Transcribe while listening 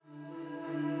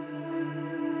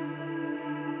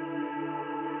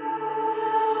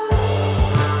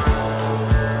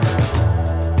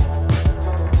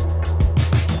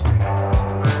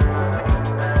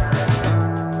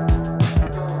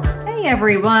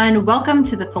everyone. Welcome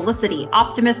to the Felicity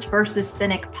Optimist versus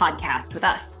Cynic podcast with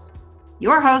us,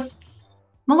 your hosts,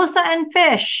 Melissa and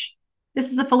Fish.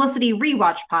 This is a Felicity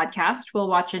rewatch podcast. We'll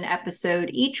watch an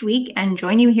episode each week and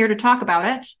join you here to talk about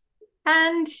it.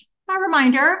 And a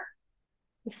reminder,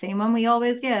 the same one we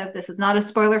always give, this is not a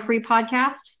spoiler-free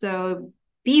podcast, so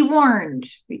be warned.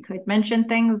 We could mention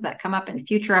things that come up in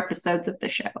future episodes of the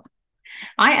show.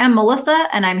 I am Melissa,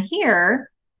 and I'm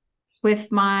here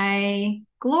with my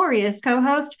glorious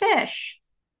co-host, Fish.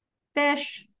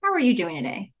 Fish, how are you doing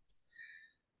today?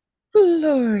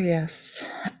 Glorious.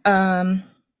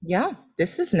 Yeah,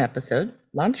 this is an episode. A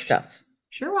lot of stuff.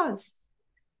 Sure was.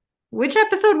 Which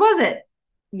episode was it?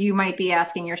 You might be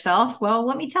asking yourself. Well,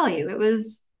 let me tell you. It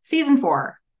was season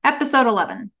 4, episode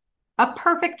 11, A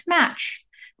Perfect Match.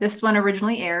 This one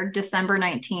originally aired December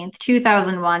 19th,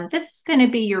 2001. This is going to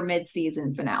be your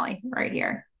mid-season finale right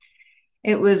here.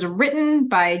 It was written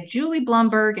by Julie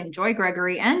Blumberg and Joy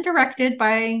Gregory and directed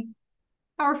by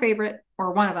our favorite,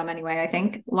 or one of them anyway, I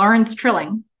think, Lawrence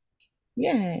Trilling.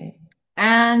 Yay.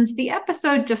 And the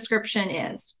episode description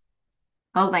is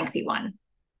a lengthy one.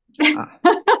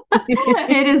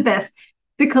 It is this.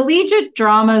 The collegiate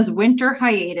drama's winter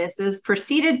hiatus is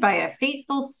preceded by a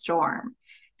fateful storm.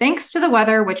 Thanks to the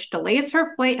weather, which delays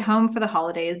her flight home for the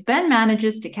holidays, Ben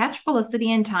manages to catch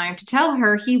Felicity in time to tell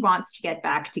her he wants to get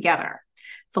back together.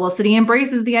 Felicity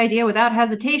embraces the idea without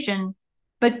hesitation,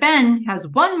 but Ben has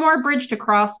one more bridge to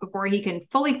cross before he can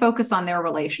fully focus on their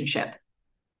relationship.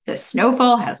 The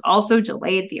snowfall has also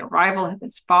delayed the arrival of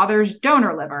his father's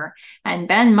donor liver, and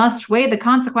Ben must weigh the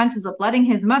consequences of letting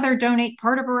his mother donate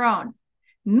part of her own.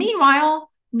 Meanwhile,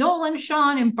 Noel and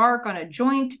Sean embark on a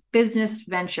joint business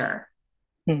venture.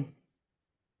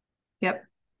 Yep.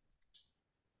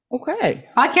 Okay.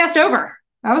 Podcast over.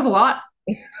 That was a lot.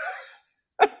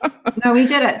 No, we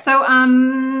did it. So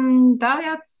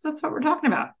that's what we're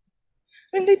talking about.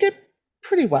 And they did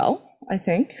pretty well, I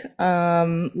think.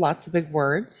 Lots of big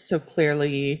words. So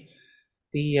clearly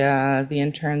the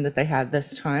intern that they had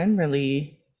this time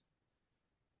really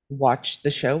watched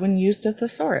the show and used a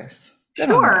thesaurus.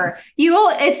 Sure.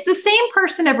 It's the same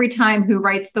person every time who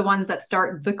writes the ones that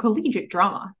start the collegiate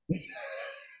drama.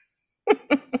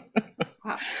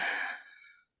 Wow.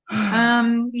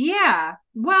 Yeah.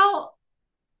 Well,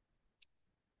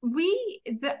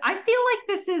 I feel like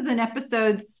this is an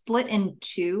episode split in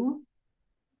two.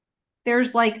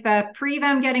 There's like the pre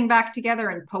them getting back together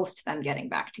and post them getting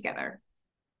back together.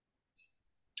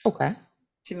 Okay.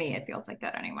 To me, it feels like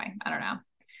that anyway. I don't know.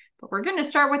 But we're going to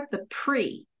start with the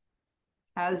pre,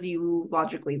 as you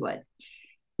logically would.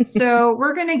 So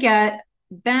we're going to get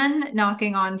Ben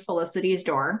knocking on Felicity's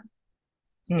door.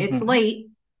 It's late.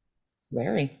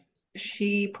 Very.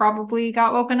 She probably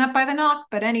got woken up by the knock,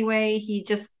 but anyway, he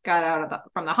just got out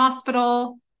from the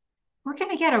hospital. We're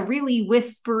going to get a really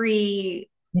whispery,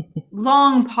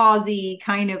 long pausey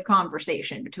kind of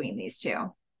conversation between these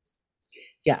two.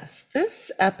 Yes,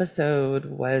 this episode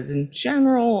was in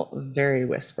general very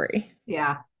whispery.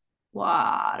 Yeah, a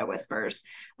lot of whispers.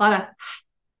 A lot of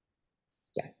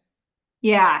yeah.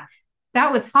 Yeah,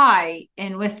 that was high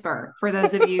in whisper for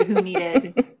those of you who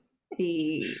needed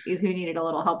a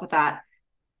little help with that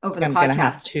over the podcast. I'm gonna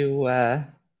have to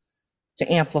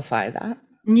amplify that.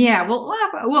 Yeah, well,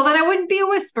 then it wouldn't be a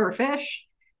whisper, Fish.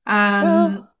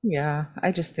 Well, yeah,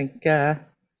 I just think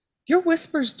your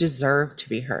whispers deserve to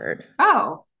be heard.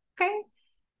 Oh, okay.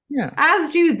 Yeah.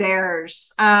 As do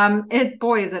theirs.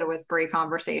 Boy, is it a whispery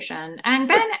conversation. And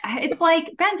Ben, it's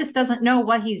like Ben just doesn't know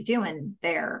what he's doing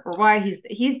there or why this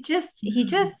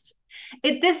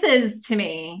is to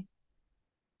me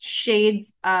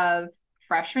shades of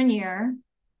freshman year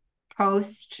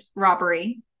post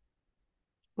robbery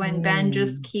when Ben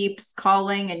just keeps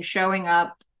calling and showing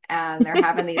up and they're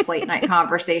having these late night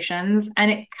conversations. And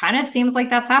it kind of seems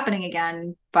like that's happening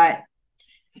again, but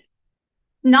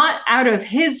not out of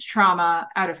his trauma,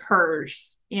 out of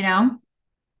hers, you know?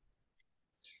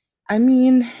 I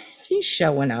mean, he's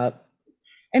showing up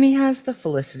and he has the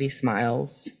Felicity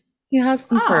smiles. He has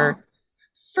them for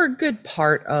a good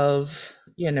part of,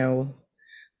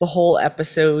 the whole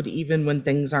episode, even when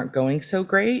things aren't going so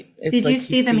great. It's Did like you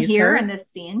see them here in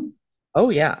this scene? Oh,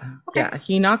 yeah. Okay. Yeah.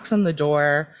 He knocks on the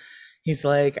door. He's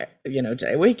like, did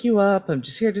I wake you up? I'm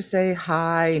just here to say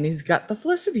hi. And he's got the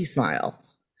Felicity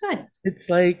smiles. Good. It's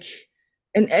like,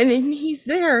 and he's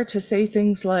there to say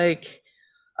things like,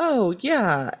 oh,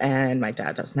 yeah, and my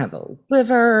dad doesn't have a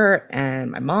liver,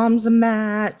 and my mom's a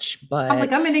match, but... I'm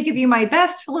going to give you my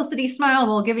best Felicity smile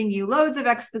while giving you loads of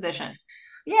exposition.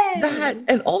 Yay! That,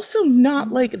 and also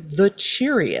not like the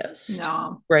cheeriest.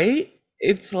 No. Right?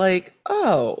 It's like,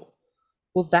 oh,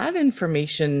 Well, that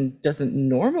information doesn't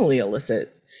normally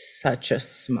elicit such a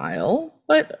smile,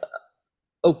 but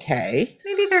okay.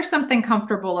 Maybe there's something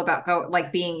comfortable about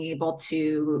like being able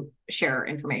to share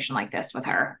information like this with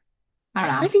her. I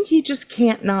don't I know. think he just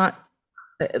can't not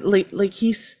like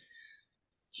he's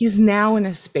now in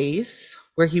a space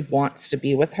where he wants to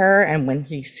be with her, and when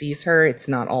he sees her it's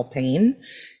not all pain.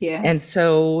 Yeah. And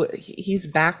so he's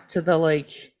back to the like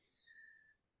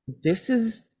this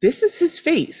is his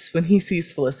face when he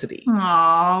sees Felicity.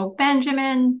 Oh,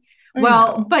 Benjamin. I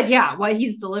Well, know. but yeah, what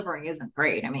he's delivering isn't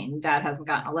great. I mean, dad hasn't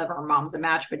gotten a liver, mom's a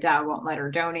match, but dad won't let her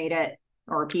donate it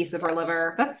or a piece of her Yes.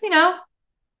 liver. That's,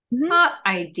 Hmm. not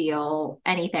ideal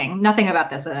anything. Nothing about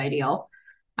this is ideal.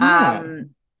 No. Um,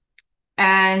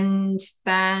 and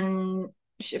then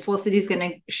Felicity's going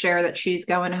to share that she's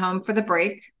going home for the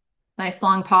break. Nice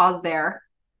long pause there.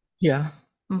 Yeah.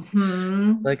 It's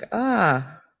Hmm. like,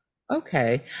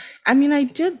 okay. I mean, I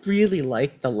did really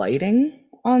like the lighting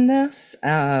on this.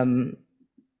 I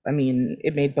mean,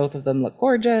 it made both of them look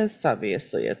gorgeous.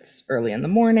 Obviously, it's early in the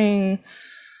morning,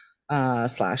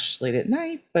 slash late at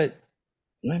night, but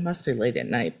it must be late at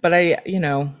night. But I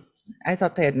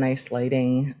thought they had nice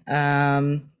lighting.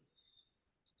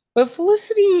 But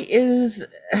Felicity is,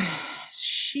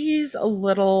 she's a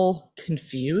little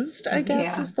confused, I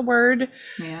guess Yeah. is the word.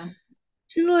 Yeah.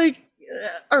 She's like,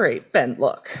 all right, Ben,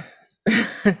 look,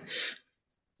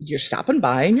 you're stopping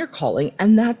by and you're calling,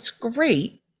 and that's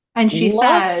great. And she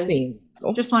Love says, seeing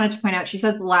you. just wanted to point out, she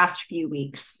says the last few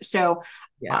weeks. So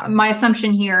Yeah. my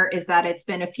assumption here is that it's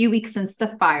been a few weeks since the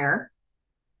fire,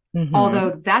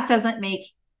 although Mm-hmm. that doesn't make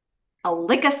a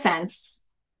lick of sense.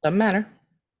 Doesn't matter.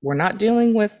 We're not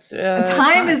dealing with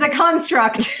Time is a time.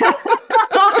 construct.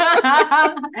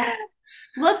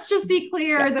 Let's just be Yeah.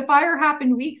 clear, the fire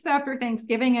happened weeks after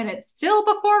Thanksgiving and it's still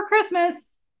before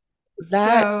Christmas.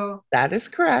 That So that is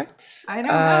correct. I don't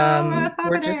know what's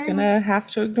We're just happening. gonna have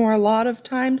to ignore a lot of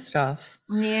time stuff.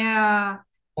 Yeah.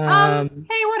 Um,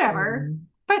 Hey, whatever. um,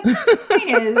 But point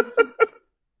is,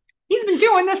 he's been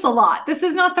doing this a lot. This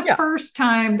is not the yeah. first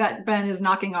time that Ben is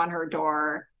knocking on her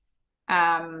door.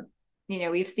 Um,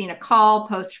 we've seen a call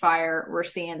post fire. We're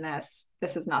seeing this.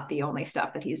 This is not the only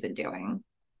stuff that he's been doing.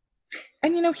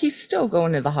 And he's still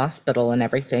going to the hospital and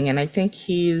everything. And I think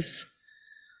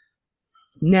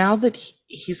now that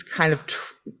he's kind of,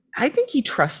 I think he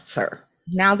trusts her.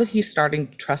 Now that he's starting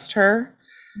to trust her,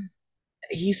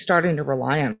 he's starting to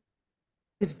rely on.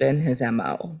 Has been his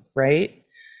MO, right?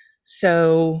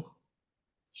 So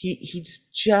he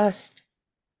just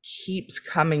keeps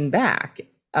coming back.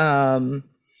 Um,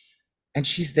 and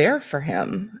she's there for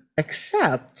him,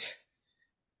 except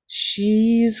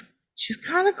she's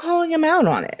kind of calling him out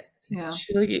on it. Yeah.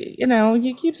 She's like,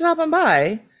 you keep stopping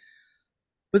by,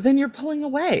 but then you're pulling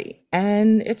away,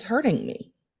 and it's hurting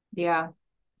me. Yeah.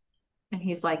 And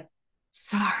he's like,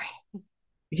 sorry.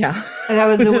 Yeah, That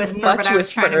was a with as whisper, but much I was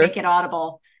trying to make whisper. it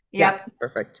audible. Yeah, Yep.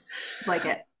 perfect, Like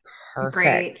it. Great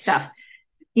perfect. stuff.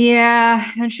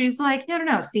 Yeah. And she's like, no, no,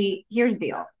 no. See, here's the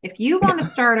deal. If you want to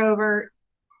start over,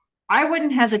 I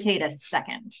wouldn't hesitate a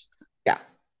second. Yeah,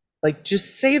 like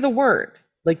just say the word.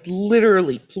 Like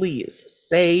literally, please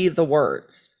say the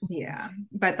words. Yeah.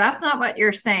 But that's not what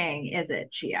you're saying, is it?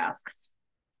 She asks.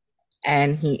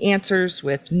 And he answers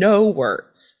with no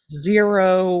words,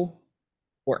 zero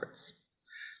words.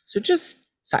 So just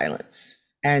silence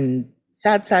and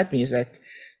sad, sad music.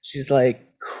 She's like,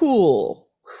 cool,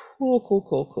 cool, cool,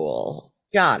 cool, cool.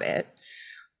 Got it.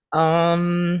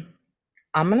 Um,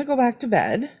 I'm gonna go back to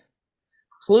bed.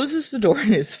 Closes the door in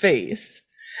his face,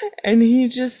 and he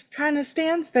just kind of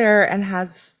stands there and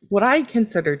has what I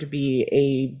consider to be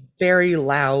a very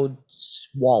loud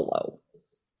swallow.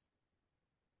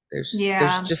 There's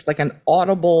Yeah. just like an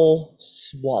audible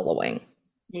swallowing.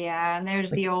 Yeah. And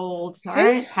there's Like, the old, all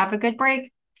okay, right, have a good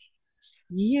break.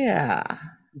 yeah,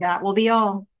 That will be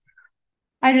all.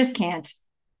 I just can't.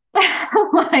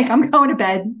 Like, I'm going to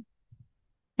bed.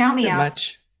 Count me pretty out.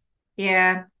 much.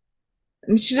 Yeah. I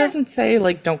mean, she doesn't say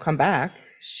like don't come back.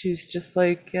 She's just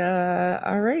like,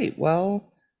 all right,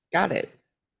 well, got it.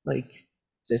 Like,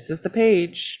 this is the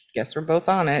page. Guess we're both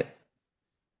on it.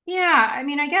 Yeah. I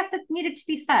mean, I guess it needed to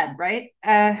be said, right?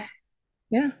 Yeah.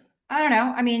 I don't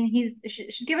know. I mean,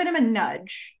 she's giving him a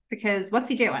nudge because what's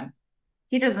he doing?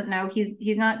 He doesn't know.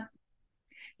 He's not.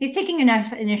 He's taking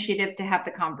enough initiative to have the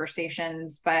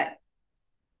conversations, but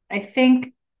I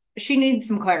think she needs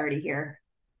some clarity here.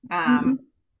 Um, Mm-mm.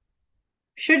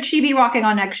 should she be walking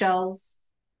on eggshells,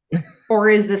 or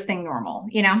is this thing normal?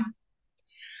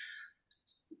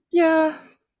 Yeah.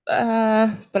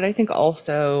 But I think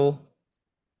also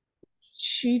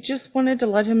she just wanted to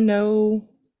let him know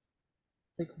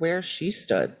like where she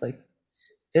stood. Like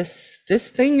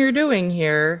this thing you're doing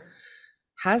here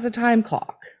has a time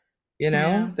clock.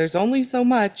 Yeah. There's only so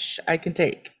much I can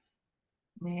take.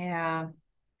 Yeah.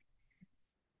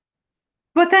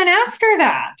 But then after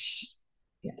that,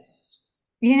 Yes.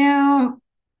 you know,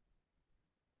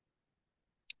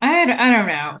 I don't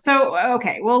know. So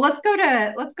okay, well let's go to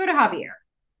Javier.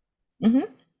 Hmm.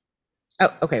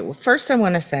 Oh, okay. Well, first I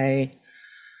want to say,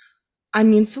 I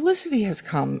mean, Felicity has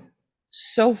come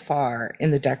so far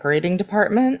in the decorating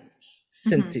department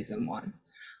since Hmm. season one.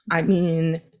 I Okay.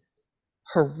 mean,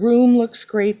 her room looks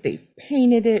great. They've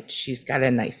painted it. She's got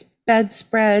a nice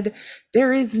bedspread.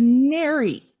 There is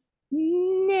nary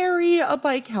a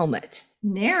bike helmet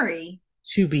Neri.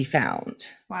 to be found.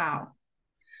 Wow.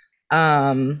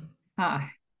 Um, Huh.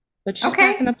 but she's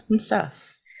packing Okay. up some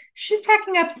stuff. She's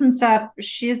packing up some stuff.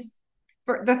 She's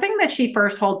for the thing that she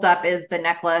first holds up is the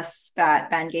necklace that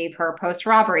Ben gave her post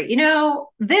robbery.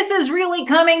 This is really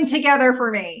coming together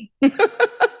for me.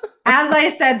 As I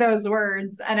said those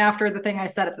words, and after the thing I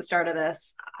said at the start of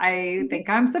this, I think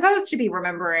I'm supposed to be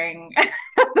remembering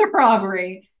the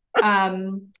robbery.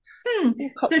 Um,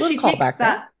 so Little she takes callback there.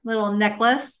 that little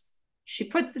necklace, she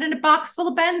puts it in a box full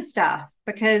of Ben stuff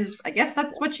because I guess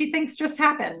that's what she thinks just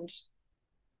happened.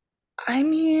 I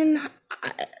mean,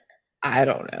 I, I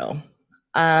don't know.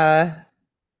 Uh,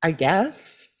 I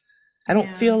guess. I don't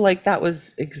Yeah. feel like that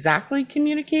was exactly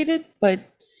communicated, but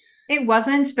It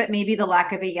wasn't, but maybe the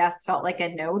lack of a yes felt like a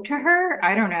no to her.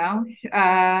 I don't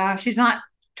know. She's not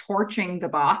torching the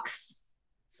box,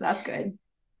 so that's good.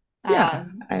 yeah,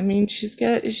 Um, I mean,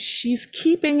 she's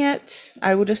keeping it.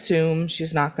 I would assume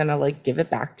she's not gonna like give it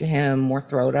back to him or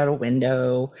throw it out a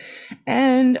window.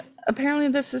 And apparently,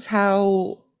 this is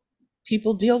how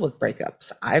people deal with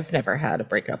breakups. I've never had a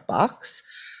breakup box.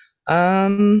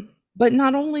 But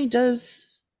not only does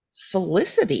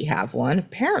Felicity have one,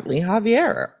 apparently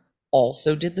Javier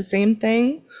also did the same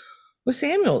thing with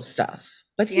Samuel's stuff.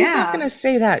 But he's not going yeah. to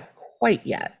say that quite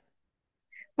yet.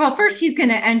 Well, first he's going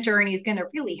to enter and he's going to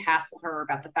really hassle her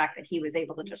about the fact that he was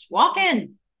able to just walk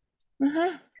in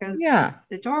Uh-huh. because Yeah,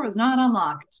 the door was not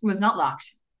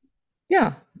locked.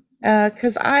 yeah.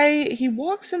 Because he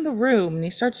walks in the room and he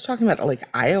starts talking about like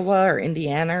Iowa or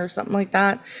Indiana or something like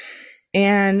that.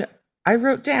 And I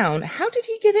wrote down, how did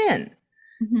he get in?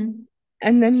 Mm-hmm.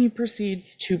 And then he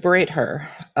proceeds to berate her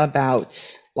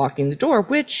about locking the door,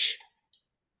 which,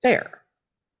 fair,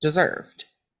 deserved.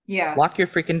 Yeah. Lock your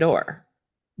freaking door.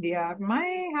 Yeah.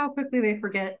 How quickly they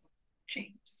forget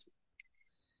James.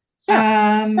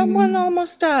 Yeah, someone Um,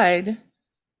 almost died,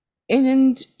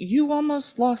 and you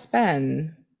almost lost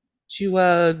Ben to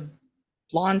a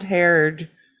blonde haired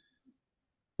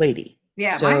lady.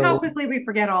 yeah, how So, quickly we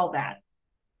forget all that.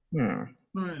 hmm,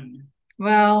 Hmm.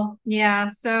 Well, yeah.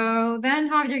 So then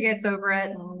Javier gets over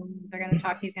it, and they're gonna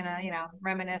talk. He's gonna,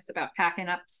 reminisce about packing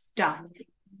up stuff.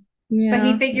 But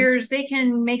he yeah, figures they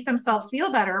can make themselves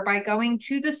feel better by going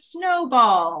to the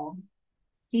snowball.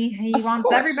 He of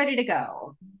wants everybody course. to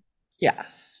go.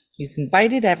 Yes, he's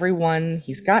invited everyone.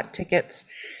 He's got tickets,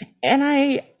 and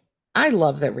I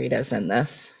love that Rita's in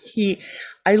this.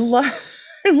 I love,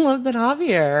 I love that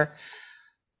Javier.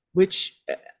 Which,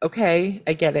 okay,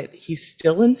 I get it. He's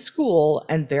still in school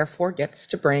and therefore gets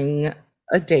to bring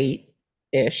a date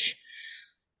ish.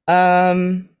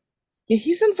 Um, yeah,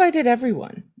 he's invited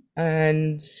everyone,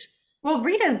 and Well,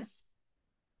 Rita's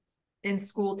in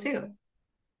school too.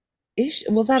 ish.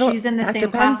 Well, She's in the that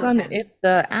same class depends as on him. if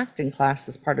the acting class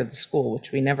is part of the school,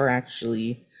 which we never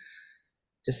actually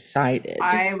decided.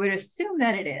 I would assume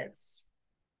that it is.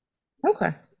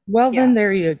 Okay, well then Yeah.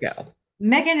 there you go.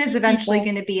 Megan is Two eventually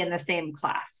people. going to be in the same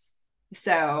class.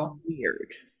 So,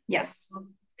 Weird. yes.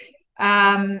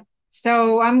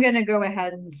 So I'm going to go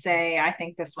ahead and say I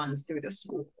think this one's through the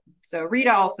school. So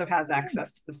Rita also has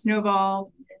access to the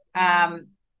snowball. Um,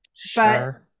 but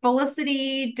Sure.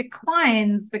 Felicity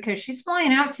declines because she's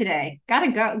flying out today.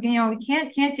 Gotta go. We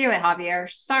can't do it, Javier.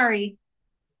 Sorry.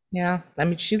 Yeah, I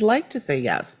mean, she'd like to say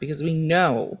yes because we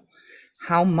know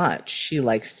how much she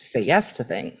likes to say yes to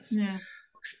things, Yeah,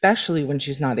 especially when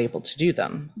she's not able to do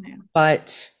them. yeah.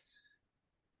 But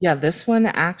yeah, this one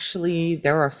actually,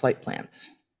 there are flight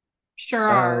plans. Sure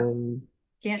are. So,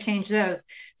 Can't change those.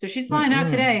 So she's flying out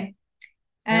mm-mm. today.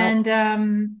 Yep.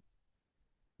 And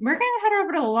we're gonna head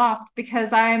over to the loft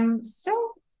because I'm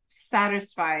so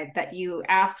satisfied that you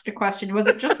asked a question. Was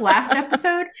it just last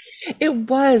episode? It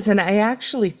was. And I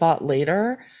actually thought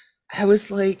later, I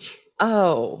was like,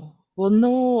 oh, well,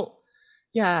 no,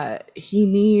 yeah, he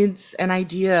needs an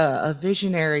idea, a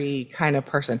visionary kind of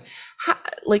person.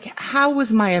 How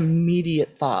was my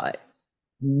immediate thought?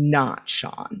 Not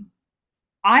Sean.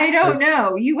 I don't Like,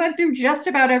 know. You went through just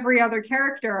about every other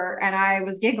character, and I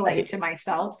was giggling to I,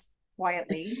 myself it's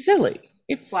quietly silly.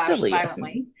 It's slash silly of me.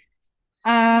 silently.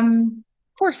 Um,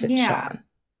 Of course it's yeah, Sean.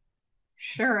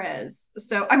 sure is.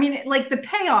 So, I mean, like the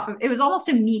payoff of it was almost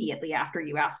immediately after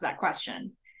you asked that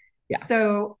question. Yeah.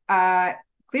 So,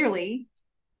 clearly,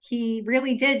 he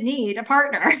really did need a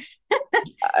partner.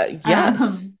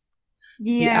 Yes, um,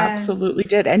 he yeah, absolutely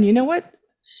did. And you know what?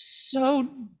 So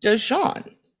does Sean.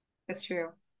 that's true.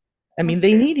 I mean, That's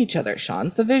they true. need each other.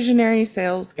 Sean's the visionary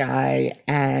sales guy,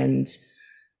 and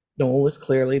Noel is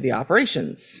clearly the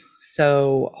operations.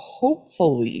 So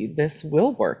hopefully this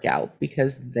will work out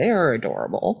because they're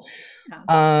adorable.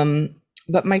 Yeah. Um,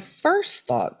 but my first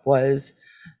thought was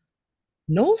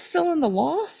Noel's still in the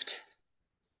loft,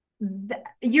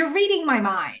 You're reading my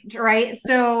mind, right?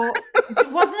 So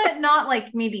wasn't it not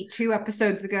like maybe 2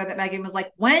 episodes ago that Megan was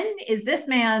like, when is this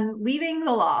man leaving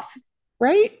the loft?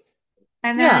 right?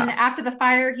 And then Yeah. after the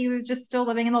fire, he was just still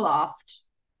living in the loft.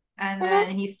 And Uh-huh.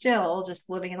 then he's still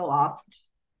just living in the loft.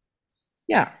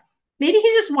 Yeah. Maybe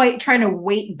he's just trying to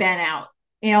wait Ben out.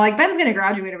 Like Ben's going to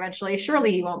graduate eventually.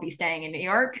 Surely he won't be staying in New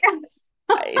York.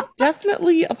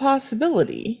 Definitely a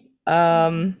possibility.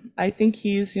 I think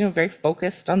he's, very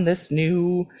focused on this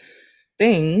new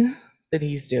thing that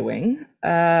he's doing.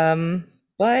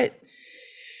 But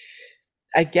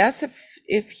I guess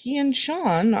if he and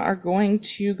Sean are going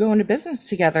to go into business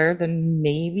together, then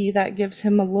maybe that gives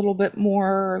him a little bit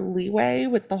more leeway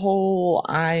with the whole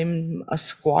I'm a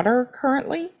squatter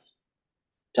currently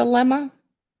dilemma.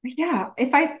 Yeah,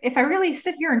 if I really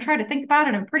sit here and try to think about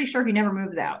it, I'm pretty sure he never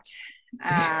moves out.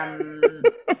 Um,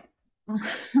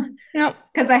 Yep.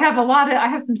 because I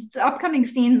have some upcoming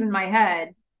scenes in my head.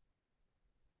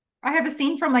 I have a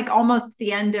scene from like almost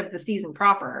the end of the season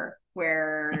proper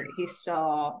where he's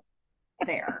still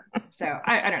there. So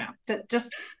I don't know.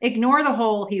 Just ignore the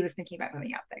whole he was thinking about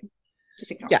moving out thing.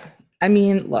 Just ignore Yeah. I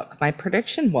mean, look, my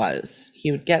prediction was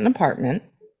he would get an apartment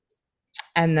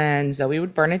and then Zoe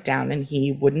would burn it down and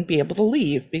he wouldn't be able to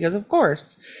leave because, of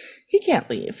course, he can't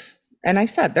leave. And I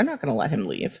said, they're not going to let him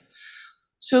leave.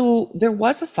 So there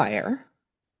was a fire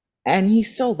and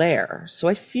he's still there. So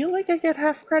I feel like I get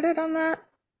half credit on that.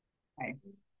 it.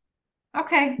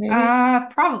 Okay. Maybe.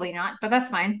 Probably not, but that's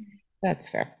fine. That's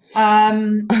fair.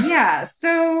 Yeah.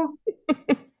 So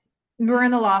we're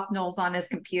in the loft. Noel's on his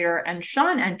computer, and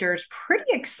Sean enters pretty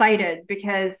excited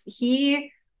because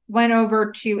he went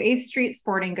over to 8th Street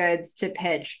Sporting Goods to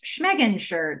pitch Schmegan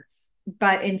shirts,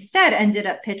 but instead ended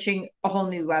up pitching a whole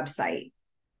new website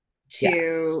Yes.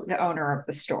 to the owner of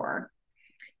the store.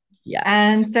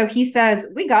 And Yes. so he says,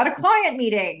 we got a client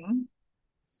meeting.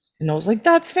 And I was like,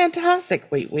 that's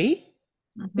fantastic. Wait, wait.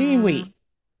 I mean, Mm-hmm. wait.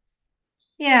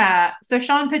 Yeah. So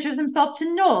Sean pitches himself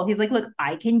to Noel. He's like, look,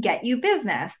 I can get you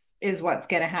business, is what's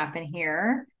going to happen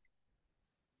here.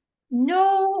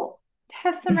 Noel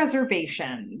has some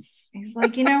reservations. He's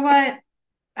like, you know what?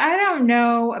 I don't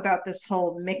know about this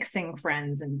whole mixing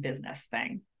friends and business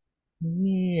thing.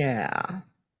 Yeah. I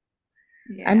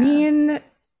Yeah. mean,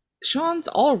 Sean's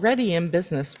already in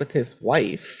business with his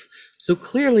wife, so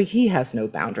clearly he has no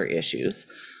boundary issues.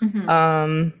 Mm-hmm.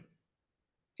 Um,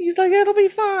 he's like, it'll be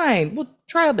fine. Well,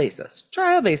 trial basis.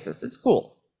 Trial basis. It's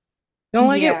cool. You don't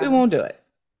like it? We Yeah. won't do it.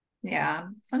 Yeah.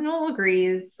 So Noel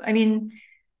agrees. I mean,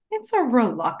 it's a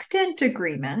reluctant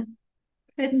agreement.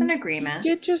 It's an He agreement.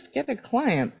 did just get a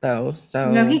client, though, No,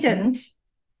 he so, didn't.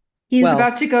 He's well,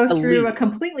 about to go a through a lead.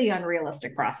 completely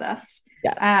unrealistic process.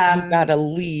 Yes, he got Um, a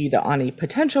lead on a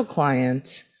potential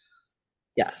client.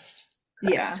 Yes,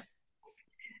 yeah. correct.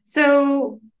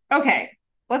 So, okay,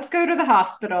 let's go to the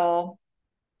hospital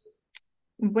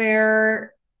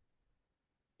where,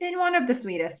 in one of the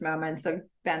sweetest moments of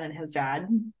Ben and his dad,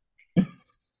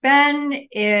 Ben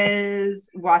is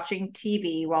watching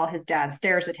TV while his dad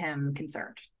stares at him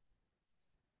concerned.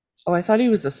 Oh, I thought he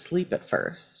was asleep at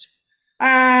first.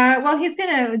 Well, his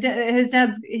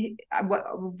dad's,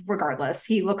 regardless,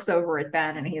 he looks over at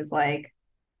Ben and he's like,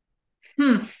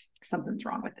 hmm, something's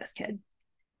wrong with this kid.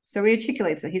 So he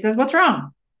articulates it. He says, what's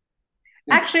wrong?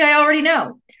 Yeah, Actually, I already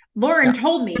know. Lauren yeah.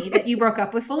 told me that you broke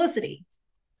up with Felicity.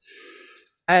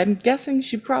 I'm guessing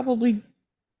she probably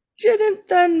didn't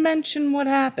then mention what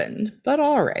happened, but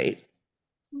all right.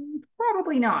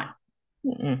 Probably not.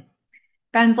 Mm-mm.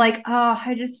 Ben's like, oh,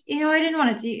 I didn't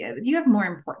want to do. You have more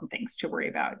important things to worry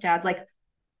about. Dad's like,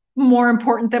 more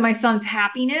important than my son's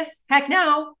happiness? Heck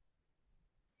no.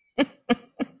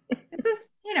 This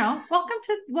is,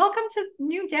 welcome to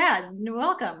new dad.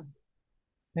 Welcome.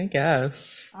 I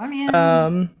guess. I mean,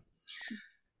 Um,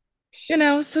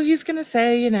 so he's gonna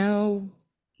say,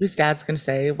 his dad's gonna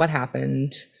say what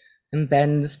happened. And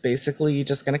Ben's basically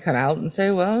just going to come out and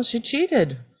say, well, she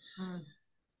cheated. Mm.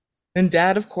 And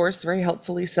Dad, of course, very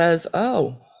helpfully says,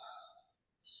 oh,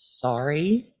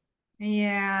 sorry.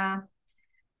 Yeah.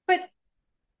 But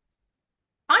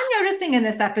I'm noticing in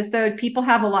this episode, people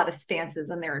have a lot of stances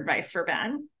in their advice for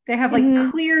Ben. They have like Hmm.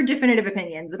 clear, definitive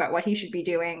opinions about what he should be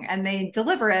doing, and they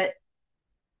deliver it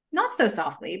not so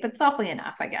softly, but softly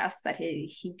enough, I guess, that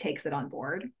he takes it on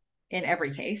board in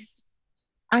every case.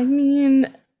 I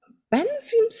mean, Ben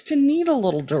seems to need a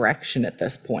little direction at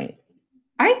this point.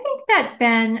 I think that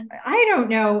Ben, I don't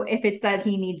know if it's that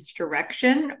he needs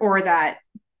direction or that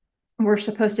we're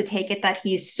supposed to take it that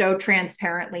he's so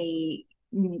transparently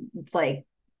like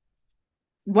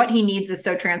what he needs is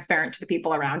so transparent to the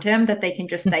people around him that they can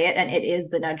just say it and it is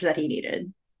the nudge that he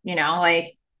needed.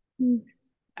 Like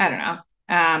I don't know.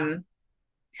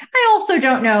 I also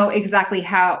don't know exactly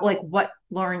how like what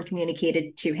Lauren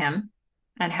communicated to him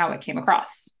and how it came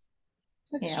across.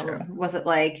 That's true. Was it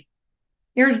like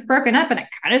you're broken up and it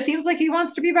kind of seems like he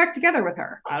wants to be back together with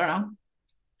her? I don't know.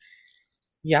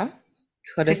 Yeah,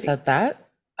 could have Could be. said that.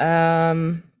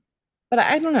 Um, but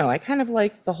I don't know. I kind of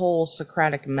like the whole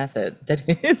Socratic method that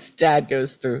his dad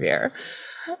goes through here.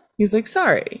 He's like,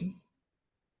 sorry,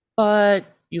 but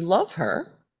you love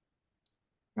her.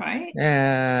 Right.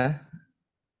 Uh,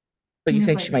 but And you he's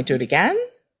think she like, might do it again?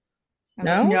 I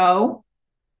was like, No? no.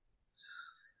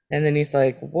 And then he's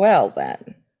like, well,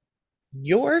 then,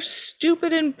 you're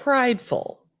stupid and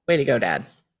prideful. Way to go, Dad.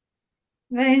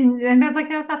 Then Ben's like,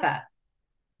 no, it's not that.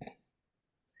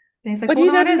 And he's like, But well, he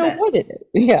then what doesn't is know it? what it is.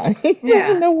 Yeah, he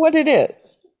doesn't Yeah. know what it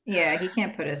is. Yeah. He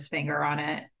can't put his finger on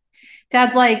it.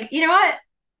 Dad's like, you know what?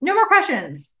 No more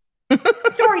questions.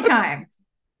 Story time.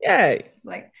 Yay. It's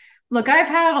like, look, I've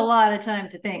had a lot of time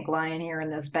to think lying here in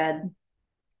this bed.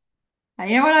 And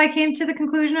you know what I came to the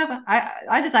conclusion of?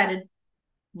 I decided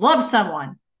love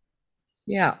someone.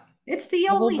 Yeah. It's the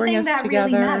Love will only bring thing us that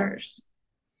really together. matters.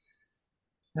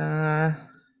 Uh,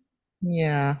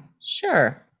 yeah,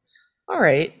 sure. All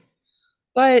right.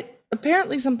 But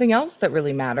apparently something else that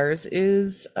really matters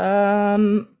is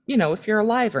if you're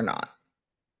alive or not.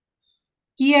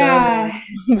 So Yeah,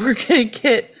 we're gonna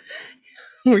get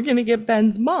we're gonna get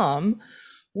Ben's mom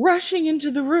rushing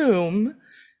into the room,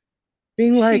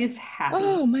 being like, she's happy.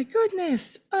 "Oh my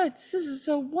goodness, this is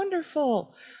so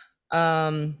wonderful."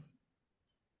 Um,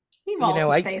 He you know, Wallace's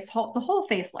I face, the whole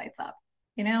face lights up,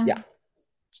 you know, yeah,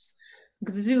 just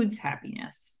exudes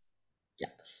happiness.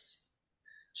 yes.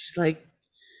 She's like,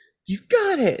 "You've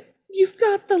got it. You've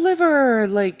got the liver.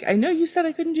 Like, I know you said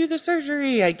I couldn't do the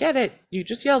surgery. I get it. You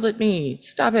just yelled at me.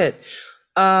 Stop it.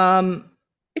 Um,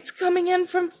 it's coming in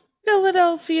from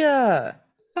Philadelphia."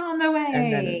 It's on the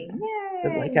And then way. so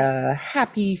like Yay. a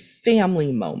happy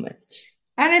family moment.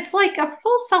 And it's like a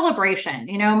full celebration.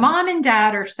 Mom and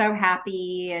dad are so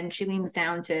happy, and she leans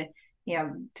down to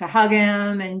hug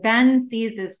him. And Ben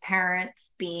sees his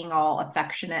parents being all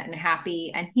affectionate and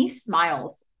happy, and he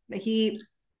smiles. He's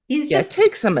Yeah, it just,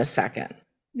 takes him a second.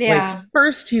 Like, yeah.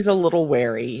 first he's a little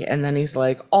wary, and then he's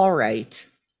like, all right,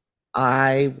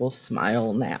 I will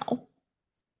smile now.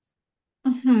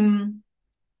 Hmm.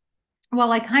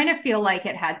 Well, I kind of feel like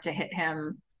it had to hit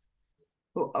him.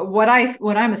 What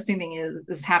I'm assuming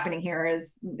is happening here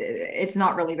is it's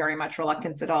not really very much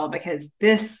reluctance at all because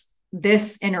this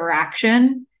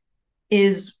interaction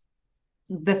is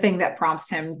the thing that prompts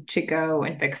him to go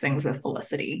and fix things with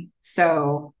Felicity.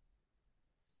 So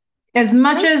as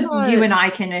much I as saw you it. and I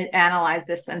can analyze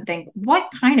this and think, what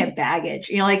kind of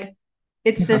baggage? Like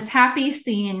it's Yeah, this happy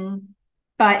scene,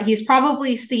 but he's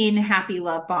probably seen happy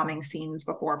love bombing scenes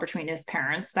before between his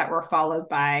parents that were followed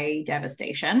by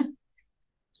devastation.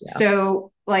 yeah.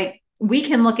 So like we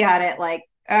can look at it like,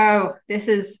 oh, this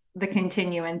is the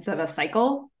continuance of a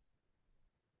cycle.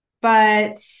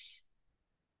 But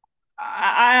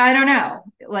I don't know.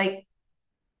 Like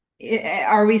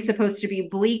are we supposed to be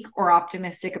bleak or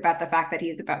optimistic about the fact that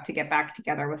he's about to get back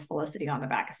together with Felicity on the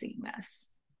back of seeing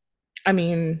this? I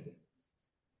mean,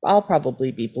 I'll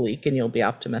probably be bleak and you'll be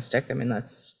optimistic. I mean,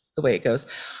 that's the way it goes.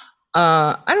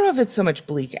 I don't know if it's so much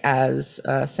bleak as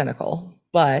cynical,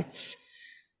 but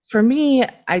for me,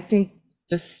 I think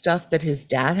the stuff that his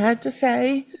dad had to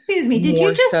say Excuse me, did you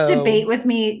more just so. debate with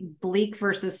me bleak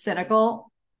versus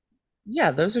cynical? Yeah,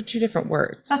 those are two different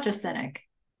words. Such a cynic.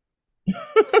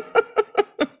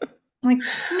 Like,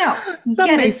 no, Some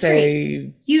get may it straight.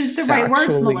 say Use the right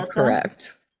words, factually Melissa.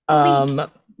 correct. Bleak,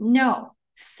 Um, no.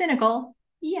 Cynical,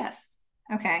 yes.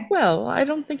 Okay. well, I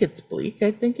don't think it's bleak.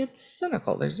 I think it's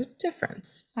cynical. There's a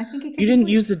difference. I think it could You be didn't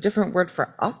bleak, use a different word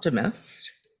for optimist,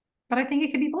 but I think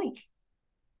it could be bleak.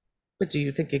 but do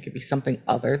you think it could be something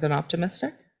other than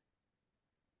optimistic?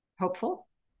 Hopeful.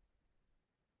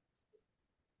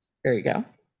 There you go.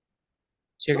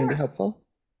 So you're going to be Sure. hopeful.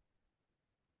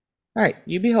 All right,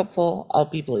 you be hopeful, I'll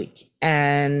be bleak,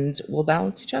 and we'll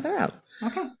balance each other out.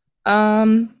 Okay.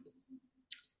 Um,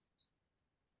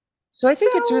 so I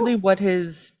think it's really So, what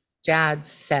his dad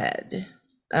said.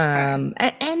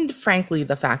 okay. And frankly,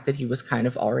 the fact that he was kind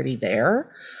of already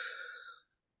there.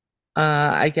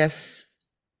 I guess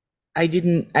I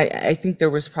think there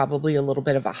was probably a little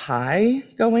bit of a high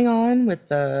going on with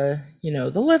the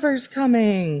liver's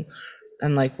coming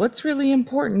and like what's really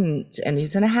important, and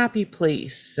he's in a happy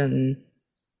place. And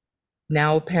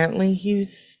now apparently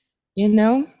you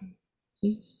know,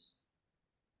 he's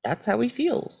that's how he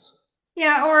feels.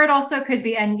 Yeah, or it also could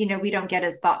be, and we don't get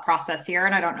his thought process here,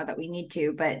 and I don't know that we need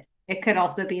to, but it could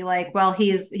also be like, well,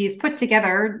 he's put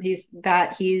together, he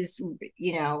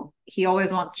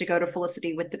always wants to go to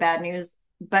Felicity with the bad news,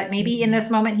 but maybe in this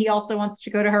Mhm. moment he also wants to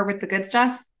go to her with the good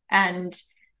stuff. And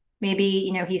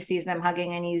maybe, he sees them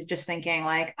hugging and he's just thinking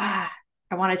like, I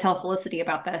want to tell Felicity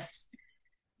about this.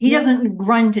 He Yeah. doesn't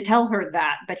run to tell her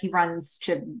that, but he runs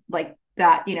to like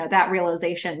that, that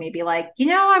realization, maybe like,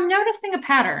 I'm noticing a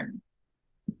pattern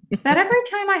that every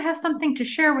time I have something to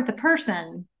share with a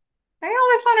person, I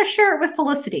always want to share it with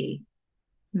Felicity.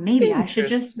 Maybe I should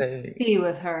just Interesting. be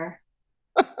with her.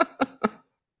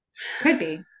 Could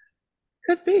be.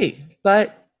 Could be,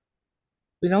 but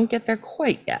we don't get there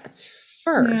quite yet.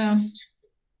 Yeah. First,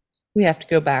 we have to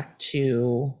go back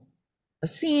to a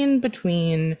scene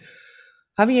between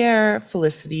Javier,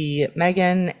 Felicity,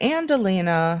 Megan, and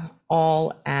Elena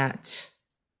all at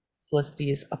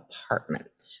Felicity's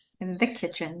apartment. In the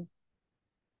kitchen.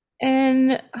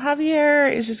 And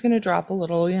Javier is just going to drop a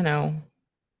little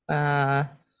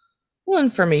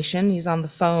information. He's on the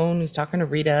phone, he's talking to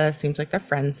Rita, seems like they're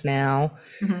friends now.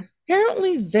 Mhm.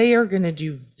 Apparently, they are going to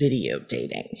do video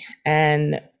dating.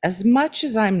 And as much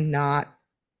as I'm not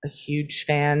a huge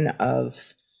fan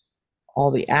of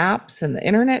all the apps and the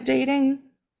internet dating,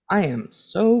 I am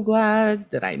so glad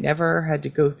that I never had to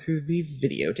go through the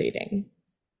video dating.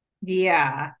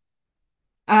 Yeah.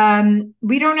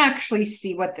 We don't actually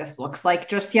see what this looks like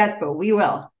just yet, but we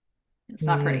will. It's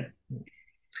not Hmm, pretty.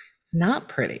 it's not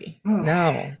pretty.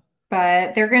 No.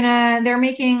 But they're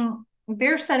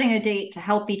setting a date to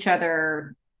help each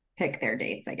other pick their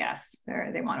dates, I guess.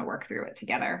 They want to work through it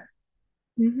together.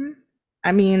 Hmm.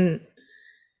 I mean,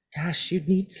 gosh, you'd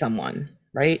need someone,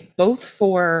 right? Both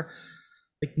for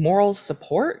like moral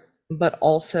support, but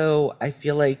also I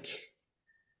feel like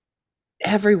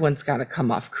everyone's got to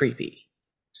come off creepy.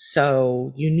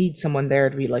 So you need someone there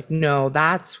to be like, no,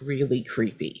 that's really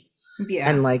creepy. And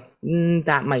Yeah. like,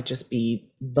 that might just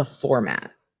be the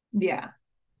format. Yeah.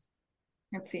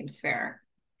 It seems fair.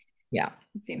 Yeah.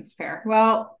 It seems fair.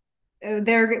 Well,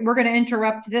 we're going to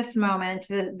interrupt this moment,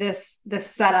 this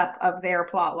setup of their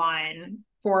plot line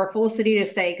for Felicity to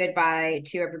say goodbye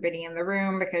to everybody in the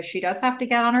room because she does have to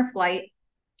get on her flight.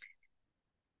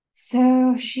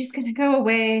 So she's going to go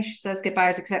away. She says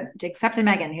goodbyes, except to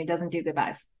Megan, who doesn't do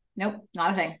goodbyes. Nope,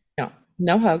 not a thing. No,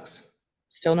 no hugs.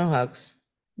 Still no hugs.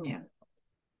 Yeah.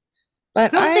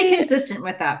 But They'll stay consistent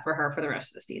with that for her for the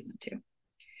rest of the season, too.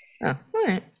 oh, all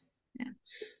right.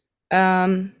 Yeah.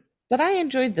 Um, but I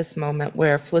enjoyed this moment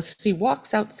where Felicity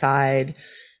walks outside.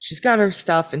 She's got her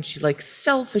stuff and she like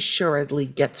self-assuredly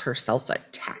gets herself a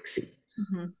taxi.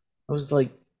 Mm-hmm. I was like,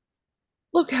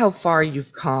 look how far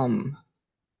you've come.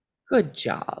 Good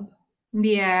job.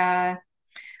 Yeah.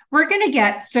 We're gonna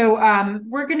get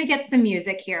some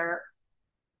music here.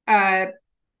 Uh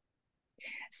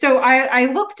so I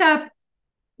looked up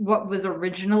what was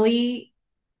originally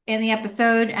in the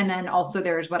episode, and then also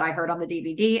there's what I heard on the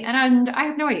DVD, and I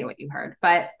have no idea what you heard,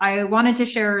 but I wanted to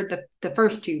share the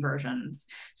first two versions.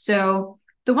 So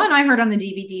the one I heard on the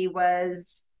DVD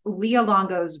was Leah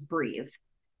Longo's Breathe,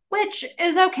 which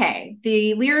is okay.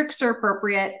 The lyrics are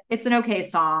appropriate. It's an okay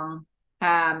song.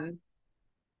 Um,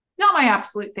 Not my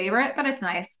absolute favorite, but it's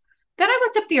nice. Then I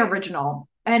looked up the original,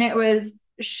 and it was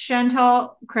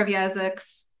Chantal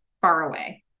Kreviazik's Far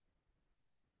Away,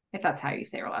 if that's how you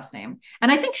say her last name.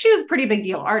 And I think she was a pretty big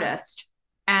deal artist.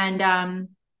 And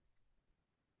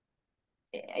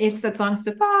it's that song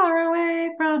 "So Far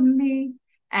Away from Me."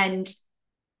 And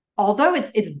although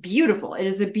it's beautiful, it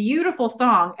is a beautiful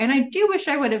song. And I do wish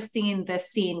I would have seen this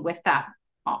scene with that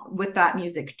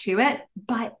music to it,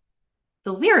 but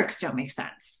the lyrics don't make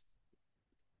sense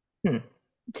Hmm.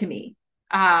 to me.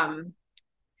 Um,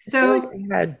 I feel like so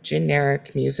I had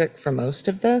generic music for most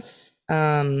of this.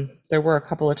 There were a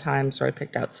couple of times where I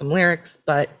picked out some lyrics,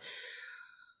 but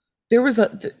there was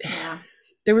a yeah.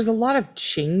 there was a lot of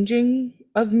changing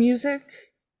of music.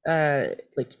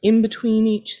 like in between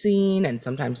each scene and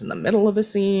sometimes in the middle of a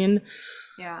scene.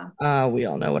 Yeah. We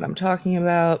all know what I'm talking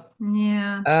about.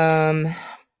 Yeah. Um,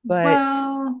 but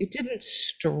Well, it didn't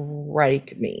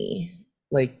strike me.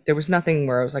 Like there was nothing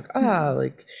where I was like, ah, hmm.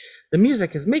 like the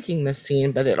music is making this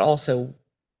scene, but it also,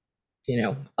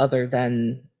 other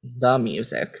than the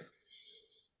music.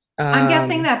 I'm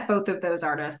guessing Um, that both of those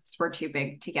artists were too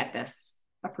big to get this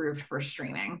approved for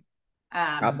streaming.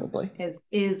 Probably.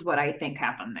 Is what I think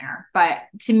happened there. But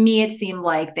to me, it seemed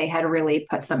like they had really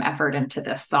put some effort into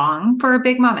this song for a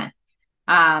big moment.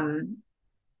 Um,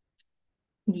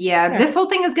 yeah, Okay. this whole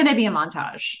thing is going to be a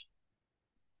montage.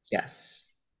 Yes.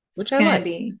 Which It's I going to like.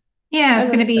 be, yeah, I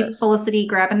it's going to like be this. Felicity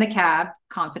grabbing the cab,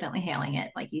 confidently hailing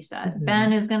it, like you said. Ben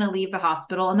Hmm. is going to leave the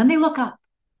hospital, and then they look up,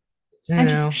 I and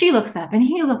know. she looks up, and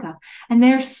he look up, and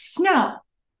there's snow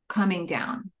coming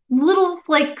down, little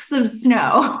flakes of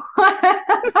snow.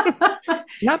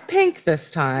 It's not pink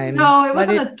this time, No, it but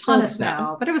wasn't a it's ton still of snow.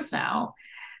 snow, but it was snow.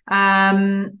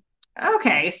 Um,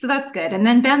 okay, so that's good. And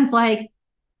then Ben's like,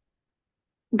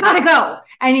 gotta go.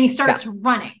 And he Yeah. starts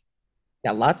running.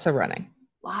 Yeah, lots of running.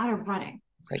 A lot of running.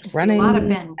 It's We're like gonna see a lot of running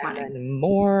Ben and running. then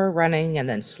more running and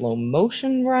then slow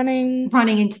motion running.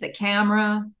 Running into the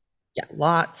camera, Yeah,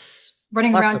 lots,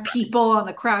 running lots of around people on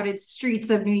the crowded streets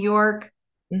of New York,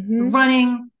 running. Hmm.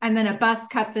 running, and then a bus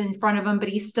cuts in front of him, but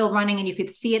he's still running, and you could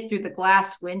see it through the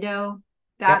glass window.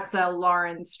 Yep. That's a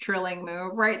Lawrence Trilling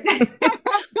move right there.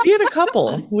 We had a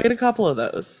couple. We had a couple of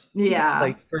those, Yeah.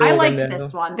 like through I a liked this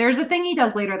window. one. There's a thing he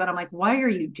does later that I'm like, why are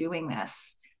you doing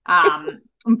this?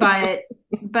 But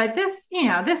this,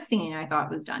 this scene I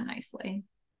thought was done nicely.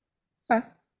 Okay.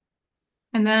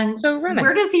 And then So running.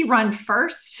 where does he run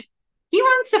first? He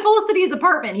runs to Felicity's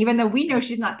apartment, even though we know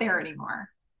she's not there anymore.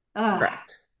 That's Ugh,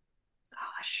 correct.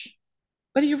 gosh.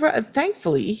 But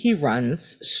thankfully he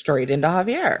runs straight into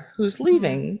Javier, who's Mhm.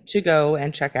 leaving to go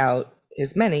and check out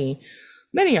his many,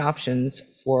 many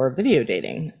options for video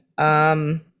dating.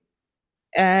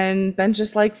 And Ben's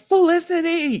just like,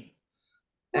 Felicity.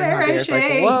 And Where is Javier's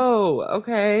like, she? whoa,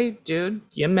 okay, dude,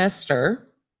 you missed her.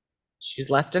 She's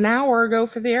left an hour ago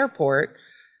for the airport.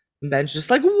 And Ben's just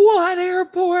like, what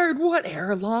airport? What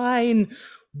airline?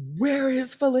 Where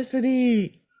is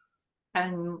Felicity?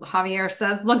 And Javier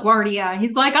says LaGuardia.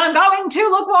 He's like, I'm going to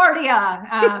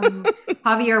LaGuardia.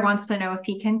 Javier wants to know if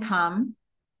he can come.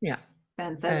 Yeah.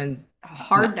 Ben says, And no,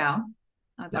 hard no.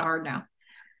 That's a no. hard no.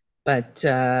 But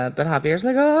Javier's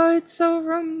like, oh, it's so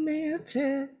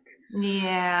romantic.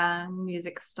 Yeah,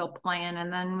 music's still playing,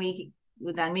 and then we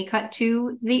cut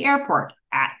to the airport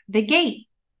at the gate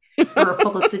where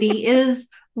Felicity is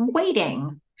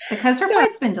waiting because her Yeah,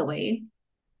 flight's been delayed,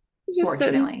 just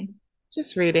sitting, fortunately.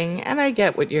 just reading. And I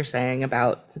get what you're saying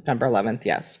about September 11th.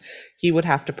 Yes, he would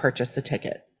have to purchase a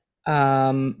ticket.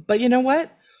 But you know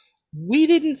what? We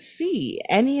didn't see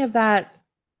any of that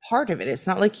part of it. It's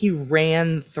not like he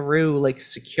ran through like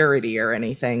security or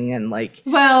anything and like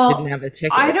didn't Well, have a I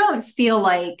ticket. don't feel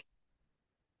like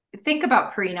think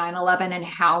about pre 9/11 and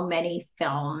how many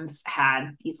films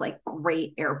had these like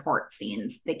great airport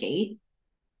scenes, the gate.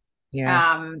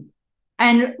 Yeah. Um,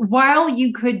 and while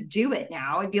you could do it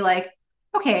now, it'd be like,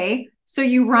 okay, so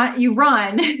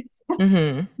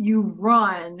Mm-hmm. you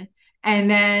run, and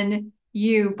then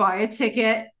you buy a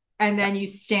ticket, and Yep. then you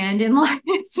stand in line at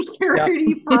Yep.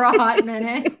 security for a hot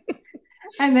minute,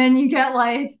 and then you get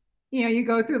like, you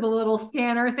go through the little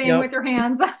scanner thing with Yep. your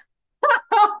hands.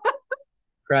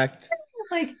 Correct.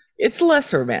 Like, It's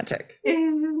less romantic.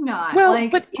 is not Well,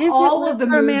 like but is it all of less the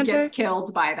mood gets romantic?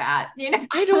 killed by that.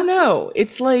 I don't know.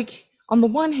 It's like on the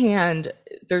one hand,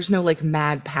 there's no like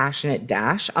mad passionate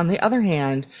dash. On the other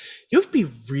hand, you have to be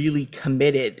really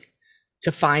committed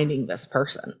to finding this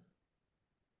person,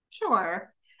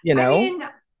 Sure. you I know? mean,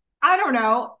 I don't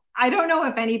know. I don't know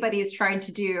if anybody's tried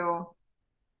to do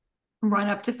run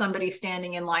up to somebody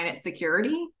standing in line at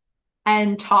security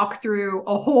and talk through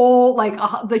a whole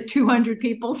the 200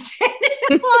 people standing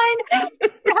in line. Have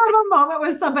a moment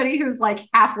with somebody who's like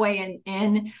halfway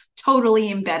in,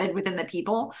 totally embedded within the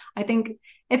people. I think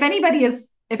if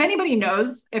anybody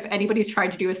knows if anybody's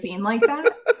tried to do a scene like that,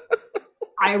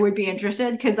 I would be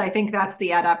interested because I think that's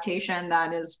the adaptation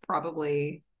that is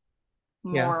probably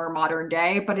Yeah. more modern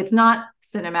day, but it's not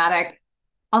cinematic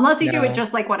unless you do it No.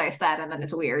 just like what I said, and then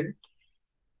it's weird.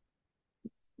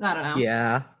 I don't know.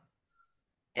 Yeah.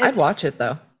 I'd It, watch it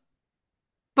though.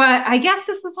 but I guess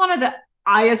this is one of the,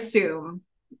 I assume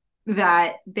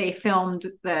that they filmed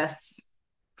this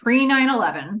pre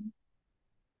 9/11,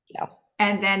 Yeah.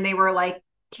 and then they were like,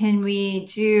 can we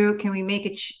make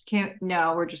it?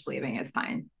 No, we're just leaving. It's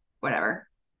fine. Whatever.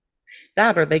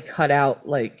 That or they cut out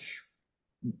like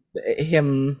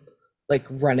him like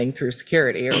running through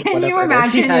security or Can you whatever it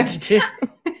is he imagine had if to do.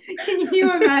 can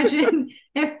you imagine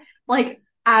if like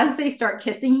as they start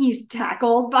kissing he's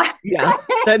tackled by Yeah,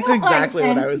 that's like exactly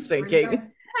what 10 I was security thinking.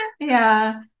 guards?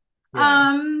 Yeah.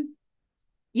 Yeah,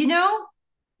 You know,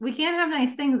 we can't have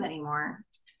nice things anymore.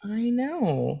 I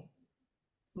know.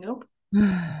 Nope.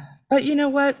 But you know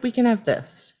what? We can have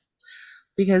this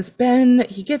because Ben,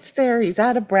 he gets there, he's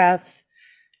out of breath,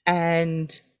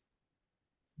 and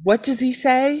what does he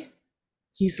say?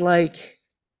 He's like,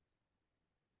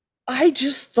 I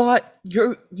just thought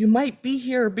you might be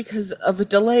here because of a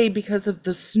delay because of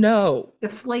the snow. The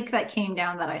flake that came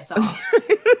down that I saw.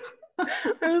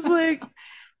 I was like,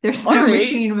 Their all snow right,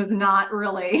 machine was not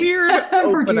really weird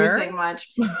producing opener,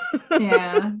 much.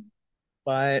 Yeah.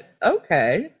 but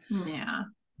okay, Yeah.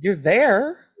 you're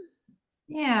there.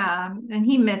 Yeah. And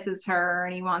he misses her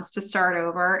and he wants to start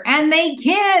over and they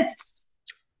kiss.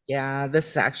 Yeah,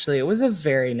 this actually, it was a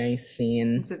very nice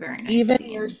scene. It's a very nice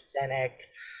Even your scene. cynic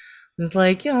was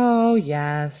like, oh,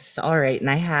 yes, all right. And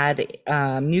I had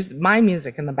my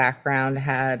music in the background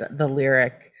had the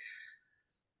lyric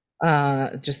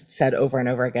just said over and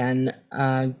over again,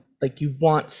 like, you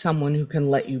want someone who can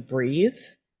let you breathe.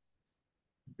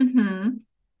 Mm-hmm.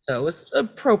 So it was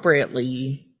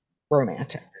appropriately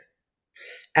romantic.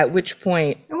 At which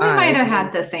point We might I have made,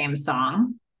 had the same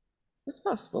song. it's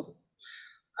possible.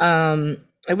 Um,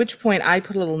 at which point I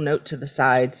put a little note to the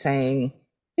side saying,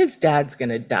 his dad's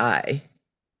gonna die.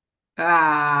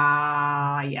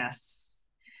 Ah, yes.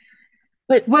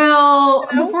 But Well,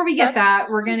 before we get that,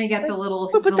 that's we're gonna get like,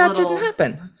 the but that didn't little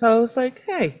happen. So I was like,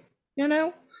 hey,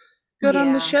 good on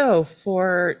the yeah. show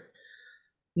for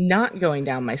not going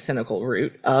down my cynical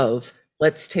route of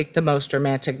let's take the most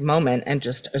romantic moment and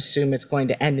just assume it's going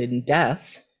to end in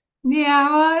death. Yeah,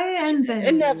 well, it ends in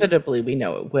Inevitably, we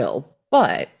know it will,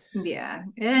 but yeah,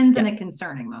 it ends yeah, in a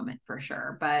concerning moment for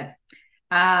sure. But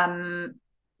um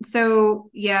so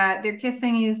yeah, they're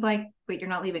kissing. He's like, wait, you're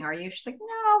not leaving, are you? She's like,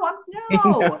 no, I'm I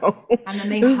no. know. And then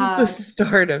they This is the hug.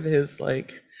 start of his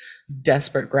like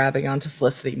desperate grabbing onto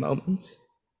Felicity moments.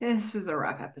 This was a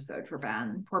rough episode for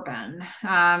Ben. Poor Ben.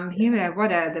 He Yeah. what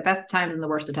the best of times and the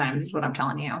worst of times is what I'm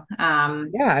telling you.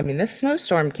 Yeah, I mean, this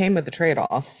snowstorm came with a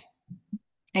trade-off.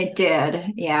 It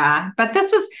did, yeah. But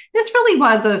this really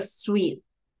was a sweet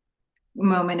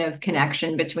moment of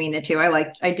connection between the two.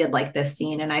 I did like this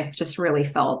scene, and I just really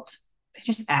felt they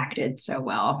just acted so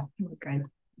well. Good.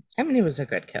 I mean, it was a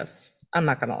good kiss. I'm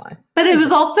not gonna lie. But I it was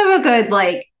did. also a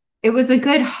good it was a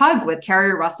good hug with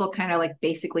Carrie Russell kind of like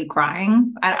basically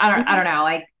crying. I Mhm. don't know.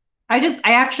 I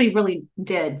actually really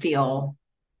did feel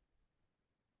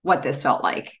what this felt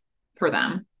like for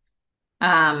them.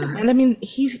 And I mean,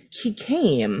 he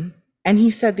came and he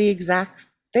said the exact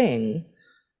thing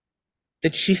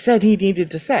that she said he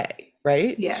needed to say,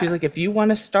 right? She's Yeah. like, if you want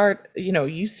to start,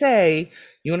 you say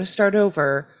you want to start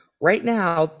over right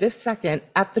now, this second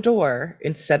at the door,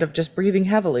 instead of just breathing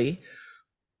heavily,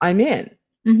 I'm in.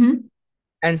 Mm-hmm.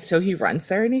 And so he runs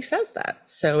there and he says that.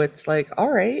 So it's like,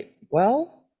 all right,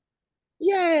 well,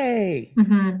 yay.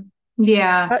 Mm-hmm.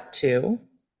 Yeah. Cut to,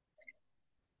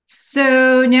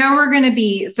 So now we're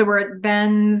at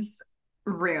Ben's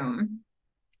room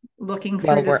looking through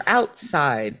well, we're this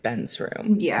outside Ben's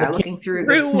room, yeah, looking looking through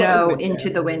the through a snow into window.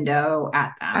 the window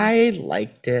at them. I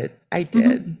liked it. I did.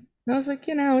 Mm-hmm. And I was like,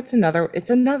 it's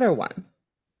another one.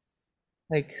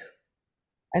 Like,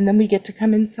 and then we get to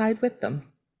come inside with them.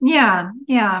 Yeah,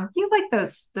 yeah. You like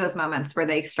those moments where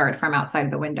they start from outside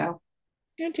the window.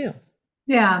 I do.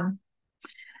 Yeah.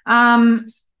 Um,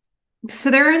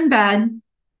 so they're in bed.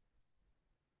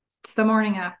 It's the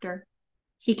morning after.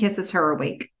 He kisses her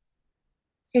awake.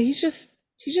 Yeah, he's just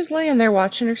laying there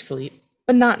watching her sleep,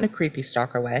 but not in a creepy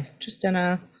stalker way. Just in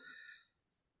a,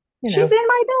 you She's know, in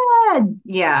my bed.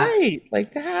 Yeah. right,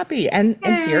 like the happy. And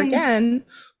here Yay. again,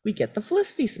 we get the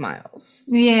Felicity smiles.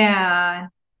 Yeah.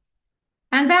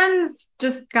 And Ben's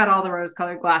just got all the rose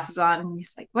colored glasses on. And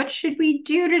he's like, what should we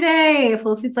do today?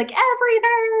 Felicity's like,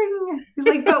 everything. He's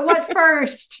like, but what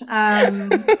first?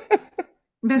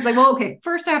 Ben's like, well, okay,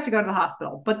 first I have to go to the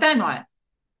hospital. But then what?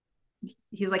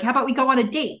 He's like, how about we go on a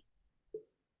date?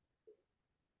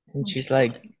 And And she's she's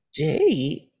like, like,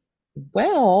 date?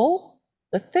 Well,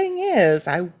 the thing is,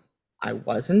 I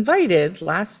was invited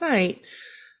last night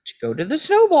to go to the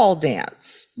snowball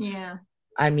dance. yeah.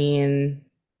 I mean,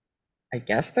 I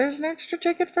guess there's an extra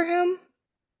ticket for him.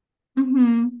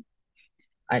 Mm-hmm.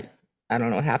 I I don't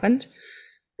know what happened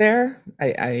there. I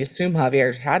assume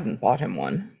Javier hadn't bought him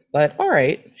one, but all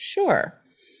right, sure.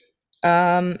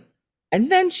 Um, and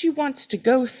then she wants to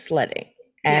go sledding,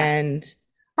 Yeah. and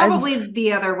I Probably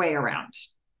the other way around.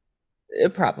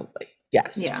 Probably.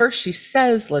 Yes. Yeah. First she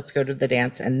says, let's go to the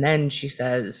dance, and then she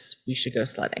says we should go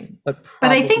sledding. But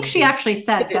But I think probably she they actually did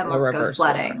said, it then in the let's go reverse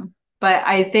order. sledding. But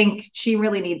I think she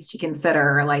really needs to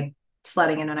consider like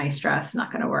sledding in a nice dress,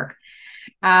 not going to work.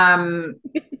 Um,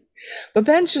 But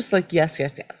Ben's just like, yes,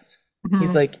 yes, yes.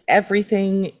 He's mhm. like,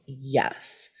 everything,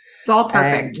 yes. It's all And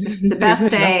perfect. This is the there's best a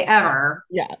knock. day ever.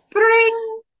 Yes.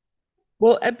 Bring.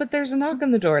 Well, but there's a knock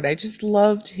on the door, and I just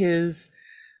loved his,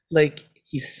 like,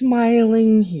 he's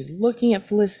smiling, he's looking at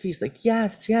Felicity, he's like,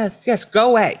 yes, yes, yes, go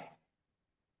away. I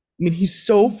mean, he's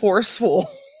so forceful.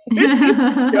 He's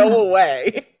go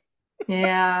away.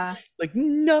 Yeah. Like,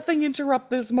 nothing interrupt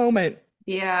this moment.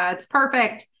 Yeah, it's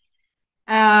perfect.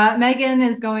 Megan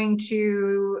is going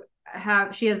to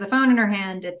she has the phone in her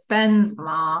hand. It's Ben's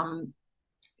mom.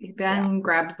 Yeah, Ben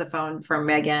grabs the phone from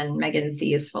Megan. Megan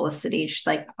sees Felicity. She's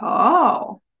like,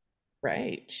 oh,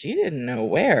 right. She didn't know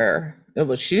where.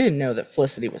 Well, she didn't know that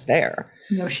Felicity was there.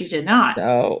 no, she did not.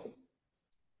 So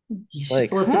it's like,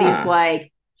 Felicity's huh,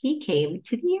 like, he came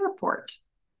to the airport.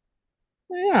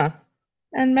 yeah.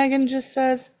 And Megan just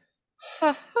says,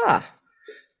 ha ha,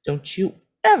 don't you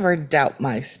ever doubt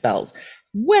my spells.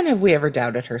 When have we ever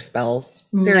doubted her spells?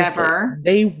 Seriously, Never.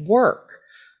 they work.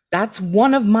 That's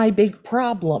one of my big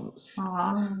problems.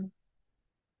 Oh,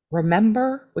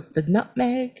 Remember with the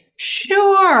nutmeg?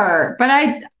 sure.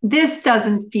 But this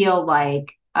doesn't feel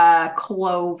like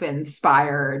clove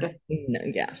inspired. No,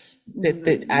 yes.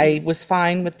 Mm. I was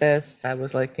fine with this. I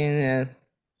was like,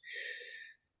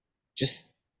 just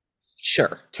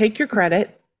sure. Take your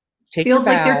credit, take your Feels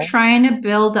like they're bow. trying to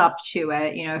build up to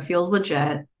it. It feels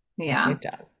legit. Yeah. It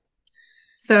does.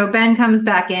 So Ben comes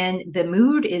back in. The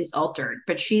mood is altered,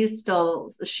 but so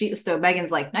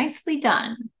Megan's like, nicely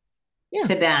done Yeah.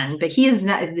 to Ben, but he is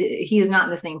not in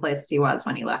the same place as he was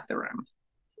when he left the room.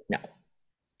 No.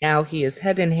 Now he is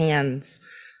head in hands,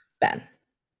 Ben,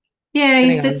 Yeah,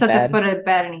 he sitting on sits the at the bed. foot of the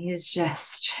bed and he's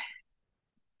just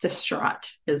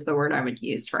distraught, is the word I would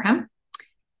use for him.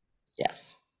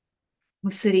 Yes.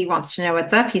 City wants to know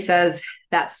what's up. He says,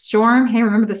 that storm. Hey,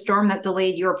 remember the storm that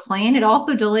delayed your plane? It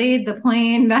also delayed the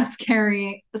plane that's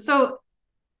carrying. So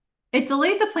it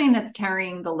delayed the plane that's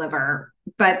carrying the liver,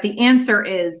 but the answer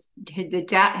is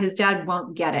his dad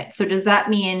won't get it. So does that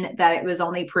mean that it was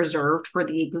only preserved for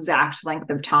the exact length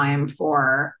of time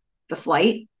for the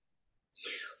flight?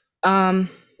 Um,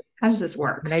 How does this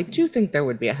work? and I do think there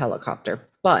would be a helicopter,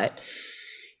 but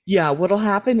yeah, what'll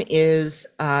happen is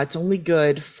it's only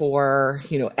good for,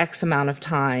 X amount of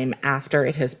time after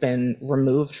it has been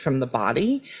removed from the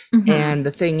body. Mm-hmm. And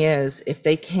the thing is, if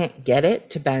they can't get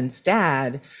it to Ben's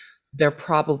dad, they're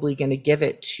probably going to give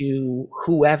it to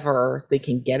whoever they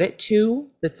can get it to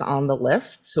that's on the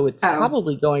list. So it's Oh,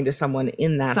 probably going to someone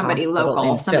in that somebody hospital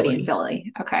local, in somebody in Philly.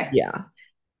 Philly. Okay. Yeah.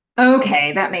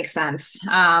 Okay, that makes sense.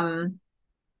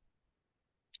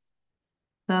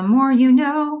 The more you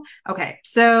know. Okay,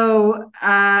 so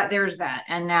there's that.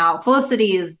 And now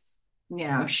Felicity is,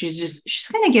 she's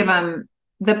gonna give him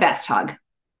the best hug.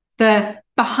 The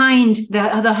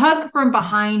hug from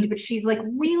behind, but she's like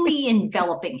really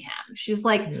enveloping him. She's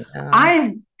like, Yeah.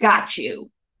 I've got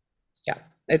you. Yeah.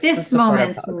 It's the This supportive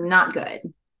moment's hug. not good.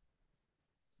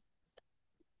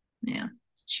 Yeah.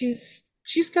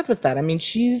 She's good with that. I mean,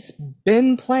 she's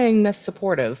been playing Miss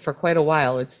Supportive for quite a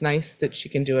while. It's nice that she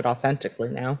can do it authentically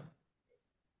now.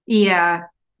 Yeah.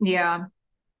 Yeah.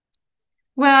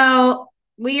 Well,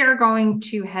 we are going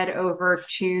to head over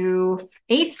to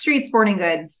 8th Street Sporting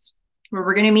Goods, where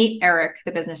we're going to meet Eric,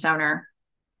 the business owner.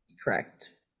 Correct.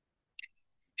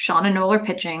 Sean and Noel are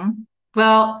pitching.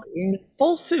 Well, In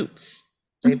full suits.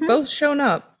 They've mhm, both shown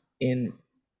up in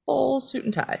full suit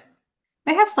and tie.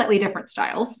 they have slightly different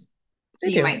styles, They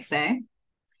you do. might say.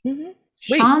 Hmm.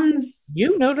 Wait, Sean's,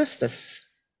 you noticed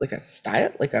like a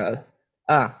style, like a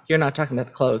you're not talking about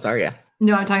the clothes, are you?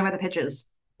 no, I'm talking about the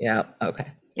pitches. Yeah. Okay.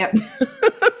 Yep.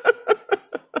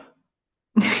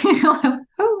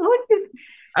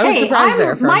 I was Hey, surprised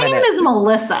there for a my name minute. is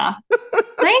Melissa.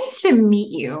 Nice to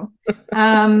meet you.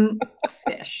 Um,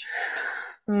 Fish.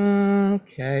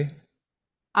 Okay.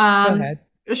 Go Um, ahead.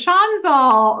 Sean's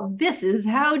all, this is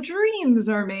how dreams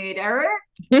are made, Eric.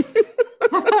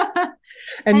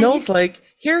 And And Noel's like,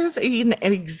 here's an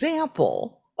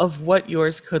example of what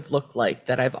yours could look like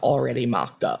that I've already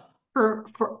mocked up.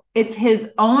 for it's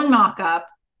his own mock-up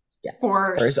Yes,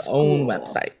 for for his own school.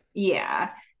 website.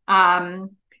 Yeah.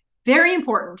 Um, Very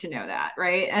important to know that,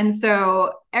 right? And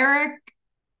so Eric,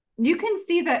 you can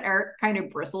see that Eric kind of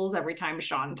bristles every time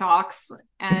Sean talks,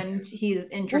 and he's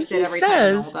Well, interested he every time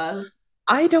Noel says, does.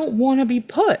 I don't want to be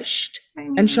pushed. I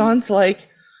And mean, Sean's like,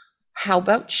 How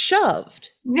about shoved?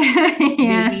 Maybe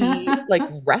Yeah. like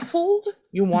wrestled?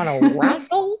 You want to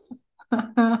wrestle?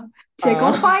 Tickle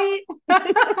Uh, fight.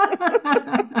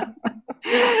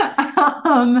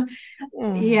 um,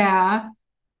 oh, yeah.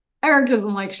 Eric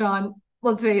doesn't like Sean,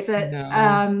 let's face it.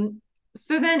 no.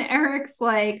 So then Eric's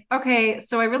like, okay,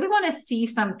 so I really want to see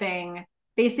something,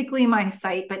 basically my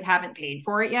site, but haven't paid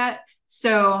for it yet.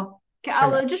 So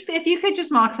How I'll just much? if you could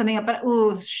just mock something up, but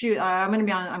oh shoot, I'm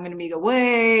gonna be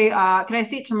away. Can I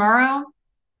see it tomorrow?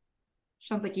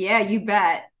 Sean's like, yeah, you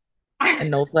bet.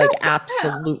 And Noel's like,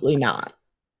 absolutely not.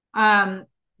 um,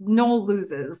 Noel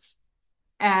loses.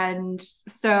 And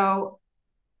so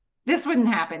this wouldn't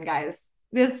happen, guys.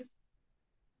 This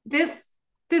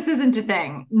this isn't a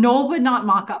thing. Noel would not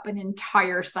mock up an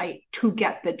entire site to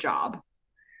get the job.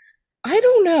 I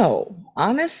don't know.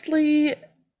 Honestly,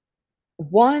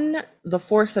 one, the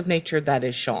force of nature that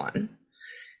is Sean.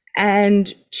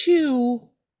 And two,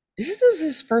 this is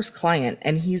his first client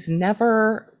and he's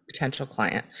never potential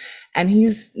client and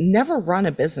he's never run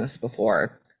a business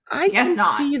before. I Guess can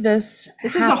not. see this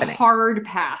This is a happening. hard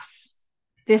pass.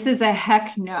 This is a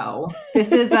heck no.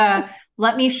 This is a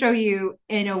let me show you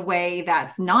in a way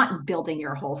that's not building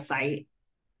your whole site,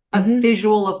 a Hmm.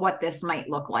 visual of what this might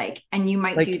look like. And you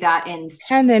might do Like that in,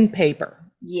 pen and paper,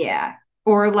 yeah,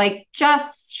 or like a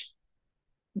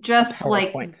just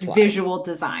like PowerPoint slide. visual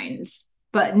designs,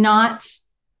 but not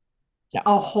No,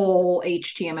 a whole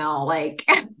HTML like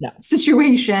no,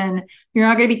 situation. You're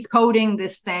not going to be coding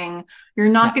this thing. You're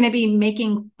no. not going to be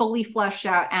making fully fleshed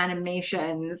out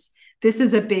animations. This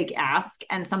is a big ask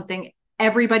and something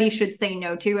everybody should say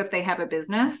no to if they have a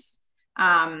business.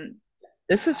 Um,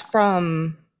 This is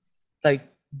from like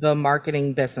the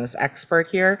marketing business expert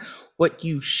here. What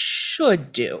you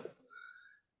should do.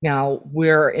 Now,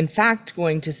 we're in fact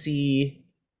going to see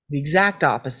the exact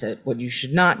opposite, what you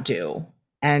should not do.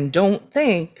 And don't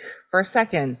think for a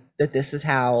second that this is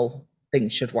how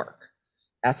things should work.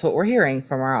 That's what we're hearing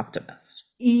from our optimist.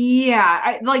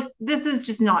 yeah, like this is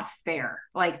just not fair.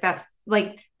 Like that's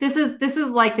like this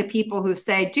is like the people who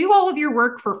say do all of your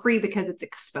work for free because it's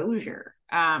exposure.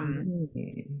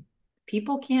 Mm.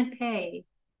 People can't pay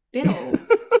bills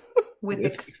with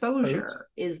With exposure. exposure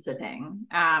is the thing.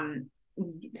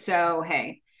 So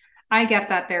hey, I get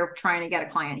that they're trying to get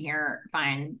a client here,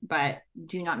 fine, but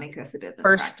do not make this a business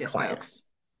First practice, client. folks.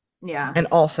 Yeah. And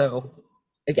also,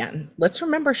 again, let's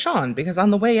remember Sean because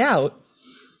on the way out,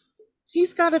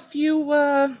 he's got a few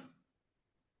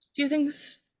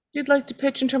things you'd like to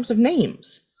pitch in terms of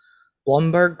names.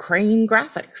 Blumberg Crane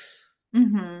Graphics.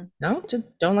 Mm-hmm. No,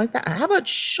 don't like that. How about Wow.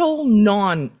 Sean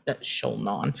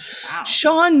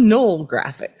Knoll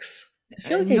Graphics? I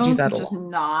feel like I do Noel's that a just lot.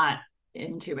 not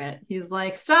into it. He's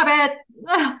like, stop it.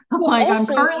 Well, Like, I'm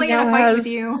also he currently in now a fight with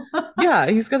has, you. yeah,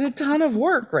 he's got a ton of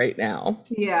work right now.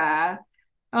 Yeah.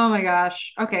 Oh my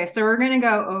gosh. Okay, so we're gonna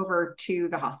go over to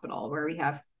the hospital where we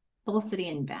have Felicity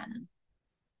and Ben.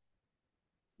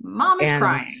 Mom is And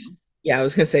crying. yeah, I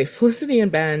was gonna say Felicity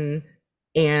and Ben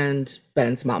and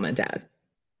Ben's mom and dad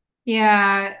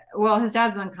Yeah, well, his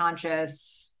dad's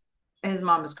unconscious. His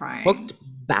mom is crying. hooked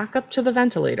back up to the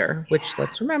ventilator, which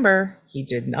let's remember he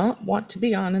did not want to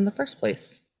be on in the first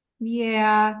place.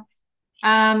 Yeah.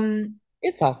 Um,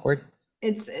 It's awkward.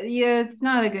 it's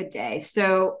not a good day.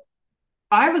 So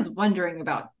I was wondering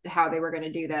about how they were going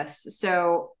to do this.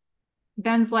 So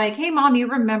Ben's like, "Hey, mom, you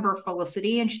remember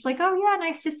Felicity?" And she's like, "Oh yeah,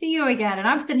 nice to see you again." And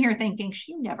I'm sitting here thinking,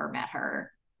 she never met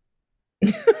her.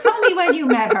 Tell me when you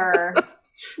met her.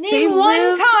 They Name one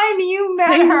lived time you met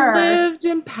They her. lived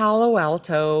in Palo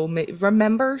Alto.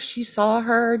 Remember, she saw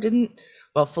her, didn't?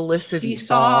 Well, She Felicity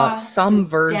saw saw some the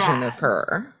version of dad.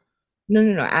 her. No,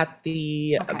 no, no, at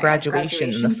the Okay, at graduation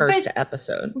in the graduation, but first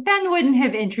episode. Ben wouldn't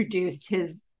have introduced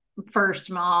his first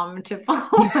mom to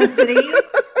Felicity.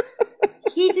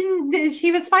 He didn't.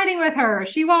 She was fighting with her.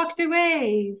 She walked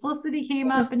away. Felicity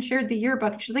came up and shared the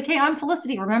yearbook. She's like, "Hey, I'm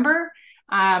Felicity. Remember?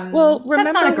 Well,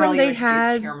 That's not remember a girl when you they introduced to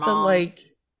had your mom."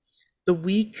 the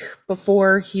week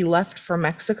before he left for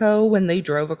Mexico when they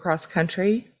drove across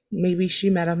country? Maybe she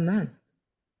met him then.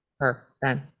 Her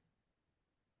then.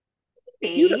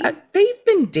 Maybe. They've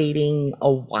been dating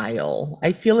a while.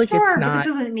 I feel like it's Sure, but that not.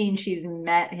 doesn't mean she's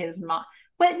met his mom.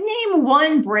 But name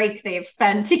one break they've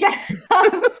spent together.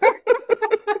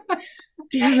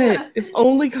 Damn it. If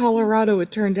only Colorado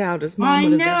had turned out, his mom I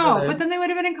would have know, but visited. then they would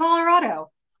have been in Colorado.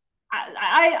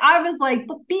 I was like,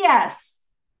 BS,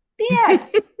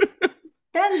 BS.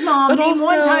 Ben's mom. But Name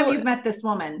one time also, you've met this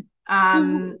woman.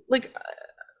 who, like,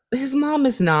 his mom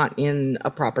is not in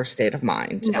a proper state of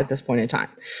mind No. at this point in time.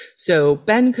 So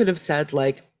Ben could have said,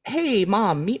 like, hey,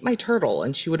 mom, meet my turtle.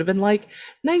 And she would have been like,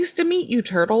 nice to meet you,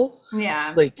 turtle.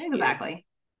 Yeah, Like, exactly.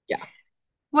 yeah,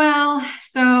 Well,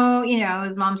 so,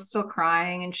 his mom's still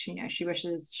crying and she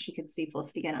wishes she could see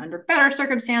Felicity again under better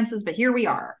circumstances, but here we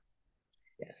are.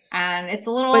 yes. And it's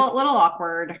a But little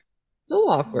awkward. it's a little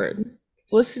awkward.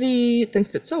 Felicity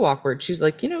thinks it's so awkward. She's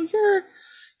like,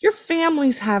 your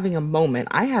family's having a moment.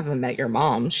 I haven't met your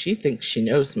mom. She thinks she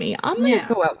knows me. I'm gonna Yeah.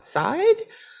 go outside.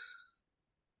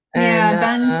 And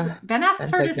Yeah, Ben asks Ben's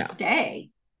her to like, no.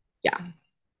 stay. Yeah.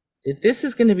 This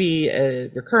is gonna be a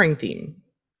recurring theme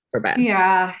for Ben.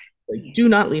 Yeah. Like, Yeah, do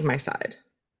not leave my side.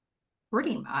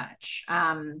 pretty much.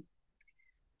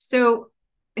 So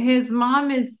his mom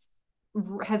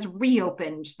has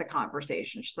reopened the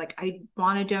conversation. She's like, I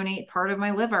want to donate part of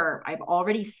my liver. I've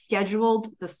already scheduled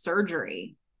the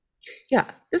surgery. Yeah.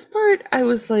 This part I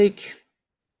was like,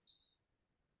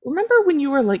 remember when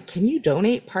you were like, can you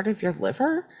donate part of your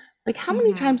liver? Like, how many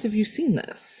Mm-hmm. times have you seen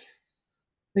this?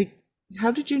 Like,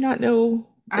 how did you not know?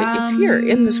 It's here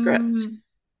in the script.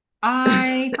 Um,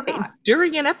 I forgot.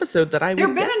 During an episode that I There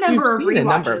have would been a guess you've number of seen a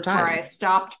number of rewatches where I times.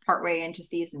 stopped partway into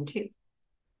season two.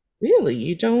 Really?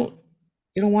 You don't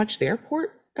watch the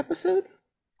airport episode?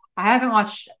 I haven't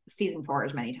watched season four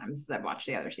as many times as I've watched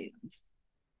the other seasons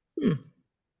Hmm.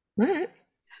 All right.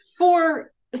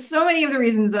 for so many of the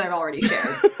reasons that I've already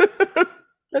shared.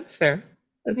 That's fair.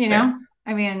 That's You fair. know,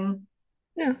 I mean,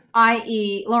 Yeah.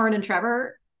 i.e., Lauren and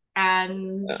Trevor,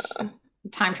 and Uh,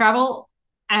 time travel,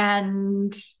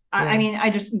 and I yeah. mean, I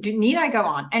just need I go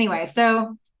on anyway.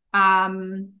 So,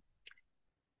 um,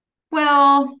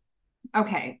 well,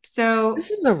 okay, so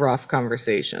This is a rough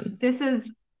conversation. this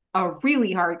is a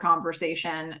really hard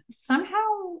conversation. Somehow,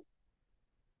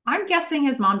 I'm guessing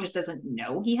his mom just doesn't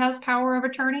know he has power of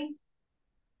attorney.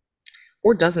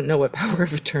 Or doesn't know what power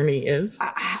of attorney is.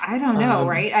 I don't know, Um,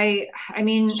 right? I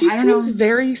mean, she I don't seems know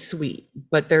very sweet,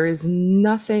 but there is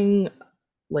nothing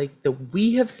like that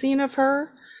we have seen of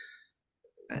her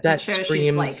that that shows she's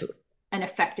screams like an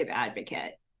effective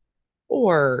advocate,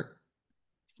 or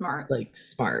smart. like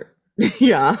smart.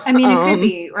 Yeah. I mean, it could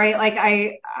be, right? Like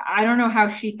I don't know how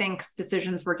she thinks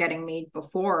decisions were getting made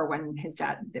before when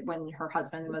her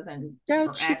husband was in Doubt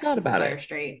her she ex thought was in about dire it.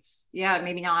 straits. Yeah,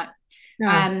 maybe not.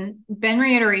 Yeah. Ben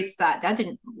reiterates that Dad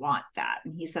didn't want that.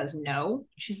 And he says no.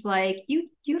 She's like, you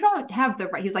don't have the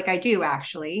right. He's like, I do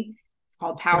actually. It's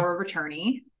called Yeah. power of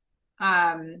attorney.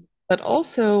 Um, But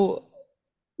also,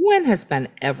 when has Ben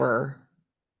ever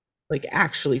like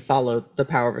actually followed the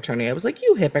power of attorney? I was like,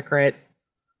 you hypocrite.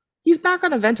 He's back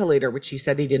on a ventilator, which he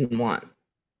said he didn't want.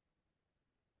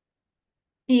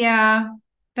 yeah.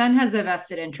 Ben has a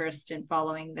vested interest in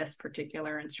following this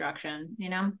particular instruction.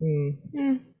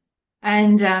 Mm.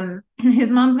 And his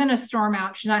mom's going to storm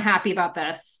out. She's not happy about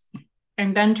this.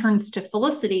 And Ben turns to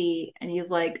Felicity and he's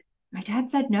like, my dad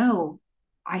said no.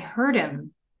 I heard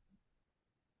him.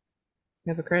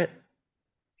 Hypocrite.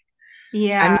 I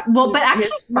Yeah. Well, mean, but actually,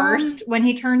 his mom, first, when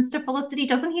he turns to Felicity,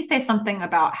 doesn't he say something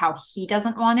about how he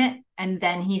doesn't want it? And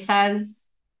then he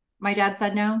says, my dad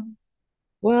said no.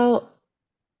 well,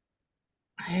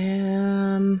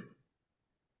 um,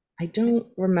 I don't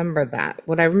remember that.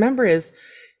 What I remember is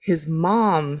his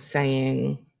mom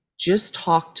saying, just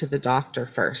talk to the doctor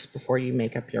first before you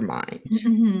make up your mind.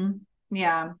 Mm-hmm.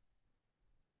 Yeah.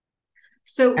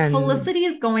 So And Felicity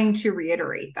is going to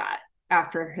reiterate that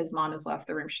after his mom has left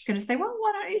the room. She's going to say, well,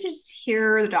 why don't you just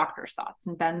hear the doctor's thoughts?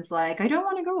 And Ben's like, I don't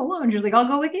want to go alone. She's like, I'll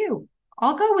go with you.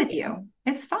 I'll go with you.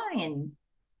 It's fine.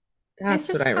 It's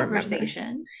that's what just I remember.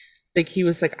 conversation. Like he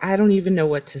was like, I don't even know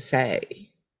what to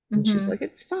say. And she's Mm-hmm. like,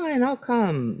 it's fine, I'll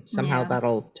come. Somehow Yeah.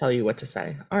 that'll tell you what to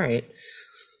say. All right.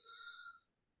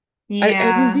 I mean,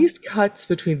 Yeah. these cuts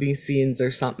between these scenes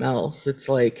are something else. It's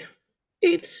like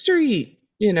 8th Street,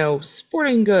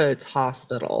 sporting goods,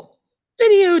 hospital,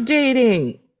 video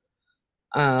dating.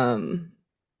 Um,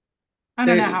 I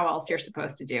don't know there, how else you're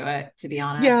supposed to do it, to be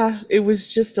yeah, honest. it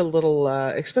was just a little,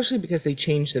 especially because they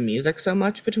changed the music so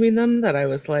much between them that I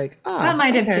was like, That ah,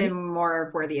 might have okay. been more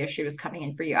of where the issue was coming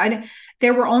in for you.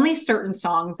 There were only certain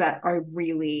songs that I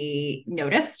really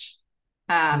noticed.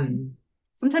 Um, Hmm.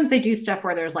 Sometimes they do stuff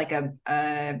where there's like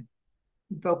a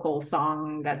vocal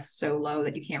song that's so low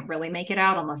that you can't really make it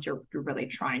out unless you're really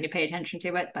trying to pay attention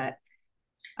to it. But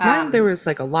Mine, there um, was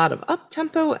like a lot of up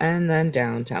tempo and then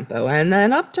down tempo and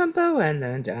then up tempo and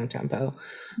then down tempo.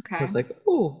 I okay, was like,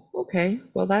 oh, okay.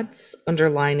 Well, that's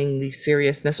underlining the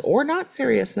seriousness or not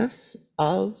seriousness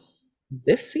of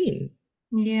this scene.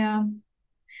 yeah.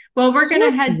 Well, we're So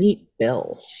gonna let's head meet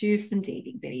Bill. to some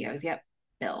dating videos. Yep,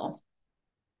 Bill.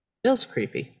 Bill's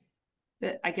creepy.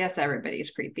 But I guess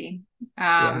everybody's creepy.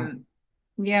 Yeah. Um,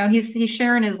 Yeah, he's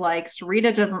sharing his likes.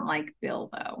 Rita doesn't like Bill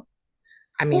though,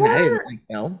 I mean, I didn't or like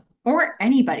Bill.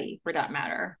 anybody for that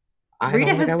matter. I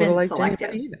Rita don't think has I would have been liked anybody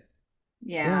selective. either.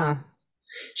 Yeah. Yeah.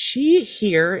 She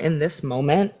here in this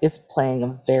moment is playing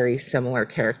a very similar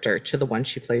character to the one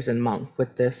she plays in Monk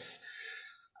with this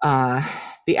uh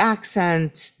the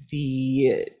accent,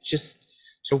 the just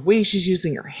the way she's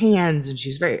using her hands, and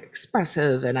she's very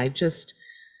expressive, and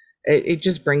it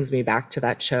just brings me back to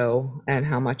that show and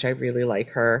how much I really like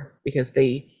her because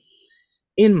they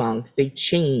in Monk they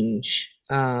change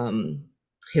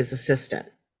his assistant.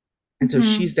 And so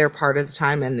she's Hmm. there part of the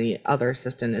time and the other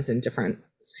assistant is in different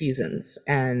seasons.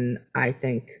 And I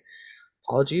think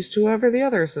apologies to whoever the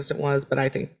other assistant was, but I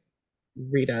think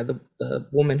Rita, the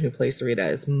woman who plays Rita,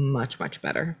 is much, much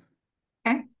better.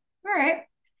 Okay. All right.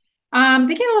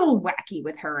 They get a little wacky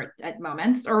with her at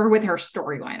moments, or with her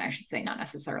storyline, I should say, not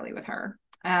necessarily with her.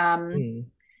 Um, Mm,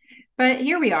 but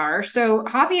here we are. So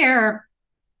Javier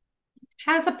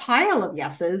has a pile of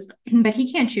yeses, but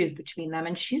he can't choose between them.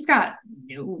 And she's got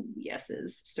no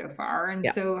yeses so far. And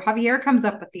yeah. so Javier comes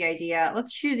up with the idea,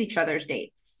 let's choose each other's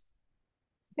dates.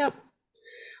 Yep.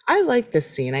 I like this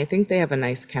scene. I think they have a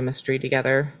nice chemistry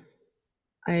together.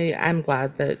 I'm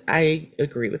glad that I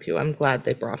agree with you. I'm glad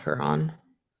they brought her on.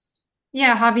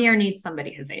 Yeah, Javier needs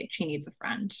somebody his age. He needs a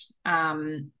friend.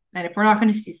 And if we're not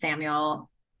going to see Samuel,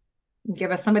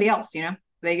 give us somebody else, you know?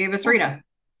 They gave us Yeah, Rita.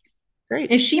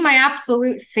 great. Is she my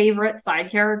absolute favorite side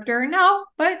character? No,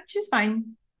 but she's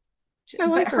fine. I But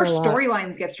like her her a lot.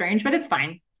 storylines get strange, but it's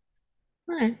fine.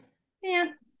 Right.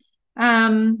 Yeah.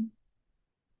 Um,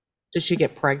 Did she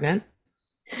get pregnant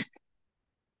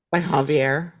by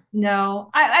Javier? no,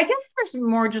 I guess there's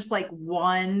more just like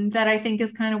one that I think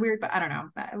is kind of weird, but I don't know.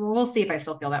 We'll see if I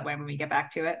still feel that way when we get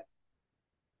back to it.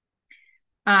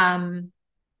 Um,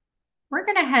 we're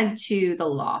gonna head to the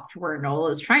loft where Noel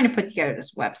is trying to put together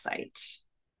this website.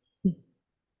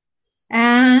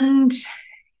 And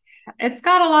it's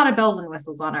got a lot of bells and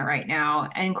whistles on it right now,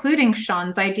 including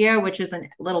Sean's idea, which is a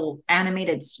little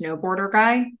animated snowboarder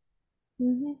guy.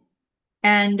 Mhm.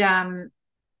 And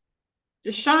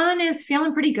Sean is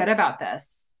feeling pretty good about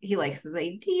this. He likes the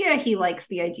idea. He likes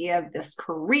the idea of this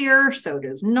career. So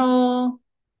does Noel.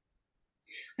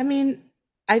 I mean,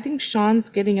 I think Sean's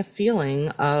getting a feeling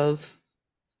of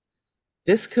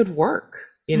this could work.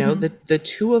 You know, Mm-hmm. the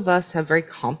two of us have very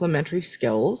complementary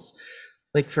skills.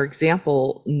 Like, for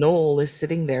example, Noel is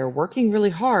sitting there working really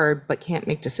hard but can't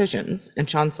make decisions. And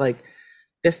Sean's like,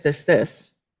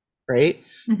 this, right?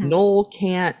 Mm-hmm. Noel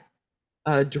can't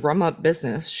drum up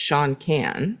business. Sean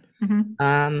can. Mm-hmm.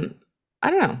 Um, I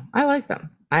don't know. I like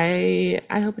them. I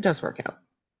hope it does work out.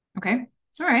 Okay.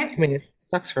 All right. I mean, it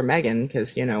sucks for Megan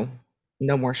because, no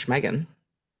more Schmegan.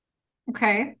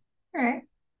 Okay. All right.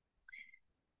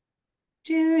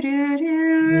 Do, do, Oh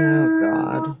do.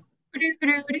 God. Do,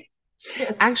 do, do.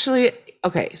 Yes. Actually,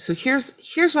 okay, so here's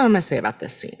what I'm gonna say about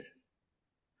this scene.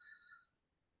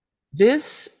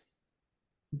 This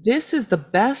this is the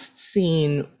best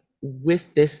scene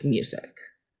with this music.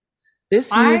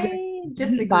 This music I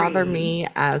didn't bother disagree. me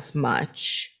as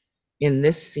much in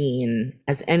this scene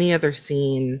as any other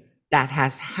scene that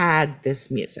has had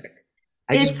this music.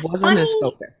 I It's just wasn't as funny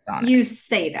focused on it. you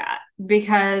say that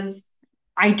because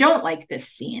I don't like this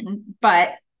scene,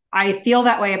 but I feel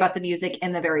that way about the music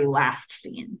in the very last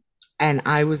scene. And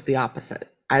I was the opposite.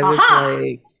 I was Aha!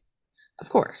 like, of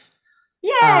course.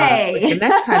 Like the Yay!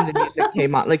 next time the music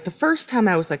came on, like the first time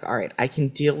I was like, all right, I can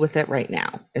deal with it right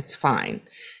now. It's fine.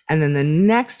 And then the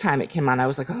next time it came on, I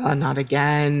was like, oh, not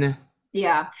again.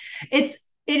 Yeah.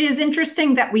 It is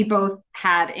interesting that we both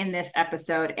had in this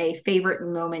episode a favorite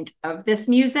moment of this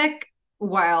music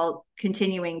while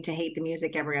continuing to hate the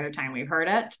music every other time we've heard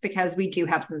it, because we do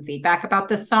have some feedback about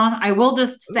this song. I will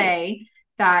just Ooh. say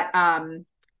that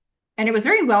and it was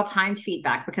very well timed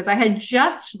feedback because I had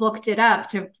just looked it up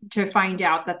to find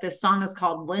out that this song is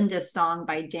called Linda's Song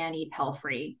by Danny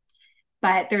Pelfrey.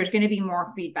 But there's going to be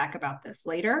more feedback about this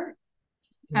later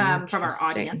from our Interesting.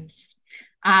 audience.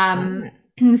 All Um,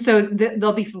 right. so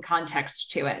there'll be some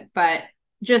context to it, but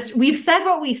just we've said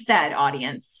what we said,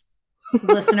 audience,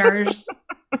 listeners.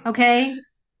 Okay.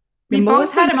 We And both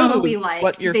Melissa had a moment we knows what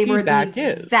liked. your They were the feedback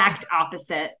is, exact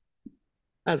opposite.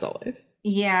 as always.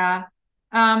 Yeah.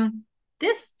 Um,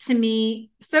 this to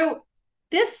me, so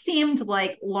this seemed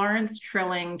like Lawrence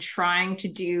Trilling trying to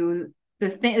do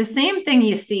the same thing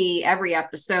you see every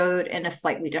episode in a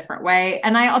slightly different way.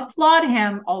 And I applaud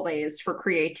him always for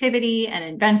creativity and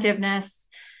inventiveness.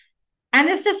 And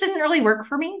this just didn't really work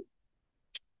for me.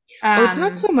 Oh, it's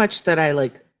not Um, so much that I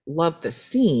like love the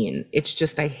scene. It's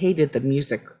just I hated the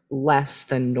music less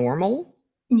than normal.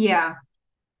 yeah.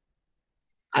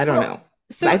 I don't know.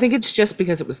 Well, I so think it's just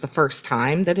because it was the first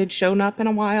time that had shown up in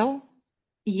a while.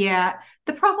 yeah,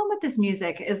 the problem with this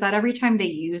music is that every time they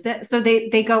use it, so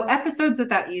they go episodes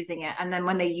without using it, and then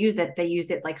when they use it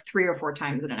like 3 or 4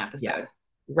 times in an Yeah. episode.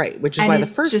 Right. Which is And why the it's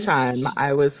first time just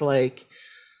I was like,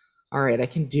 all right, I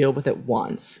can deal with it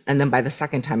once. And then by the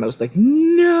second time, I was like,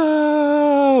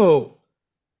 no.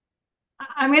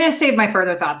 I'm going to save my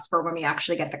further thoughts for when we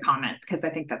actually get the comment because I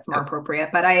think that's more Okay. appropriate.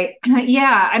 But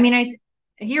yeah, I mean,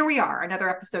 here we are, another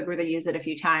episode where they use it a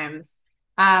few times.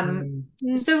 Um,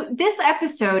 Mhm. so this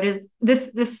episode is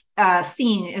this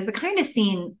scene is the kind of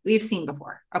scene we've seen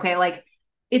before. Okay, like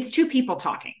it's two people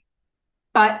talking,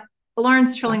 but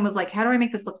Lawrence Yeah. Trilling was like, "How do I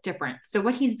make this look different?" So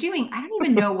what he's doing, I don't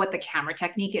even know what the camera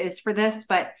technique is for this,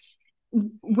 but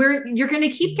where you're going to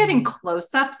keep getting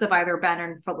close-ups of either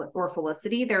Ben or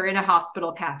Felicity. They're in a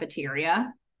hospital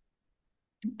cafeteria,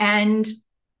 and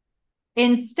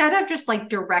instead of just like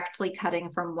directly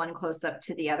cutting from one close-up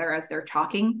to the other as they're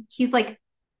talking, he's like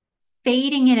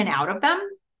fading in and out of them,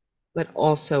 But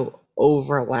also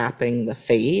overlapping the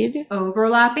fade.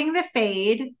 overlapping the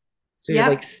fade. So you're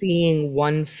like Yep. seeing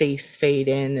one face fade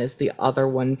in as the other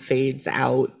one fades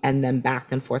out, and then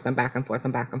back and forth and back and forth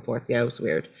and back and forth. Yeah, it was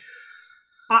weird.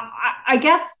 I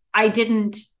guess I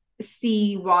didn't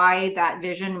see why that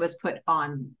vision was put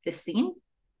on this scene.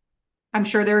 I'm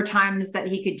sure there are times that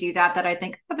he could do that I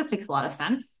think, oh, this makes a lot of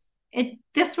sense.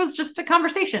 This was just a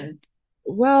conversation.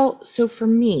 Well, so for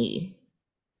me,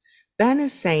 Ben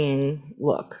is saying,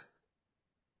 look,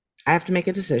 I have to make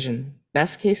a decision.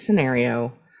 Best case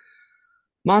scenario,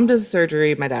 mom does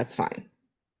surgery, my dad's fine.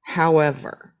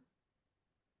 However,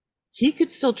 he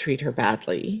could still treat her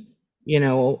badly, you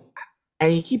know,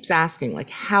 and he keeps asking, like,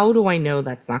 how do I know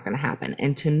that's not going to happen?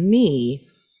 And to me,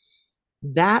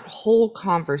 that whole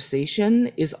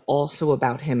conversation is also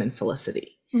about him and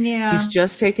Felicity. He's Yeah.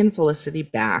 just taken Felicity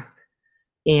back,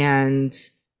 and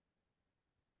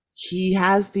he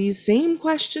has these same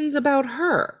questions about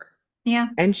her. Yeah.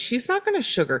 And she's not going to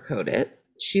sugarcoat it.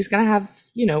 She's going to have,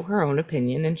 her own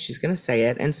opinion, and she's going to say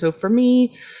it. And so for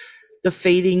me, the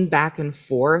fading back and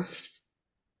forth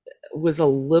was a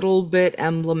little bit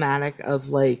emblematic of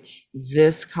like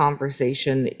this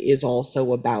conversation is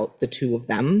also about the two of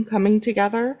them coming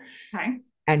together Okay.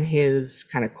 and his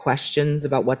kind of questions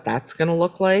about what that's going to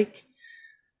look like.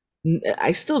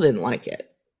 I still didn't like it,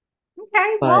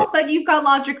 Okay. Well, but but you've got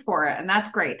logic for it, and that's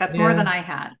great. That's more yeah. than I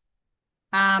had.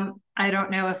 I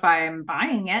don't know if I'm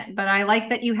buying it, but I like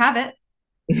that you have it.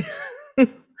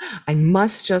 I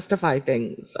must justify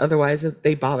things, otherwise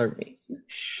they bother me.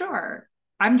 Sure.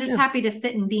 I'm just Yeah, happy to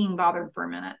sit and being bothered for a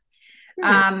minute.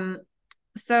 right. Um,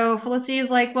 so Felicity is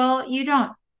like, well, you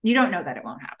don't know that it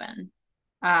won't happen.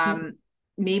 Um,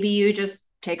 maybe you just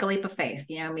take a leap of faith.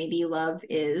 Maybe love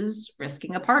is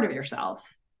risking a part of yourself,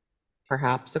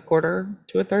 Perhaps a quarter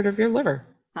to a third of your liver.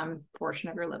 some portion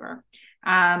of your liver.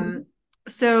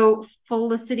 So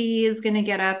Felicity is going to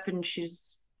get up and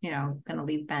she's, going to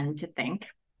leave Ben to think.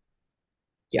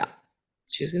 Yeah,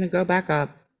 she's going to go back up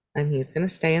and he's going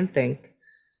to stay and think.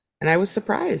 And I was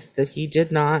surprised that he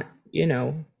did not,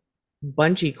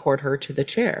 bungee cord her to the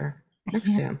chair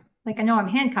next to him. Like, I know I'm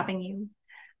handcuffing you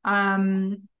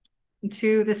um,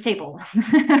 to this table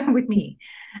with me.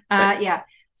 Right. Yeah.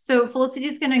 So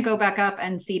Felicity's going to go back up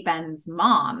and see Ben's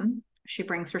mom. She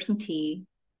brings her some tea,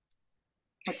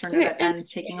 lets her know that And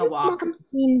Ben's taking a his walk. mom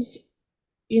seems,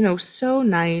 so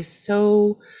nice,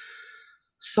 so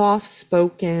soft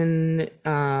spoken.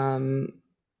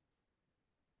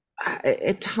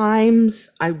 At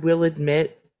times, I will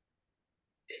admit,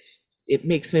 it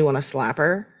makes me want to slap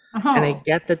her. And I Oh,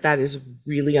 get that that is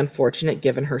really unfortunate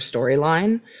given her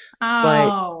storyline. But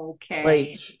oh, like,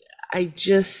 okay. I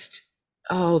just,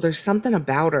 oh, there's something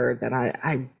about her that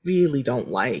I really don't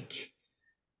like.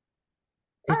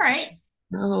 All It's right.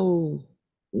 so,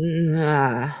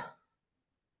 nah.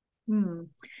 Hmm.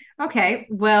 Okay.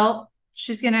 Well,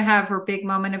 she's going to have her big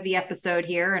moment of the episode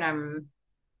here, and I'm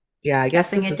Yeah, I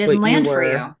guess guessing this it is didn't what you land for were.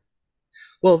 you.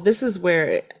 Well, this is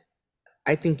where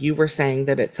I think you were saying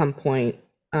that at some point,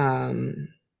 um,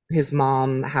 his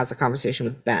mom has a conversation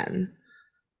with Ben,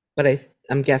 but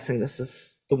I'm guessing this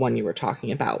is the one you were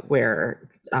talking about where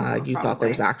you thought there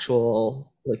was Probably.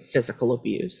 actual like physical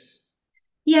abuse.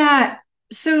 Yeah.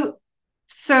 So,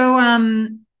 so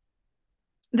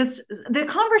this the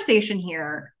conversation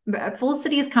here.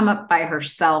 Felicity has come up by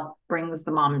herself, brings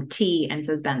the mom tea, and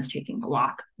says Ben's taking a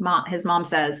walk. His mom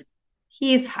says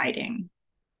he's hiding.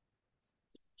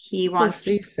 He wants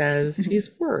Felicity says to,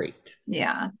 he's worried.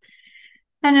 yeah.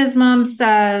 And his mom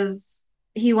says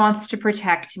he wants to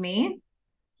protect me.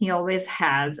 He always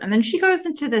has. And then she goes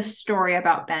into this story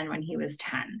about Ben when he was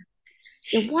 10.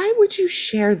 Yeah, why would you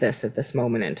share this at this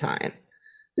moment in time?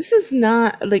 This is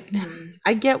not like Hmm.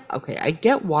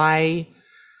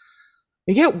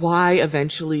 I get why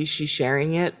eventually she's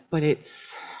sharing it, but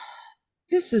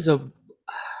this is a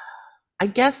I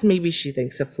guess maybe she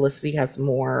thinks that Felicity has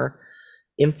more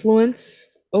influence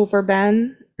over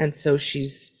Ben, and so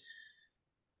she's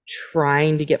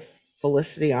trying to get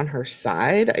Felicity on her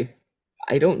side.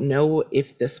 I don't know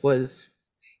if this was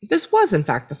in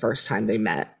fact the first time they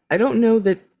met. I don't know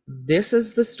that this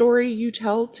is the story you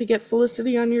tell to get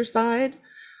Felicity on your side,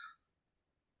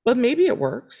 but maybe it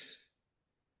works.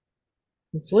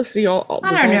 Felicity I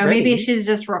was don't all know. Maybe ready. she's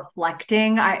just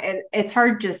reflecting. It's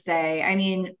hard to say. I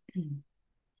mean,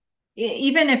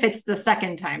 even if it's the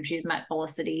second time she's met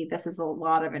Felicity, this is a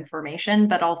lot of information.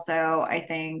 But also, I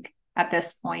think at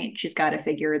this point, she's got to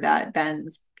figure that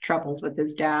Ben's troubles with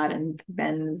his dad and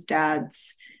Ben's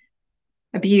dad's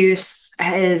abuse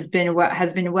has been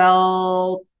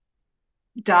well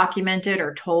documented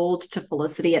or told to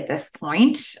Felicity at this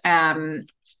point.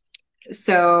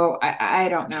 So I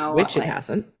don't know. Which it Like,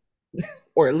 hasn't,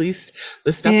 or at least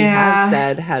the stuff he has yeah,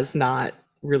 said has not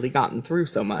really gotten through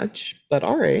so much. But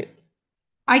all right.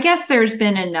 I guess there's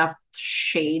been enough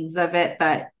shades of it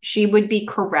that she would be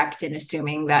correct in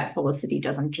assuming that Felicity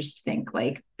doesn't just think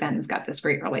like Ben's got this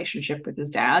great relationship with his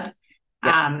dad.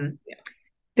 Yeah. Um,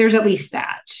 there's at least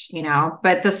that,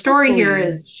 but the story here Hopefully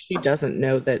is, she doesn't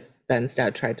know that Ben's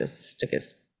dad tried to stick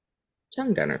his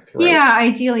tongue down her throat. yeah,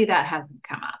 ideally that hasn't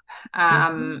come up.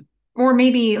 Hmm. Or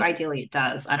maybe ideally it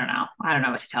does. I don't know. I don't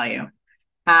know what to tell you.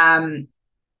 Um,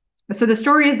 so the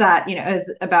story is that,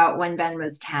 is about when Ben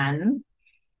was 10.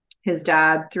 His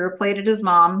dad threw a plate at his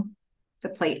mom. The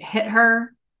plate hit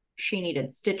her. She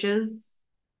needed stitches.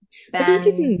 But he Ben,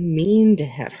 didn't mean to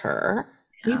hit her.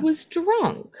 He yeah, was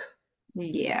drunk.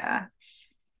 yeah.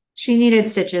 She needed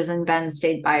stitches, and Ben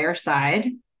stayed by her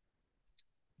side.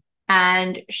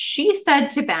 And she said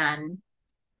to Ben,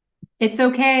 it's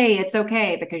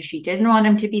okay, because she didn't want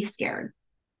him to be scared.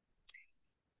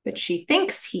 But she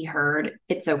thinks he heard,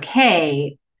 it's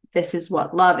okay. This is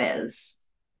what love is.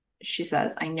 She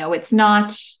says, I know it's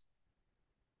not.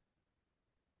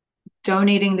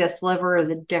 Donating this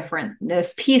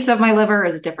piece of my liver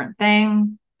is a different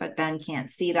thing, but Ben can't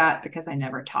see that because I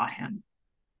never taught him.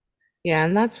 Yeah,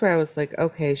 and that's where I was like,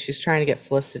 okay, she's trying to get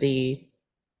Felicity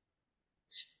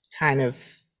kind of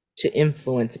to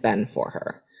influence Ben for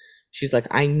her. She's like,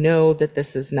 I know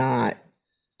that's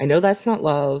not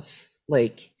love.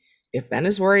 Like, if Ben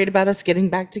is worried about us getting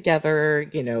back together,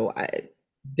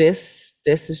 this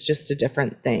is just a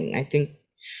different thing. I think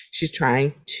she's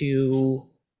trying to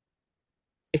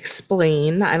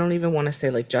explain. I don't even want to say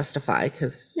like justify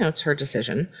because it's her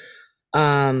decision.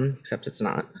 Except it's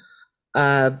not.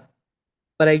 Uh,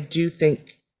 but I do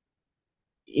think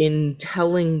in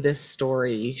telling this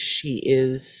story, she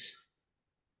is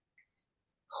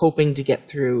hoping to get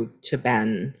through to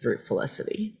Ben through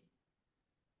Felicity.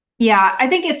 Yeah, I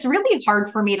think it's really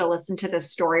hard for me to listen to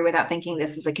this story without thinking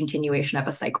this is a continuation of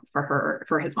a cycle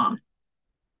for his mom.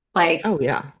 Like, Oh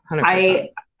yeah, 100%. I,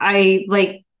 I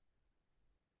like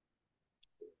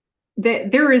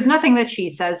there is nothing that she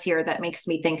says here that makes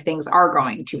me think things are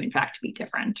going to, in fact, be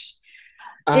different.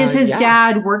 Is his Yeah,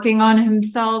 dad working on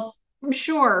himself?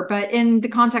 Sure, but in the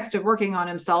context of working on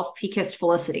himself, he kissed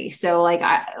Felicity. So, like,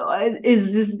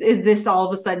 is this all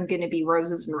of a sudden going to be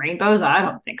roses and rainbows? I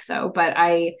don't think so.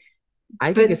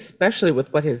 I think But especially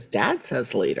with what his dad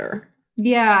says later.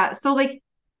 yeah. So, like,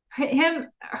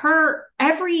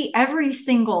 every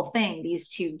single thing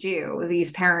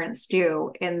these parents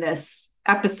do in this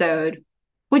episode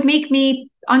would make me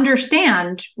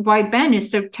understand why Ben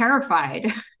is so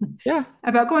terrified Yeah,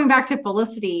 about going back to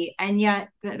Felicity, and yet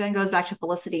Ben goes back to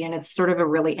Felicity, and it's sort of a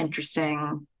really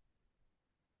interesting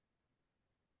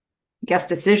guess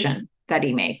decision that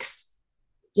he makes.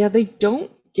 yeah, they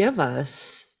don't give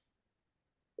us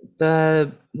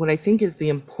the what I think is the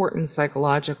important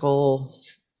psychological,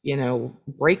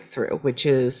 breakthrough, which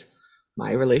is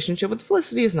my relationship with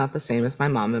Felicity is not the same as my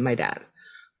mom and my dad,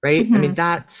 right? I mean,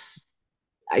 Mm-hmm.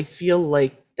 I feel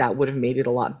like that would have made it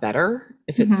a lot better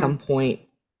if at Mm-hmm. some point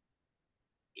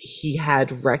he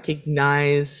had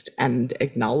recognized and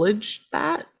acknowledged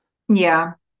that.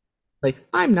 Yeah, Like,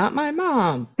 I'm not my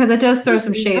mom. because it does throw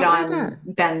some Felicity's shade not my on dad.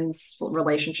 Ben's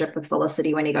relationship with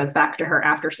Felicity when he goes back to her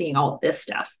after seeing all of this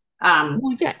stuff.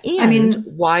 Well, yeah, I and mean,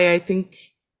 why I think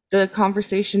the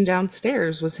conversation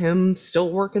downstairs was him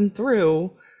still working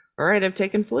through. All right, I've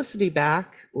taken Felicity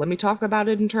back. Let me talk about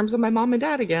it in terms of my mom and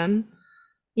dad again.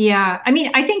 yeah, I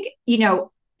mean, I think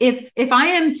if I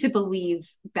am to believe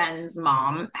Ben's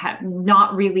mom,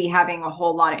 not really having a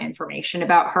whole lot of information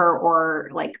about her or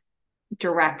like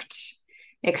direct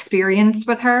experience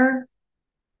with her,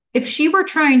 if she were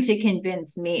trying to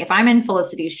convince me, if I'm in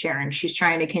Felicity's chair and she's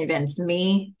trying to convince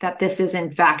me that this is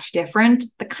in fact different,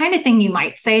 the kind of thing you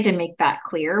might say to make that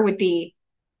clear would be,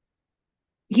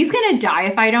 he's going to die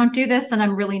if I don't do this. And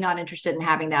I'm really not interested in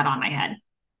having that on my head.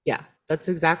 Yeah, that's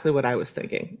exactly what I was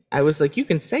thinking. I was like, you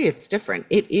can say it's different.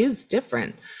 It is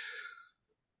different.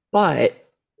 But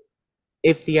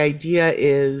if the idea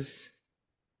is,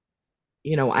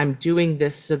 I'm doing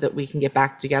this so that we can get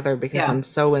back together because Yeah. I'm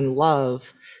so in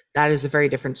love, that is a very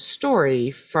different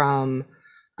story from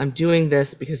I'm doing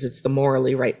this because it's the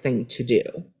morally right thing to do.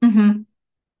 Mm-hmm.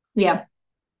 Yeah.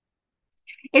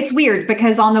 It's weird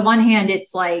because on the one hand,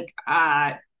 it's like,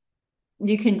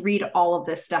 you can read all of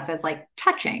this stuff as like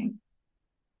touching.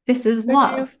 This is Could you?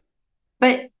 love.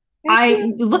 But Could I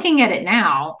you? looking at it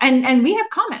now, and we have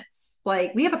comments.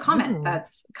 Like we have a comment Oh.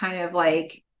 that's kind of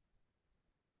like,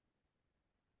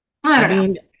 I I don't know.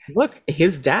 mean, look,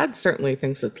 his dad certainly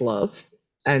thinks it's love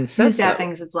and His says dad so.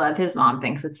 thinks it's love. His mom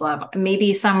thinks it's love.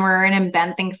 Maybe somewhere in him,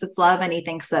 Ben thinks it's love, and he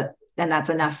thinks that, and that's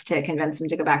enough to convince him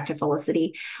to go back to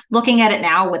Felicity. Looking at it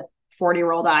now with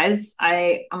 40-year-old eyes,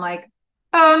 I'm like,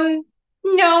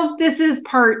 no, this is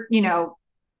part,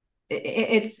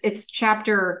 it's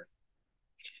chapter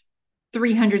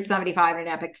 375 in an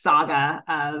epic saga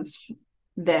of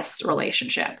this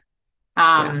relationship.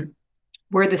 Yeah. Um,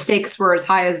 where the stakes were as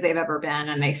high as they've ever been,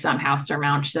 and they somehow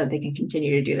surmount so that they can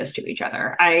continue to do this to each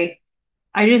other. I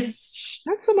just,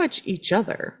 Not so much each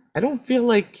other. I don't feel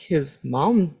like his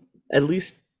mom, at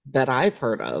least that I've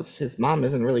heard of, his mom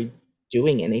isn't really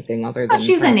doing anything other well, than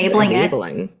she's perhaps enabling it.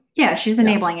 enabling. Yeah, she's Yeah.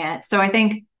 enabling it. So I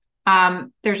think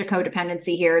there's a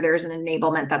codependency here. There's an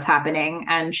enablement that's happening,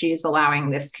 and she's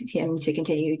allowing this him to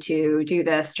continue to do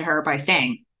this to her by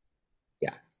staying.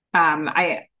 Yeah.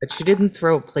 I But she didn't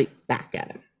throw a plate back at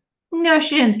him. No,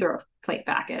 she didn't throw a plate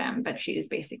back at him, but she's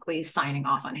basically signing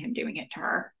off on him doing it to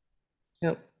her.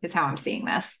 Yep. Is how I'm seeing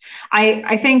this.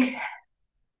 I think,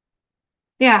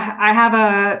 yeah, I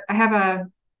have a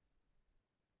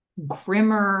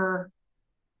grimmer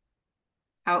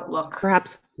outlook.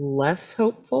 Perhaps less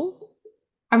hopeful,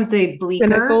 I would say bleaker.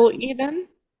 cynical even.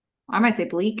 I might say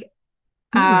bleak.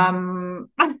 Hmm. I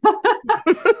don't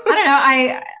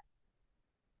know.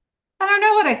 I don't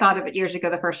know what I thought of it years ago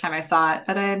the first time I saw it,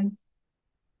 but and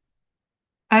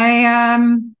I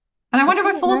I wonder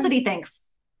what can't imagine. Felicity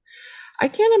thinks. I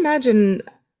can't imagine.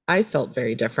 I felt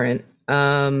very different.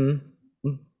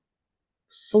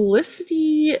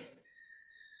 Felicity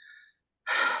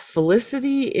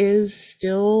Felicity is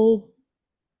still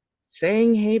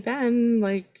saying, "Hey Ben,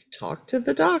 like talk to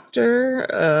the doctor."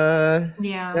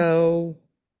 Yeah. So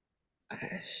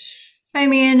I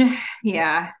mean,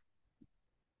 yeah,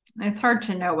 it's hard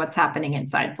to know what's happening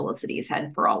inside Felicity's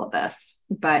head for all of this,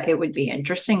 but it would be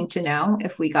interesting to know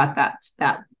if we got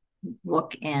that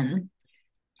look in.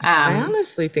 I Um,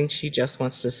 honestly think she just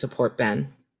wants to support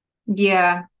Ben.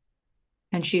 yeah,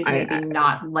 and she's maybe I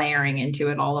not layering into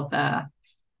it all of the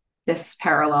this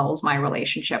parallels my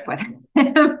relationship with him.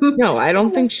 No, I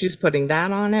don't think she's putting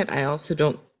that on it. I also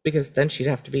don't because then she'd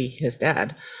have to be his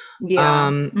dad. Yeah.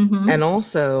 And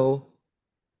also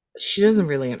she doesn't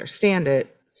really understand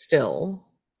it still.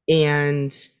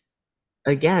 And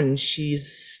again,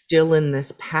 she's still in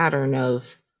this pattern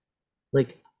of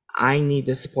like, I need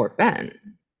to support Ben.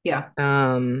 Yeah.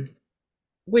 Um,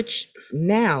 which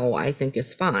now I think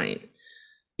is fine.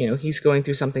 He's going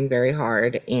through something very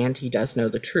hard and he does know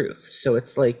the truth. So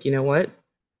it's like, you know what?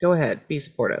 Go ahead, be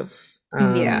supportive.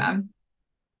 Yeah.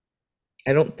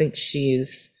 I don't think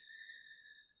she's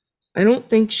I don't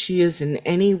think she is in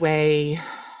any way,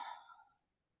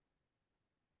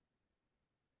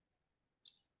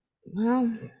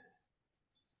 well,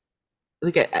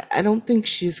 like I don't think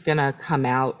she's gonna come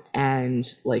out and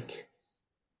like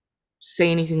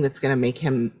say anything that's gonna make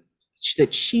him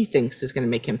that she thinks is gonna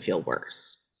make him feel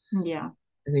worse. Yeah.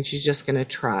 I think she's just gonna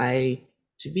try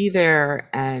to be there,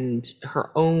 and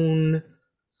her own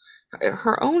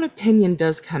opinion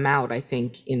does come out, I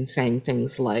think, in saying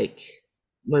things like,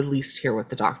 well, at least hear what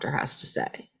the doctor has to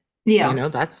say. Yeah.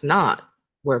 That's not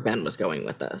where Ben was going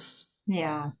with this.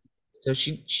 Yeah. So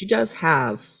she does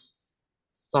have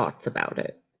thoughts about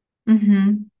it.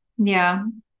 Yeah.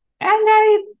 And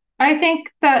I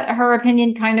think that her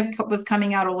opinion kind of was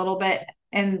coming out a little bit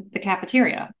in the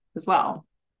cafeteria as well.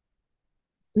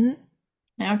 Mhm.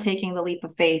 Taking the leap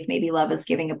of faith, maybe love is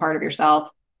giving a part of yourself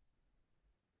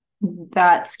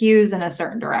that skews in a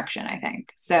certain direction, I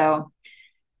think. So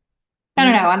I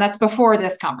don't Yeah. know. And that's before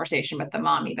this conversation with the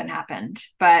mom even happened.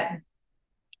 But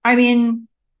I mean,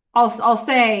 I'll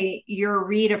say your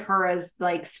read of her as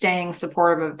like staying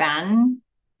supportive of Ben,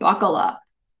 buckle up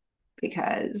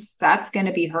because that's going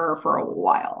to be her for a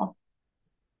while.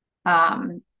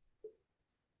 Um,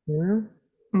 Well,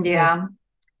 yeah. yeah.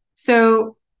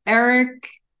 So Eric,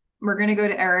 we're going to go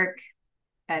to Eric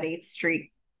at 8th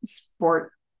Street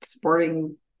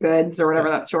Sporting Goods or Yeah. whatever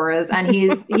that store is, and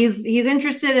he's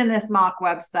interested in this mock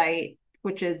website,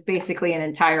 which is basically an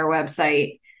entire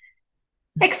website,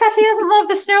 except he doesn't love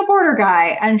the snowboarder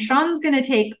guy, and Sean's going to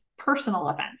take personal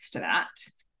offense to that.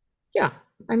 Yeah.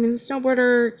 I mean,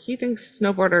 snowboarder, he thinks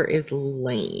snowboarder is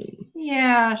lame.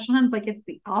 Yeah, Sean's like it's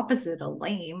the opposite of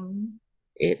lame.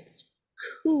 It's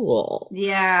cool.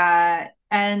 Yeah.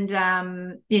 And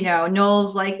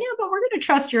Noel's like, yeah, but we're gonna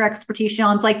trust your expertise.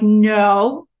 Sean's like,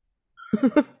 no,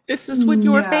 This is what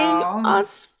you're paying no.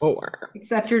 us for.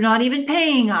 Except you're not even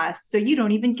paying us, so you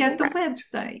don't even get the Correct.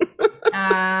 website.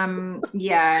 Yeah. It's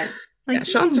Yeah, like,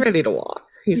 Sean's ready to walk.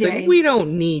 He's like, yeah, we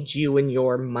don't need you and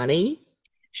your money.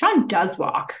 Sean does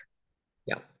walk.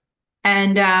 Yeah.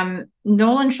 And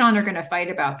Noel and Sean are gonna fight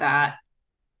about that.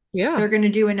 Yeah. They're gonna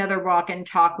do another walk and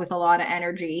talk with a lot of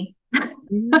energy.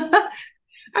 Mhm.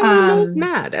 I mean, Noel's um,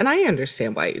 mad, and I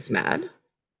understand why he's mad.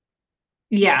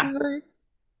 yeah. He's like,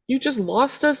 you just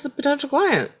lost us a potential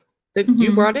client that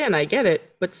you brought Mhm. in. I get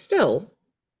it, but still,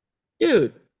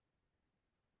 dude.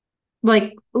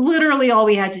 Like literally all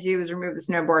we had to do was remove the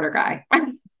snowboarder guy.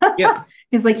 Yeah.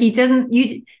 It's like he didn't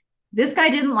you this guy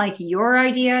didn't like your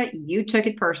idea, you took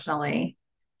it personally.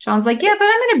 Sean's like, yeah, but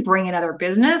I'm gonna bring another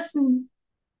business. And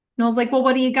Noel's like, well,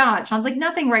 what do you got? Sean's like,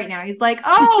 nothing right now. He's like,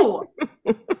 oh,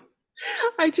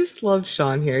 I just love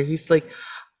Sean here. He's like,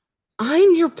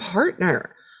 I'm your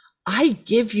partner. I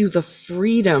give you the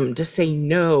freedom to say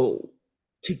no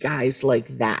to guys like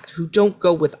that who don't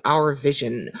go with our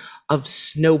vision of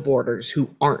snowboarders who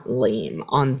aren't lame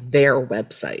on their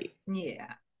website.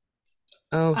 yeah.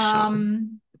 Oh, Sean.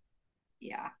 Um,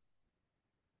 yeah.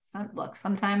 Look,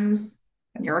 sometimes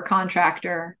when you're a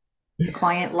contractor, the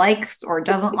client likes or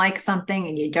doesn't like something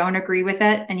and you don't agree with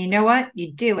it. And you know what?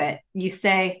 You do it. You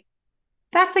say,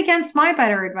 that's against my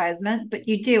better advisement, but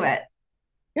you do it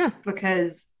Yeah.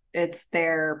 because it's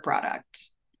their product.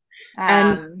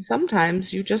 And Um,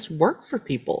 sometimes you just work for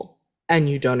people and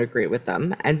you don't agree with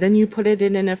them. And then you put it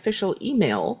in an official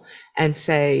email and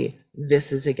say,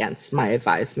 this is against my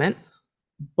advisement,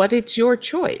 but it's your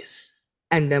choice.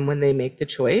 And then when they make the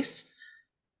choice,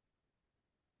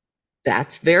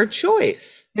 that's their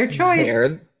choice. their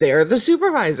choice. They're the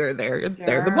supervisor. They're the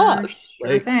Sure, boss. sure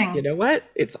Like, you thing. know what?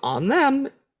 It's on them.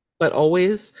 But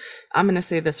always, I'm going to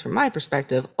say this from my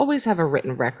perspective, always have a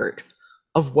written record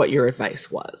of what your advice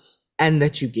was and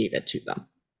that you gave it to them.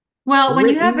 Well, when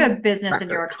you have a Written business and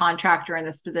you're a record. contractor in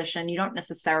this position, you don't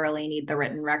necessarily need the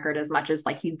written record as much as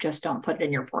like you just don't put it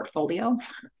in your portfolio.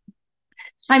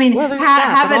 I mean, Well, there's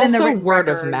that, have but it in the also written word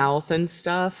of record. mouth and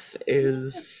stuff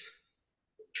is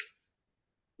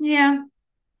Yeah,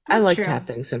 I that's like to have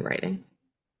true. things in writing.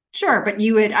 Sure, but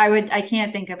I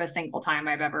can't think of a single time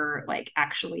I've ever like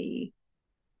actually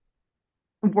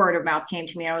word of mouth came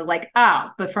to me. I was like,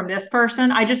 oh, but from this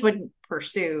person, I just wouldn't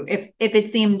pursue if it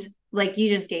seemed like you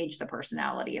just gauge the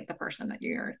personality of the person that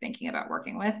you're thinking about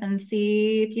working with and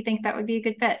see if you think that would be a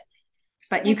good fit.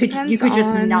 But Well, it you depends could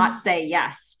just not on say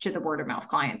yes to the word of mouth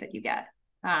client that you get.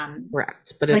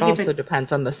 correct, but it Like if also it's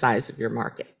depends on the size of your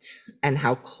market and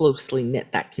how closely knit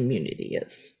that community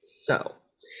is. So,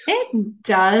 it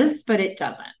does, but it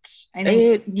doesn't. I think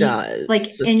it like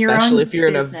does, in your especially if own you're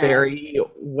in a very business.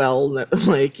 well,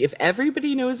 like if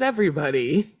everybody knows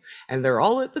everybody and they're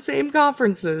all at the same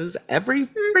conferences every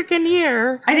freaking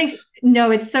year. I think no,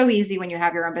 it's so easy when you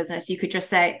have your own business. You could just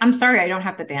say, "I'm sorry, I don't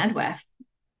have the bandwidth."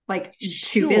 Like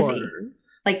too busy. Sure.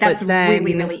 Like that's But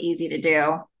really, then, really easy to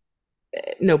do.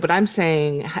 no, but I'm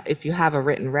saying if you have a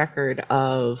written record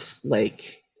of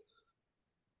like,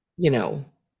 you know,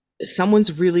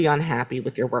 someone's really unhappy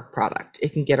with your work product,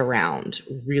 it can get around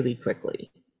really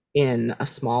quickly in a But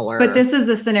smaller, this is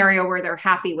the scenario where they're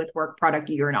happy with work product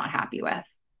you're not happy with.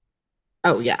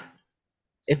 oh, yeah.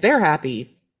 If they're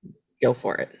happy, go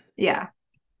for it. Yeah.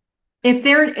 If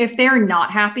they're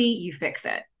not happy, you fix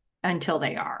it until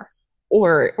they are,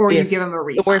 Or or you give if them a or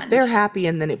if refund. they're happy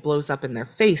and then it blows up in their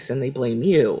face and they blame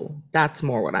you, that's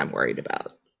more what I'm worried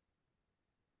about.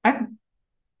 I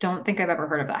don't think I've ever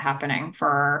heard of that happening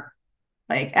for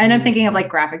like, and I'm thinking of like Mm.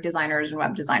 graphic designers and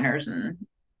web designers and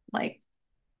like,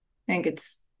 I think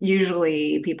it's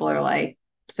usually people are like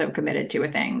so committed to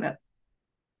a thing that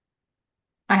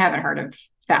I haven't heard of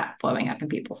that blowing up in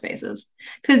people's faces.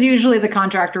 Because usually the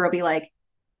contractor will be like,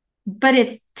 but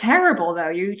it's terrible though.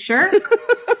 You sure?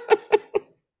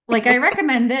 Like, I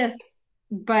recommend this,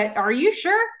 but are you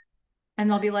sure? And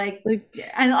they'll be like, Like,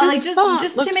 and like this font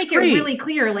just to looks make it really great.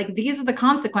 clear, like these are the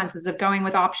consequences of going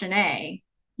with option A.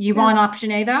 You Yeah, want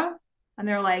option A though? And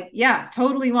they're like, yeah,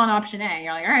 totally want option A.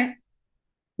 You're like, all right.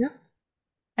 yeah.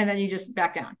 And then you just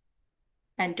back down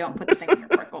and don't put the thing in your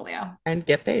portfolio. And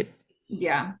get paid.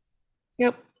 Yeah.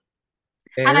 Yep.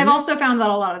 And Fair I've enough. also found that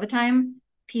a lot of the time,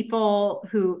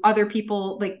 other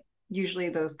people, like usually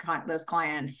those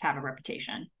clients have a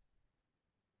reputation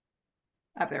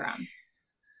of their own.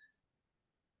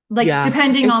 Like Yeah, it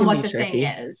can be tricky.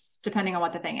 depending on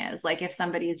what the thing is. Like if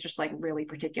somebody's just like really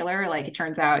particular, like it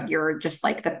turns out you're just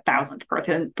like the thousandth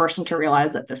person to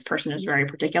realize that this person is very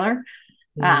particular.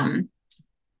 Mm. Um,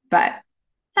 but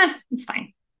it's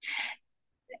fine.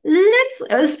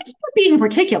 Speaking of being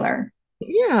particular,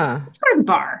 Yeah. let's go to the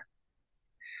bar.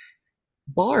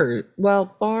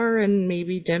 Bar and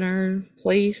maybe dinner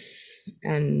place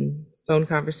and phone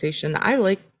conversation. I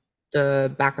like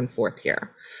the back and forth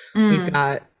here. We've Mm.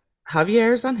 got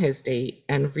Javier's on his date,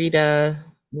 and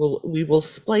we will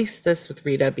splice this with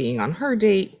Rita being on her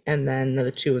date, and then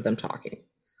the two of them talking.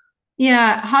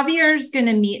 Yeah, Javier's going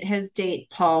to meet his date,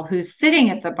 Paul, who's sitting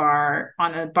at the bar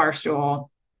on a bar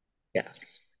stool.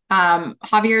 Yes.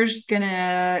 Javier's going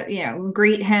to,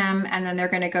 greet him, and then they're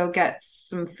going to go get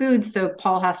some food. So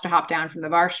Paul has to hop down from the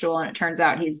bar stool, and it turns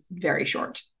out he's very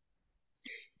short.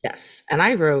 Yes. And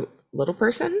I wrote little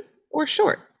person or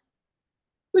short,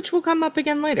 which will come up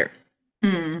again later.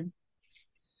 Mm.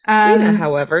 Rita, Um,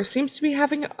 however, seems to be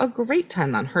having a great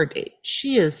time on her date.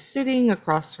 She is sitting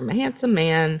across from a handsome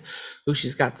man who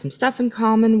she's got some stuff in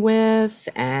common with,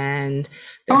 and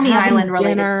they're Coney having Island related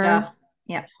dinner. stuff.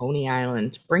 Yeah. Coney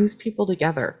Island brings people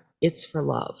together. It's for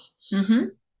love. Mm-hmm.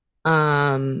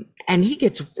 And he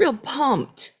gets real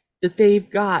pumped that they've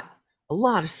got a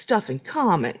lot of stuff in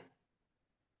common.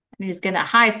 And he's going to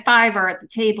high five her at the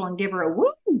table and give her a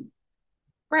woo.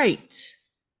 Right.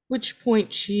 Which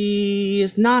point she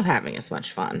is not having as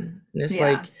much fun. And it's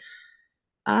Yeah.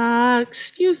 like,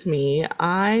 excuse me,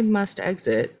 I must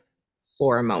exit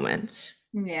for a moment.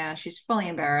 Yeah, she's fully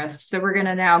embarrassed. So we're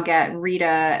gonna now get Rita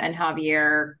and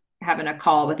Javier having a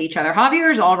call with each other.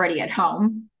 Javier's already at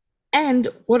home. And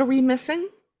what are we missing?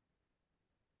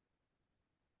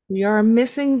 We are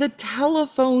missing the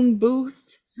telephone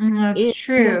booth That's in the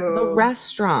true.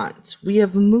 restaurant. We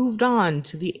have moved on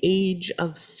to the age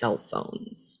of cell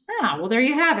phones. Ah, well, there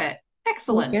you have it. Look at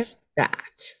Excellent.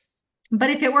 that. But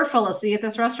if it were Felicity at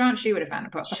this restaurant, she would have found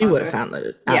a She phone would have booth. found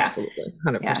that Yeah, absolutely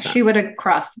yeah, 100%. she would have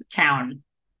crossed the town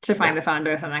to Yeah. find the phone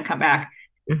booth and then come back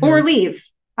or Hmm. leave.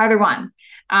 Either one.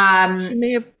 She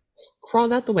may have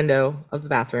crawled out the window of the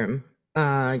bathroom.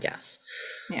 Yes.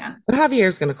 Yeah. But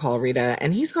Javier's going to call Rita,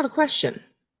 and he's got a question.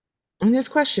 And his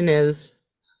question is,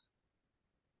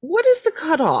 what is the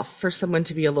cutoff for someone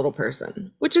to be a little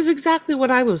person? Which is exactly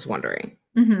what I was wondering.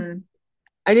 Mm-hmm.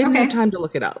 I didn't have Okay, time to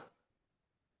look it up.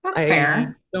 that's I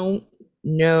fair. don't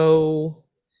know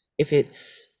if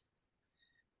it's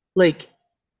like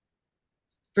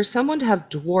for someone to have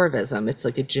dwarvism, it's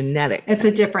like a genetic It's a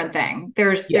thing. different thing.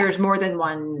 Yeah, There's more than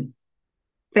one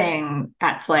thing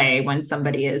at play when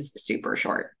somebody is super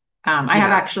short. I have yeah.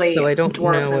 So actually I don't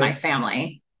dwarves in know my if,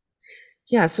 family.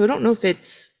 yeah, so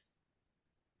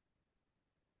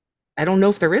I don't know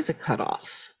if there is a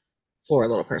cutoff for a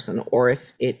little person or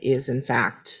if it is in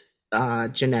fact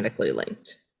genetically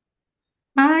linked.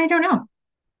 I don't know.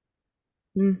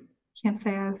 Hmm. Can't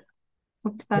say I've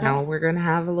looked that Now up. we're going to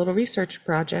have a little research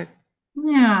project.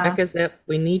 Yeah, Becca Zip,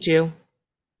 we need you.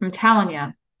 I'm telling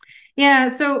you. Yeah,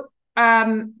 so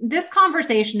this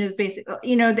conversation is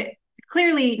basically,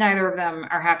 clearly neither of them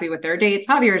are happy with their dates.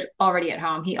 Javier's already at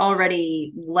home. He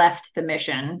already left the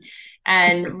mission.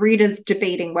 And Rita's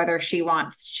debating whether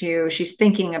she's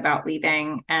thinking about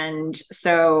leaving. And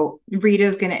so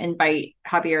Rita's going to invite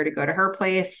Javier to go to her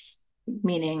place,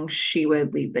 meaning she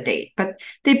would leave the date. But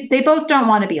they both don't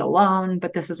want to be alone,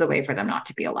 but this is a way for them not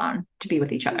to be alone, to be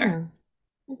with each other. Yeah,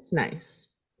 it's nice.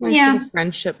 It's a nice little Yeah.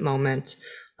 friendship moment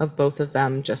of both of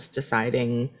them just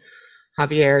deciding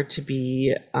Javier to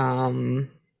be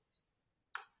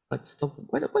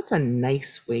what's a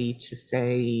nice way to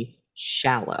say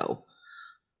shallow?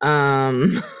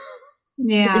 Um I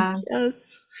Yeah.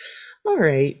 guess. All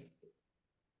right. I mean,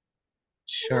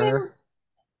 Sure.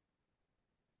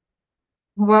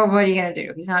 what are you gonna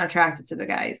do? He's not attracted to the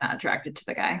guy. He's not attracted to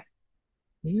the guy.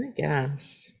 I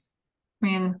guess. I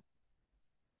mean,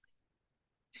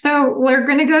 so we're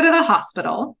gonna go to the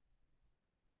hospital,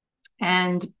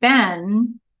 and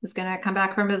Ben. is going to come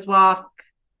back from his walk.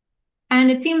 And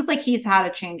it seems like he's had a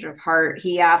change of heart.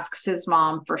 He asks his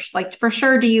mom for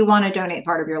sure, do you want to donate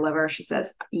part of your liver? She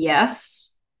says,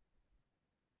 yes.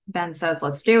 Ben says,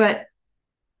 let's do it.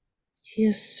 He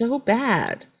is so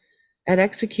bad at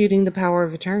executing the power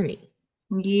of attorney.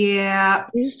 Yeah.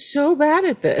 He's so bad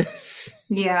at this.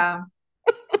 Yeah.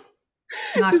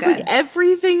 It's not Just like good.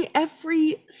 everything,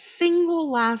 every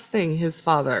single last thing his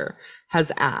father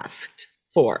has asked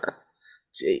for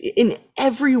in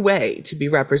every way to be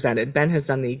represented, Ben has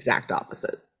done the exact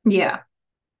opposite. Yeah.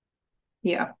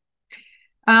 Yeah.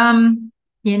 Um,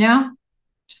 you know,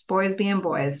 just boys being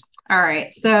boys. All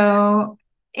right. So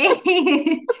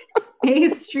A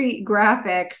Street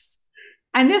Graphics.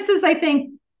 And this is, I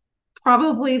think,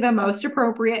 probably the most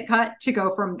appropriate cut to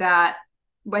go from that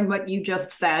when what you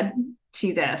just said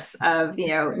to this of,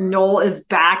 Noel is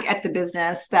back at the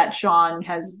business that Sean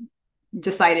has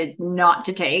decided not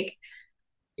to take.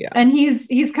 Yeah. And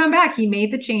he's come back. He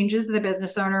made the changes the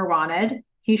business owner wanted.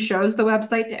 He shows the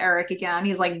website to Eric again.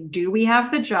 He's like, do we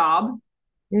have the job?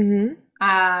 Mm-hmm.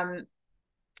 Um,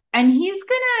 and he's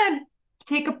gonna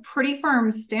take a pretty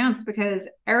firm stance because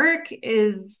Eric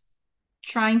is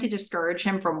trying to discourage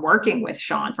him from working with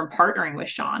Sean, from partnering with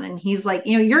Sean. And he's like,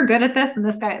 you're good at this, and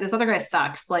this other guy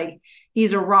sucks. Like,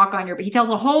 he's a rock on your back. He tells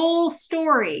a whole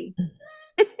story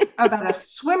about a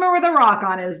swimmer with a rock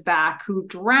on his back who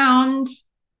drowned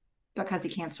because he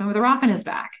can't swim with a rock on his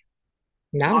back,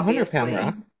 Not 100 pound rock.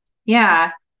 obviously.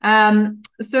 Yeah.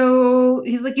 So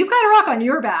he's like, you've got a rock on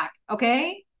your back,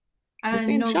 okay? His And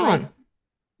name's Noel's like, Sean.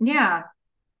 yeah.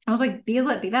 I was like, be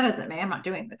that as it may, I'm not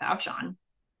doing it without Sean.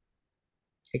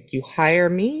 Like, you hire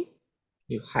me,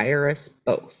 you hire us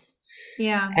both.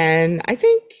 Yeah. And I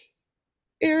think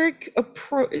Eric,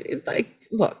 like,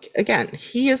 look, again,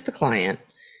 he is the client.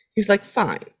 He's like,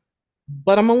 fine,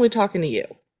 but I'm only talking to you.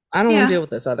 I don't want to Yeah. deal with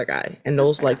this other guy. And That's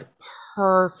Noel's like, fair.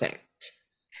 perfect.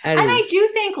 That And I is do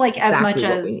think, like, as much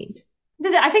exactly what we need.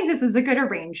 as I think this is a good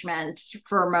arrangement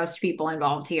for most people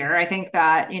involved here. I think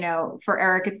that, for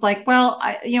Eric, it's like, well,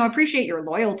 I, appreciate your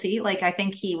loyalty. Like, I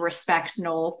think he respects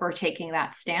Noel for taking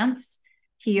that stance.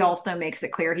 He also makes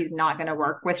it clear he's not going to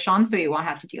work with Sean, so he won't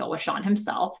have to deal with Sean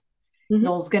himself. Hmm.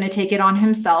 Noel's going to take it on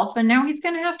himself, and now he's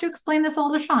going to have to explain this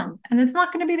all to Sean. And it's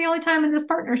not going to be the only time in this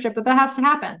partnership that has to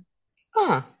happen.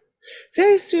 Huh. See, I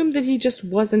assumed that he just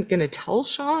wasn't going to tell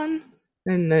Sean,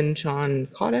 and then Sean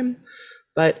caught him.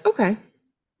 But okay.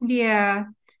 Yeah.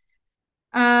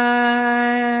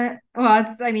 Well,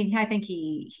 I mean, I think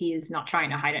he's not trying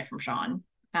to hide it from Sean.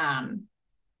 Um,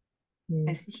 Hmm.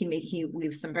 he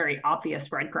leaves some very obvious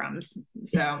breadcrumbs.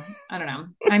 So I don't know.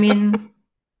 I mean,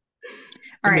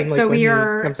 all You mean right. So like when we he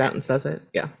are, comes out and says it?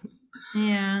 Yeah.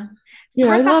 yeah. So Yeah,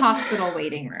 we're I at the love hospital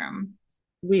waiting room.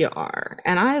 we are.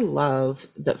 And I love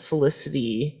that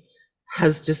Felicity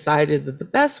has decided that the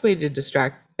best way to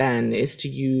distract Ben is to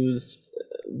use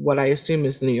what I assume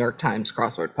is the New York Times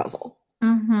crossword puzzle.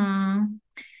 Mm-hmm.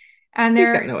 And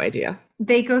He's got no idea.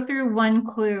 they go through one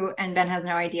clue and Ben has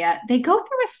no idea. They go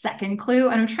through a second clue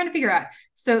and I'm trying to figure out.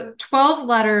 So 12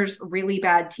 letters, really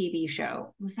bad TV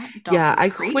show. Was that Yeah, Dawson's I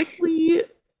Creek? quickly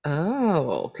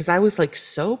because I was like,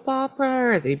 soap opera?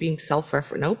 Are they being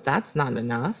self-referent? Nope, that's not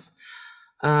enough.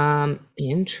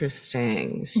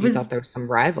 Interesting. So you thought Was there was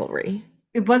some rivalry.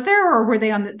 was there, or were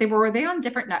they on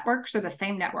different networks or the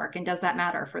same network? And does that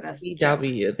matter for this joke?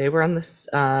 CW. They were on this.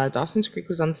 Dawson's Creek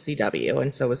was on the CW,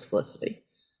 and so was Felicity.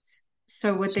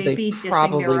 So would So they they be dissing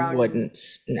probably their own? wouldn't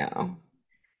know.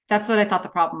 That's what I thought the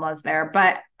problem was there.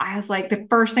 But I was like, the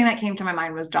first thing that came to my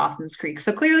mind was Dawson's Creek.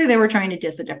 So clearly they were trying to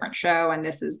diss a different show, and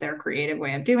this is their creative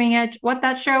way of doing it. What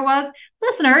that show was,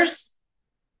 listeners,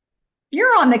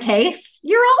 you're on the case.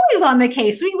 You're always on the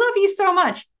case. We love you so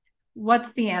much.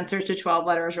 What's the answer to 12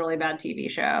 letters really bad TV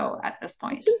show at this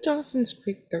point? Isn't Dawson's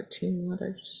Creek 13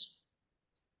 letters?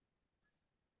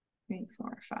 3,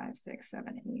 4, 5, 6,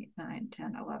 7, 8, 9,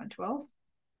 10, 11, 12.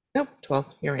 Nope, 12.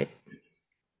 You're right.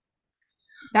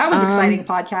 That was Um, exciting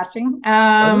podcasting.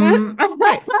 wasn't it?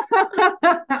 Right.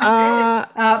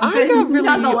 I But got really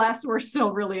nonetheless, we're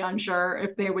still really unsure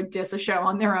if they would diss a show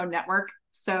on their own network.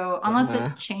 So unless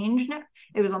yeah. it changed,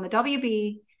 it was on the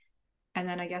WB, and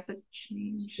then I guess it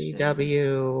changed.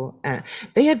 CW.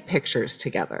 They had pictures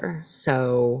together,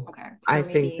 so Okay, I so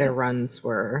think their maybe. runs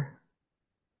were,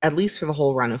 at least for the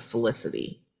whole run of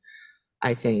Felicity,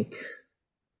 I think,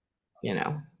 you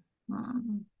know,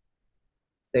 Hmm.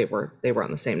 they were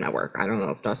on the same network. I don't know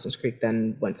if Dawson's Creek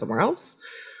then went somewhere else.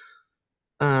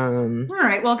 All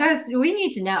right, well, guys, we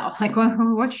need to know, like,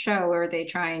 what show are they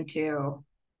trying to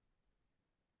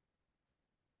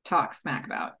talk smack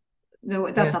about?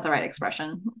 No, that's Yeah. not the right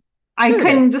expression. I Sure it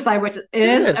couldn't is. decide which it Sure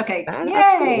it is. is. Okay, That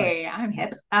absolutely. yay! I'm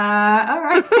hip. All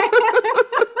right.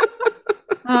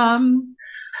 um,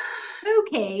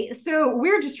 okay, so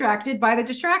we're distracted by the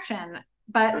distraction,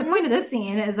 but the Uh-huh. point of this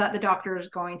scene is that the doctor is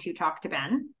going to talk to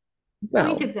Ben.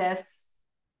 Point Well, of this.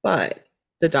 but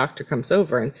the doctor comes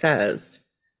over and says,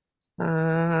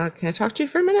 can I talk to you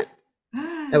for a minute?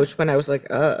 At which point I was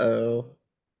like, uh-oh.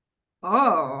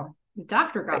 Oh, the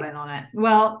doctor got Like, in on it.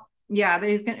 Well, yeah,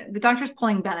 the doctor's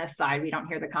pulling Ben aside. We don't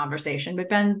hear the conversation, but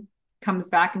Ben comes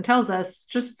back and tells us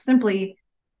just simply,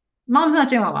 Mom's not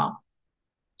doing well.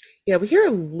 yeah, we hear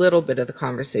a little bit of the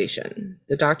conversation.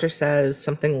 The doctor says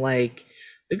something like,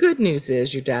 the good news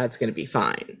is your dad's going to be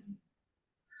fine.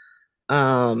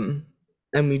 Um,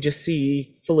 and we just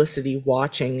see Felicity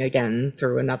watching again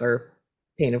through another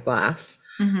pane of glass.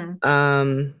 Mm-hmm.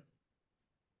 Um,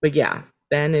 but yeah,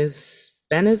 Ben is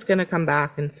gonna come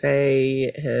back and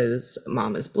say his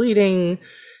mom is bleeding,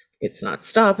 it's not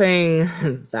stopping,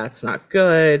 that's not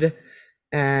good,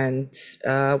 and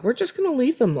we're just gonna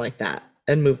leave them like that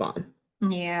and move on.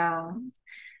 Yeah.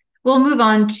 We'll move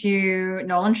on to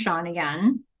Noel and Sean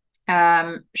again.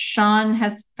 Sean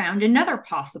has found another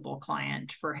possible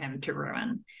client for him to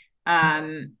ruin.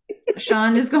 Um,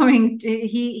 Sean is going to,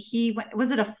 he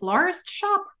was it a florist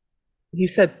shop? He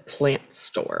said plant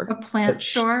A store, plant which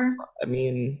store? I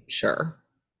mean, sure.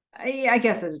 I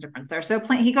guess there's a difference there. So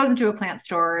he goes into a plant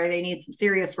store. They need some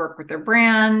serious work with their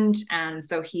brand, and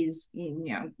so he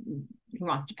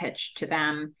wants to pitch to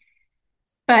them.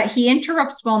 But he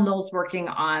interrupts while Noel's working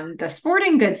on the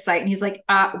sporting goods site, and he's like,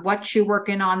 "What you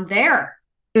working on there?"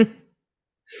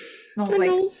 And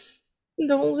Noel's like,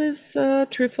 Noel is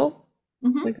truthful.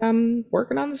 mm-hmm. Like, I'm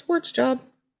working on the sports job.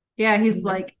 Yeah. He's You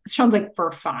like, Sean's like,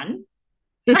 for fun.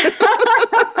 know?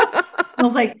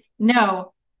 Noel's like,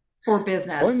 no, for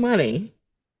Or business. money.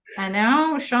 And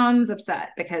now Sean's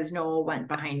upset because Noel went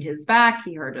behind his back.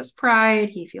 He hurt his pride.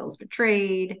 He feels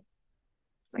betrayed.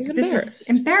 It's He's like, this is embarrassed.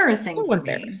 embarrassing So for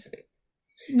me. embarrassing.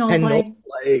 Noel's And like, Noel's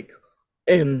like,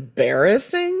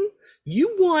 embarrassing?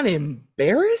 You want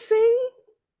embarrassing?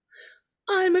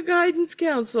 I'm a guidance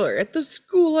counselor at the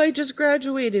school I just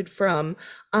graduated from.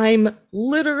 I'm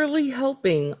literally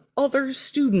helping other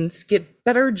students get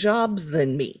better jobs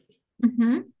than me.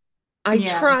 mm-hmm. I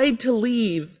Yeah, tried to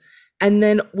leave and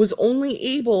then was only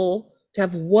able to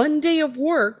have one day of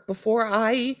work before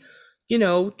I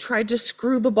tried to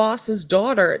screw the boss's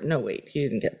daughter. No, wait, he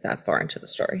didn't get that far into the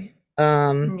story.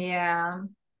 yeah.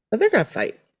 But they're gonna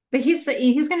fight. But he's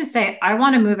going to say, I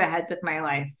want to move ahead with my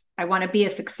life. I want to be a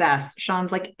success.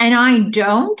 Sean's like, and I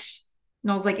don't.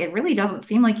 And I was like, it really doesn't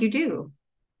seem like you do.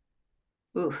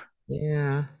 Ooh,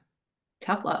 Yeah.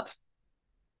 tough love.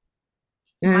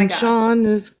 My And God.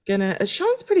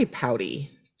 Sean's pretty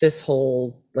pouty this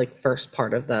whole like first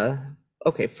part of the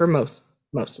okay, for most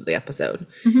of the episode.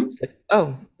 Mm-hmm. He's like,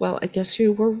 "Oh, well, I guess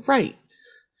you were right.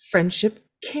 Friendship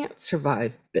can't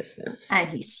survive And business."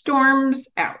 he storms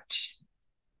out.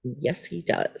 Yes, he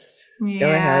does.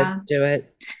 Go ahead, Yeah. do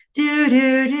it. Do,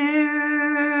 do,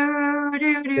 do,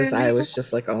 do, Because do, I do. was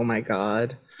just like, "Oh my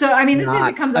God, So, I mean, this music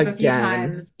not comes up a few again."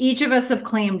 times. Each of us have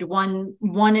claimed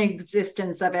one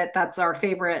existence of it. That's our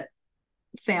favorite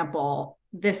sample.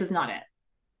 This is not it.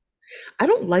 I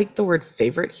don't like the word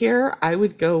favorite here. I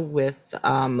would go with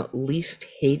least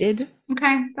hated.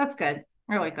 Okay, that's good.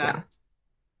 I like Yeah, that.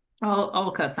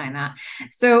 I'll co-sign that.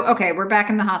 So, okay, we're back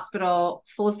in the hospital.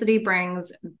 Felicity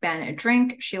brings Ben a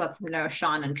drink. She lets him know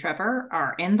Sean and Trevor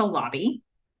are in the lobby.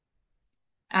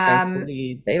 Um,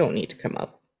 thankfully they don't need to come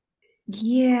up.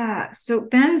 yeah. So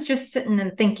Ben's just sitting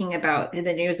and thinking about the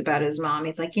news about his mom.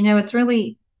 He's like, it's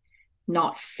really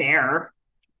not fair.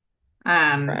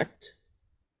 Um, Correct.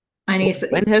 and Well, he's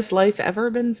when has life ever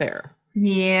been fair?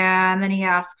 yeah, and then he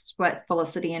asks what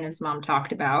Felicity and his mom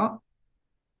talked about.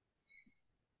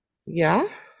 Yeah.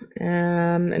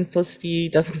 And Felicity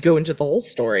doesn't go into the whole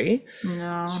story.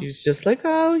 No. She's just like,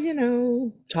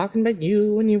 oh, talking about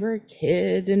you when you were a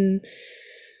kid and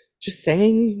just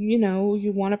saying,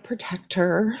 you want to protect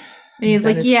her. And And he's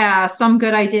like, yeah, some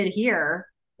good I did here.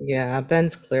 yeah,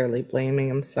 Ben's clearly blaming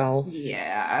himself.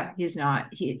 Yeah, he's not.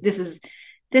 This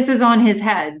is on his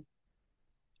head,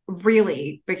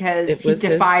 really, because It he was his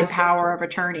defied power decision. of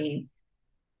attorney.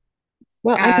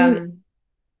 Well, I mean, Um,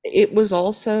 it was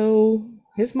also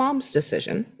his mom's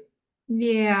decision.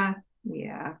 yeah,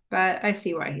 yeah, but I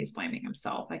see why he's blaming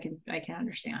himself. I can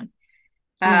understand.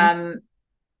 Yeah. Um,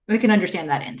 we can understand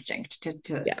that instinct to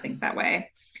think that Yes.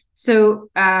 way. So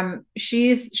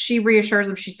she reassures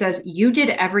him. She says, "You did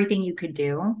everything you could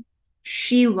do."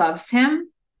 She loves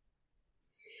him.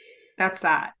 That's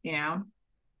that.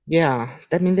 Yeah.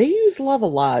 I mean, they use love a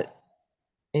lot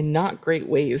in not great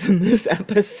ways in this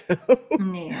episode.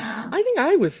 Yeah. I think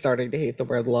I was starting to hate the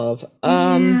word love.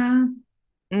 Yeah.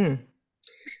 Mm,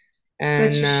 But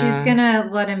and she's gonna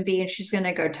let him be and she's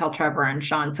gonna go tell Trevor and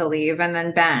Sean to leave. And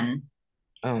then Ben,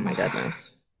 oh my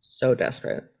goodness, so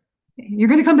desperate. you're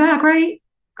gonna come back, right?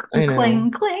 I know.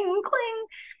 Cling, cling, cling.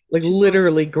 Like She's like,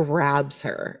 literally grabs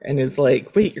her and is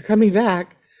like, "Wait, you're coming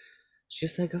back?"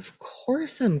 She's like, "Of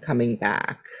course I'm coming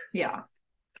back. yeah.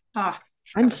 Oh,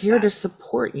 I'm that was here to sad.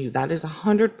 support you. That is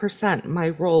 100% my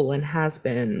role and has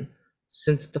been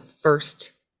since the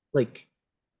first, like,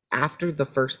 after the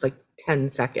first, like, 10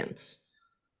 seconds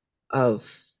of,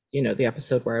 the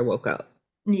episode where I woke up."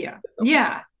 Yeah.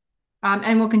 Yeah.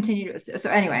 And we'll continue to so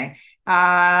anyway.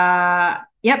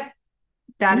 Yep,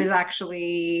 that Mm, is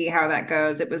actually how that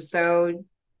goes. It was so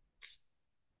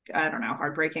I don't know,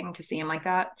 heartbreaking to see him like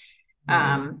that.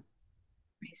 yeah. Um,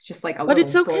 he's just like a But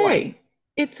it's little boy. okay.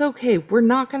 It's okay. We're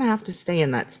not going to have to stay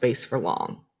in that space for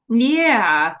long.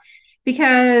 Yeah,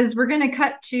 because we're gonna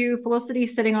cut to Felicity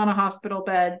sitting on a hospital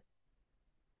bed.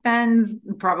 Ben's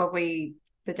probably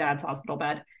the dad's hospital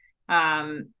bed.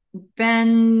 Um,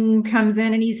 Ben comes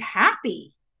in and he's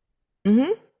happy.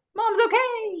 Hmm. Mom's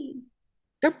okay.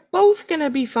 They're both going to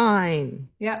be fine,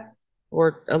 Yep.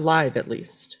 or alive at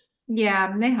least.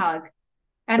 Yeah, and they hug.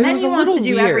 And But it then was he a wants to little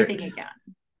do everything weird. again.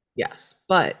 Yes,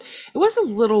 but it was a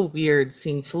little weird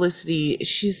seeing Felicity.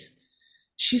 She's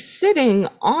sitting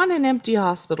on an empty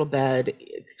hospital bed,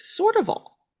 sort of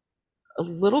a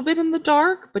little bit in the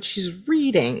dark, but she's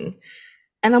reading.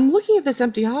 And I'm looking at this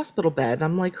empty hospital bed, and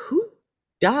I'm like, who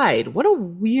died? What a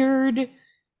weird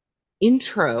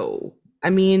intro. I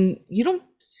mean, you're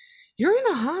in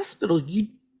a hospital.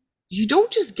 You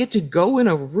don't just get to go in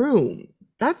a room.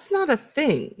 That's not a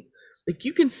thing. Like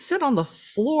you can sit on the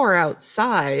floor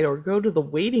outside or go to the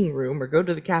waiting room or go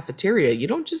to the cafeteria. You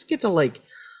don't just get to like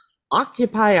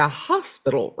occupy a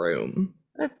hospital room.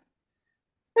 That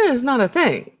is not a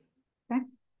thing. Okay.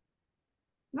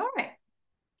 All right.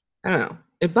 I don't know.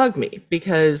 It bugged me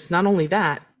because not only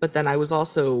that, but then I was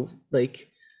also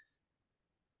like,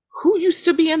 who used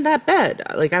to be in that bed?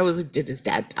 Like I was like, did his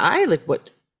dad die? Like what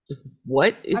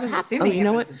I is was happening? Oh, assuming you it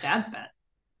know was what? his dad's bed.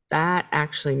 That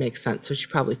actually makes sense. So she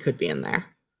probably could be in there.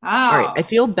 All right, I Oh,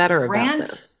 feel better about rant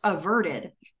this.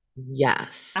 averted.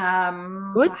 Yes.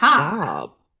 Good Ha,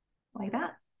 job. like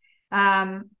that.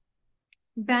 Um,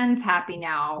 Ben's happy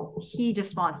now. He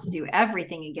just wants to do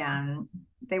everything again.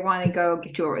 They want to go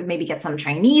get to maybe get some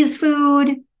Chinese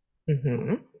food,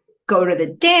 Hmm. go to the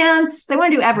dance. They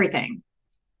want to do everything.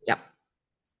 Yep.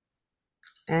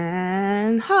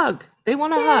 And hug. They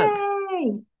want a hug.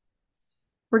 Yay!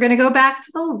 We're going to go back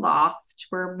to the loft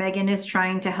where Megan is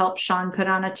trying to help Sean put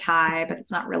on a tie, but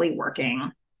it's not really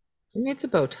working. He needs a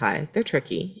bow tie. They're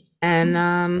tricky.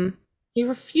 And he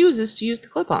refuses to use the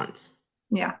clip-ons.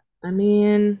 Yeah. I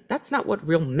mean, that's not what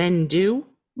real men do.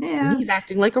 And Yeah, he's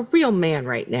acting like a real man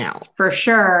right now. for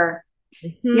sure. Hmm.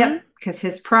 Yep. Because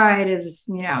his pride is,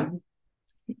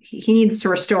 he needs to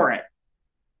restore it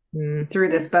through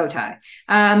Hmm. this bow tie.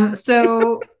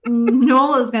 So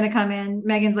Nola's going to come in.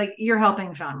 Megan's like, "You're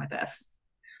helping Sean with this."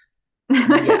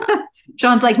 Yeah.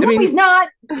 Sean's like, I "No, he's mean, not."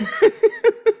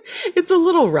 it's a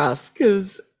little rough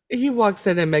because he walks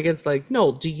in and Megan's like,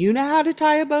 "No, do you know how to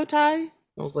tie a bow tie?"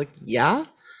 I was like, "Yeah."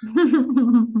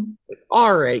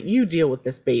 All right, you deal with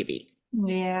this baby.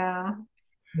 Yeah.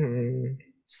 Hmm.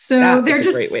 So That they're was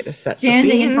a great way to just set the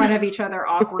standing in scene. front of each other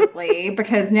awkwardly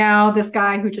because now this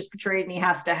guy who just betrayed me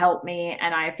has to help me.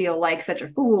 And I feel like such a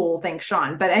fool, thanks,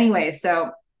 Sean. But anyway,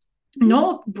 so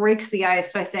Noel breaks the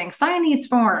ice by saying, sign these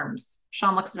forms.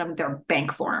 Sean looks at them, they're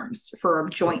bank forms for a Yeah,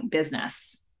 joint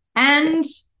business. yeah, And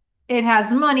it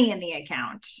has money in the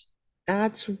account.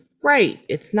 that's right.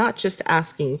 It's not just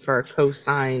asking for a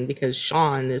cosign because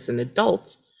Sean is an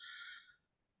adult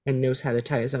and knows how to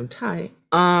tie his own tie.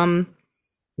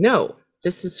 No,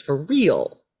 this is for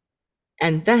real.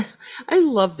 And then I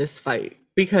love this fight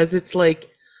because it's like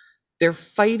they're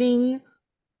fighting,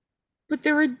 but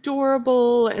they're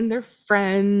adorable and they're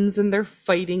friends and they're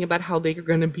fighting about how they're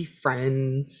going to be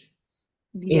friends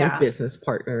and Yeah. business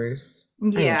partners. I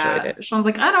enjoyed Yeah. it. Sean's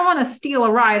like, I don't want to steal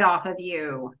a ride off of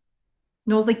you.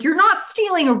 Noel's like, you're not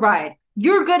stealing a ride.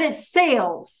 You're good at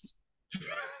sales.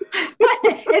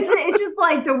 it's just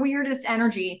like the weirdest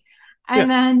energy. Yeah.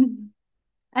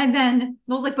 And then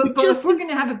Noel's like, but if Just, we're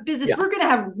gonna have a business, yeah. we're gonna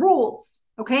have rules,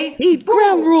 okay? Need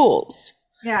ground Rules. rules.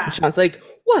 And Yeah. Sean's like,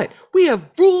 what? We have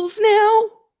rules now?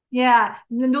 Yeah.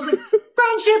 And then Noel's like,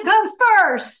 friendship comes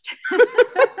first.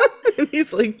 And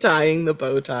he's like tying the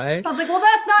bow tie. Sounds like, well,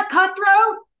 that's not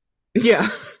cutthroat. Yeah.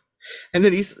 And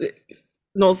then he's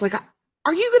Noel's like,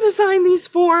 Are you going to sign these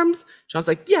forms? Sean's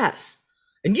like, yes.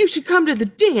 And you should come to the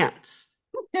dance.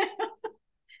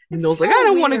 It's Noel's like, I so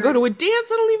don't want to go weird. to a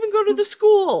dance. I don't even go to the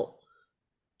school.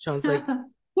 Sean's like,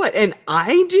 what? And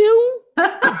I do?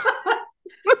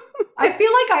 I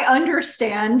feel like I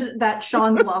understand that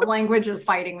Sean's love language is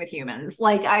fighting with humans.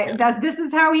 Like I that Yes. this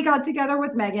is how he got together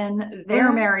with Megan. They're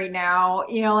Uh-huh. married now.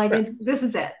 Like it's Correct. this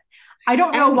is it. I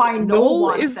don't know And why Noel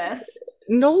wants this.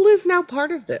 Noel is now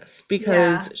part of this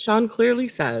because Yeah. Sean clearly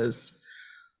says,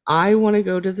 I want to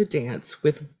go to the dance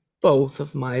with both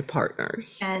of my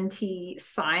partners. And he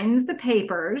signs the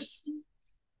papers.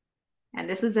 And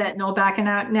this is it. No backing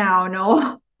out now.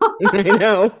 No. I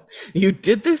know. You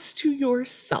did this to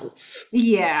yourself.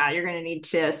 Yeah, you're going to need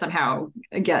to somehow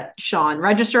get Sean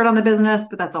registered on the business,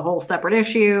 but that's a whole separate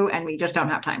issue. And we just don't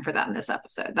have time for that in this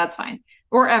episode. That's fine.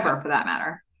 Or Yeah. ever for that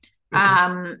matter.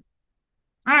 Mm-mm.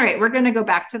 All right, we're going to go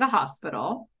back to the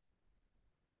hospital.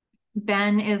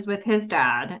 Ben is with his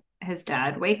dad. His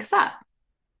dad wakes up.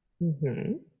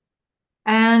 Mm-hmm.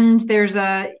 And there's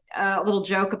a little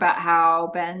joke about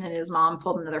how Ben and his mom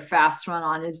pulled another fast one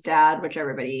on his dad, which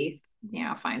everybody,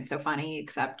 finds so funny,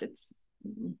 except it's,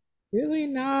 Really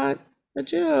not a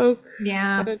joke.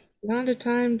 yeah, Not a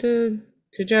time to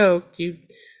joke. You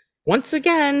once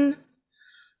again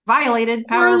violated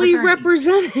power of poorly attorney.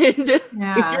 represented your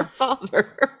Yeah,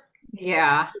 father.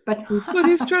 yeah. But He put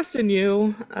his trust in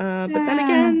you. But then eh,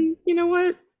 again, you know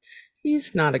what?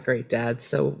 He's not a great dad,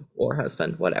 so or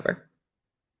husband, whatever.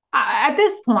 at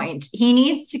this point, he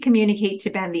needs to communicate to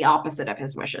Ben the opposite of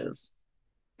his wishes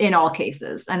in all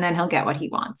cases, and then he'll get what he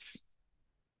wants.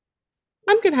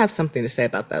 I'm gonna have something to say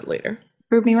about that later.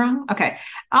 Prove me wrong. Okay.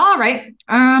 All right.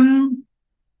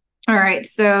 All right.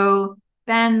 So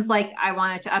Ben's like, I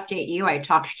wanted to update you. I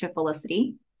talked to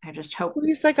Felicity. I just hope Well,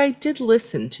 he's like, I did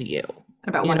listen to you.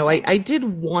 about You one know, I thing. did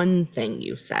one thing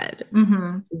you said.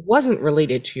 Mm-hmm. It wasn't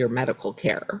related to your medical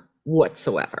care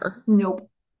whatsoever. Nope.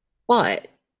 But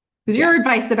Because your yes,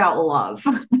 advice about love.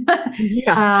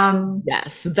 yeah, um,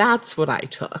 yes, that's what I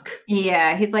took.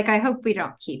 yeah, he's like, I hope we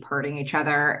don't keep hurting each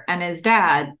other. And his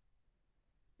dad,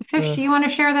 Fish, do Ugh, you want to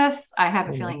share this? I have a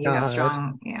oh my feeling you have God.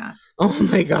 strong, yeah. Oh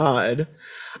my God.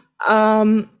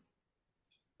 Um,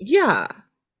 yeah.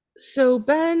 So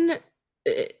Ben,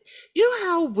 eh, you know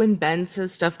how when Ben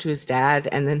says stuff to his dad,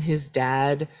 and then his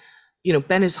dad,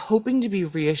 Ben is hoping to be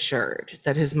reassured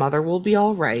that his mother will be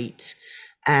all right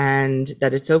and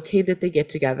that it's okay that they get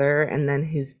together, and then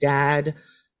his dad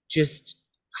just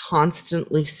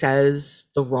constantly says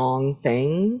the wrong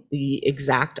thing, the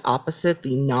exact opposite,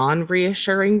 the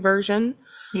non-reassuring version.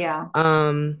 Yeah.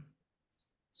 Um,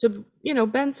 so,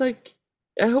 Ben's like,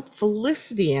 I hope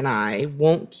Felicity and I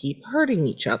won't keep hurting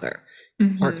each other,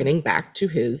 Mm-hmm. harkening back to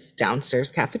his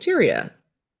downstairs cafeteria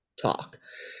talk.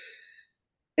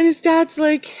 And his dad's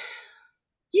like,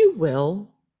 you will.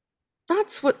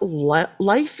 That's what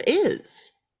life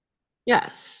is.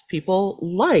 Yes,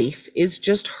 life is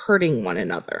just hurting one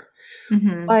another.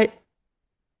 Mm-hmm. But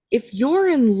if you're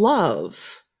in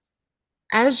love,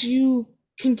 as you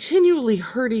continually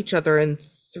hurt each other and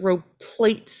throw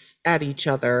plates at each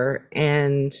other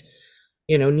and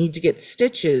need to get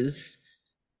stitches,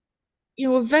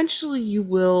 eventually you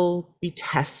will be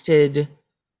tested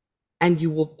and you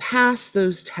will pass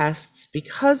those tests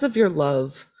because of your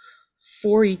love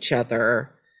for each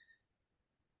other.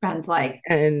 Ben's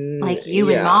And like you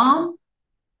and yeah, mom,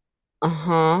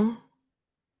 uh-huh.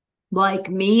 like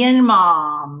me and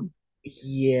mom.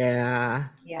 Yeah.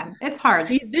 Yeah, it's hard.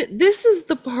 See, this is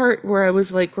the part where I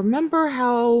was like, remember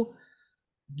how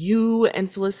you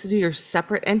and Felicity are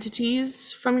separate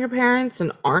entities from your parents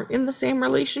and aren't in the same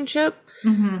relationship?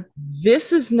 Mm-hmm.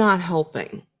 This is not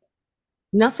helping.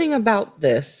 Nothing about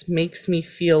this makes me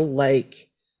feel like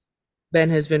Ben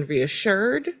has been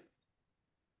reassured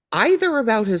either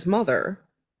about his mother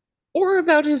or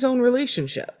about his own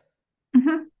relationship.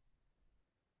 Mm-hmm.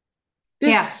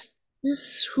 Yeah.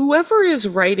 This whoever is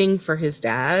writing for his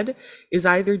dad is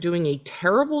either doing a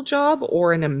terrible job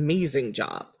or an amazing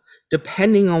job,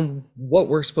 depending on what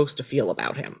we're supposed to feel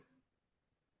about him.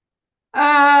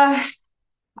 Uh,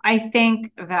 I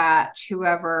think that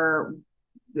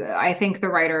I think the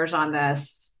writers on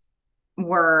this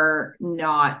were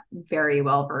not very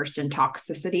well versed in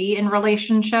toxicity in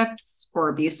relationships or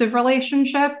abusive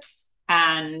relationships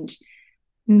and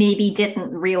maybe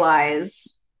didn't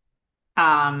realize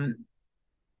um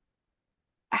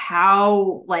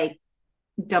how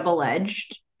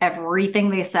double-edged everything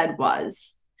they said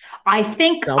was. I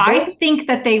Double? think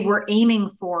that they were aiming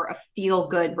for a feel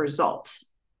good result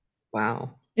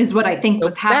Wow. is what I think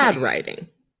was So bad happening. writing.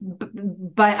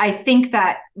 But I think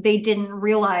that they didn't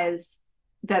realize.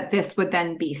 that this would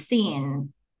then be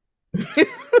seen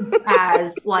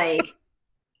as like,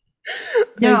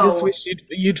 I just no, wish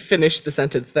you'd finish the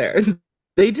sentence there.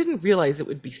 They didn't realize it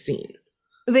would be seen.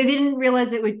 they didn't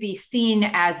realize it would be seen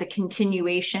as a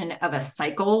continuation of a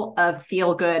cycle of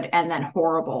feel good and then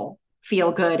horrible,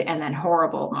 feel good and then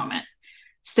horrible moment.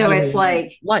 So I it's mean,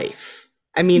 like, life.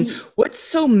 I mean, what's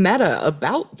so meta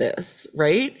about this,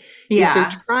 right? Is they're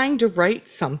yeah, trying to write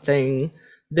something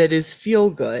that is feel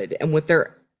good, and what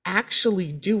they're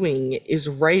actually doing is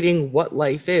writing what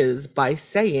life is by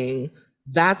saying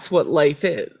that's what life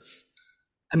is.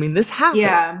 I mean, this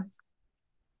yeah, happens.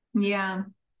 yeah,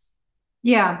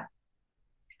 yeah.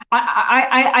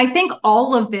 I think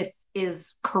all of this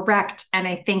is correct, and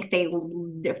I think they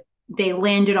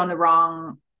landed on the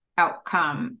wrong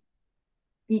outcome.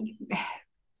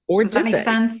 Or Does that did make they?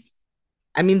 sense?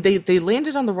 I mean, they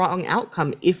landed on the wrong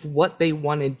outcome if what they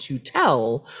wanted to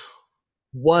tell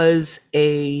was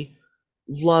a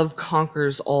love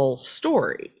conquers all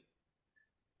story.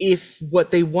 If what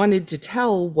they wanted to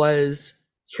tell was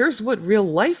here's what real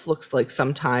life looks like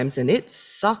sometimes and it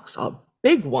sucks a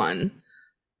big one,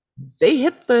 they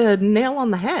hit the nail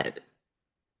on the head.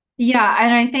 Yeah,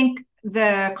 and I think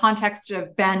the context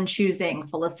of Ben choosing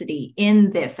Felicity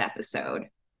in this episode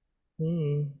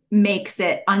Hmm. makes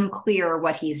it unclear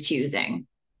what he's choosing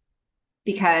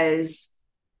because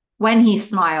when he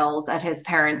smiles at his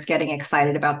parents getting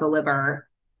excited about the liver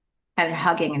and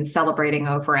hugging and celebrating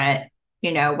over it,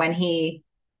 you know, when he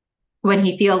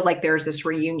feels like there's this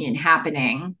reunion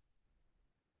happening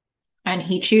and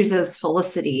he chooses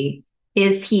Felicity,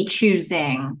 is he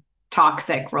choosing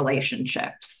toxic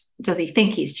relationships? Does he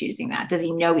think he's choosing that? Does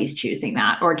he know he's choosing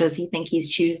that? Or does he think he's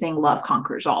choosing love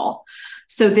conquers all?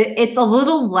 So it's a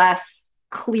little less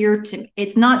clear to me.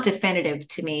 It's not definitive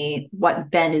to me what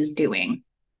Ben is doing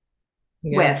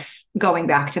Yeah. with going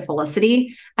back to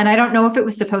Felicity. And I don't know if it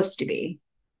was supposed to be.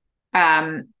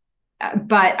 Um,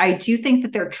 but I do think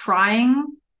that they're trying.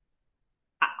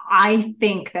 I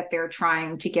think that they're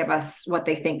trying to give us what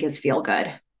they think is feel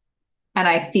good. And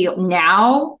I feel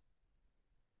now,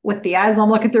 with the eyes I'm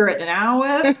looking through it now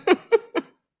with,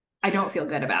 I don't feel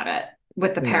good about it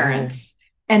with the No. parents.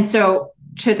 And so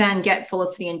to then get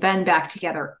Felicity and Ben back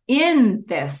together in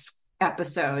this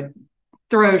episode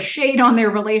throws shade on their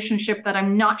relationship that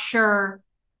I'm not sure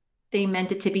they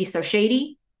meant it to be so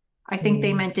shady. I think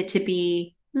they Hmm. meant it to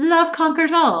be love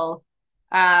conquers all.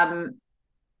 Um,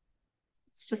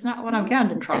 it's just not what I'm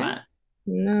getting from Okay. it.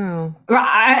 No.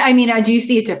 I mean, do you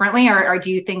see it differently, or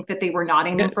do you think that they were not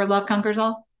No, aiming for love conquers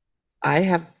all? I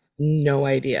have no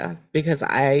idea because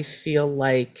I feel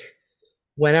like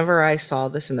whenever I saw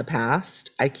this in the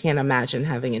past, I can't imagine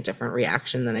having a different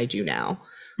reaction than I do now.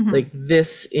 Mm-hmm. Like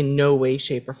this in no way,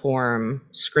 shape, or form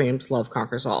screams love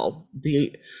conquers all.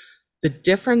 The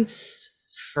difference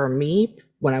for me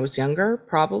when I was younger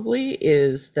probably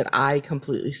is that I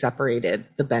completely separated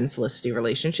the Ben Felicity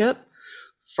relationship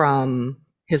from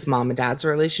his mom and dad's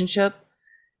relationship,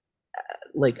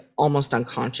 like almost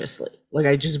unconsciously. Like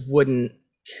I just wouldn't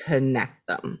connect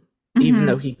them, even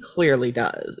though Mm-hmm. he clearly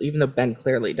does, even though Ben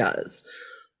clearly does.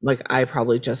 Like I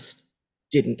probably just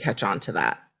didn't catch on to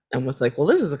that and was like, well,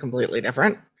 this is a completely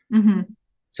different. Mm-hmm.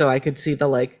 So I could see the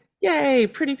like, yay,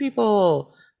 pretty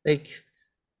people, like,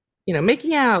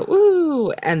 making out,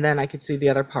 ooh, and then I could see the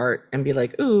other part and be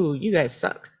like, ooh, you guys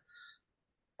suck.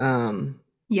 Um,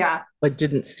 Yeah. but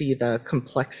didn't see the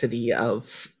complexity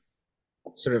of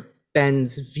sort of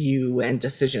Ben's view and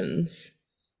decisions.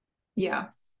 Yeah.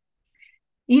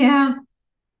 Yeah.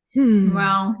 Hmm.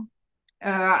 Well,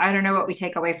 I don't know what we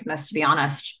take away from this, to be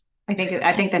honest. I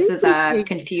I think this think is we a take,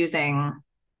 confusing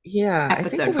yeah, I think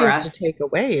episode what we for have to us. take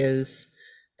away is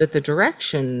that the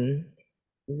direction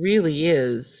really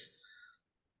is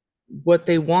what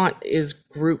they want is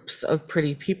groups of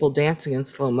pretty people dancing in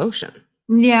slow motion.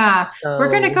 Yeah, we're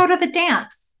gonna So, go to the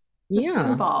dance, the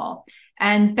school yeah, ball,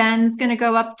 and Ben's gonna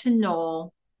go up to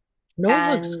Noel Noel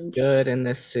looks and good in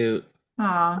this suit.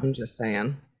 uh I'm just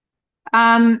saying.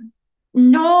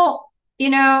 Noel, you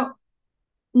know,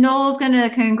 Noel's gonna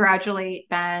congratulate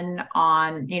Ben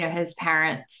on, you know, his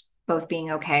parents both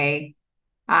being okay.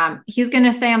 He's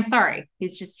gonna say I'm sorry.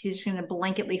 He's just gonna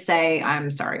blanketly say I'm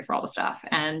sorry for all the stuff.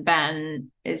 And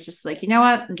Ben is just like, you know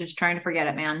what? I'm just trying to forget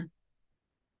it, man.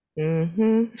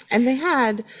 And they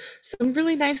had some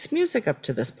really nice music up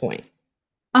to this point.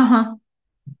 Uh-huh.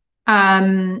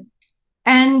 Um,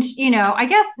 and you know, I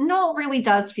guess Noel really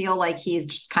does feel like he's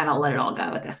just kind of let it all go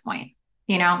at this point.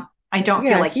 You know, I don't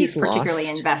feel Yeah, like he's he's particularly lost.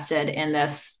 invested in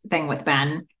this thing with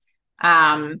Ben.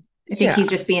 I think Yeah. he's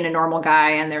just being a normal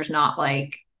guy, and there's not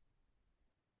like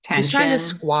He's trying to tension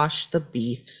squash the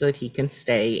beef so that he can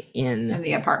stay in in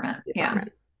the apartment. the Yeah.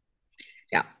 apartment.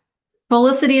 Yeah.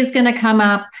 Felicity is going to come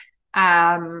up,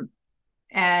 um,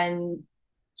 and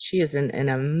She is in an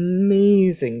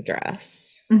amazing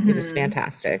dress. It is mhm.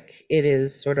 fantastic. It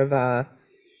is sort of a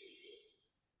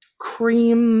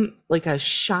cream, like a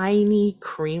shiny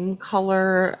cream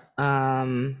color,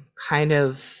 kind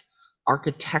of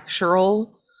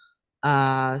architectural,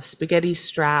 spaghetti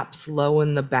straps low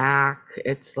in the back.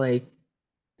 It's like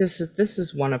this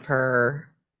is one of her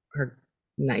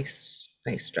nice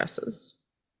dresses.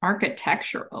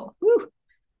 Architectural. Whew.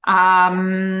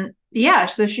 Yeah,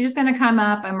 so she's gonna come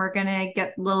up and we're gonna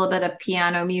get a little bit of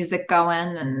piano music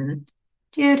going and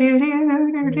do do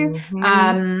do do do.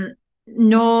 Hmm.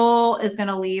 Noel is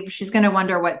gonna leave. She's gonna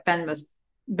wonder what Ben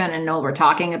and Noel were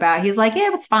talking about. He's like, yeah,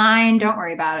 it was fine, don't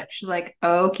worry about it. She's like,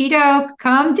 okie doke,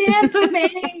 come dance with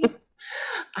me.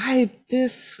 I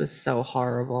this was so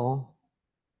horrible.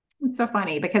 It's so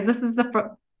funny because this was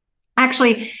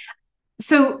actually,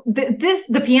 so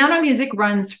the piano music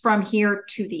runs from here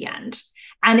to the end,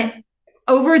 and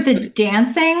over the But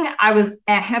dancing I was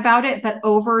about it, but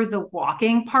over the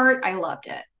walking part I loved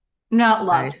it. Not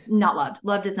loved, nice. not loved,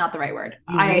 loved is not the right word.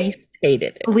 You I least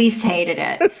hated it. least hated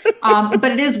it.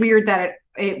 But it is weird that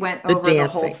it went The over the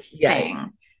whole dancing. Yeah.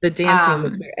 thing. The dancing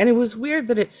was um weird. And it was weird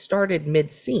that it started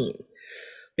mid-scene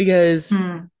because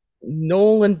hmm.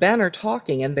 Noel and Ben are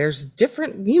talking and there's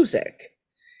different music.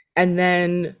 And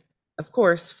then, of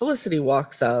course, Felicity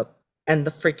walks up and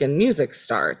the freaking music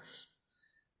starts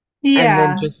and then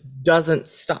Yeah, just doesn't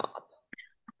stop.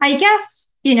 I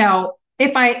guess,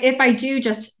 if I do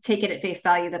just take it at face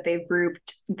value that they've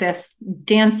grouped this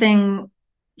dancing,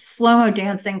 slow-mo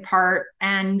dancing part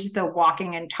and the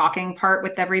walking and talking part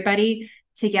with everybody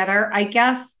together, I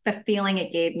guess the feeling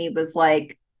it gave me was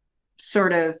like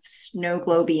sort of snow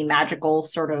globy magical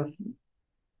sort of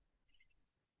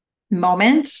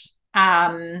moment.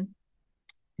 Um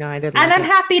No, I didn't and like I'm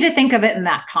it. happy to think of it in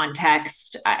that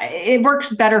context. It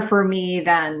works better for me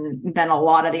than a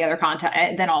lot of the other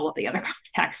context than all of the other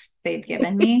contexts they've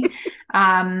given me.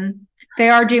 They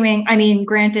are doing, I mean,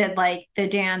 granted, like the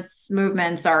dance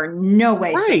movements are no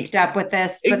way Right. synced up with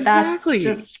this, but that's Exactly.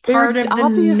 just part of the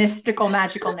Obvious mystical,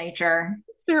 magical nature.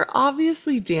 they're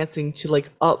obviously dancing to like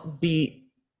upbeat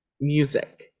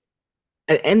music.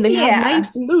 And they have Yeah,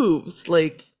 nice moves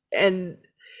like and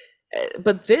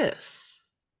but this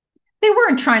they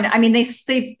weren't trying to. I mean,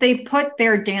 they put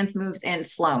their dance moves in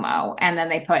slow mo, and then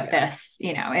they put yeah. this.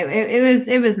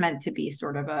 It was meant to be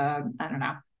sort of a, I don't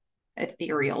know,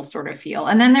 ethereal sort of feel.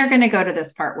 And then they're going to go to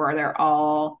this part where they're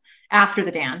all, after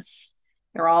the dance,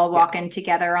 they're all Yeah. walking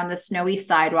together on the snowy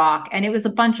sidewalk, and it was a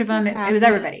bunch of They're them. It was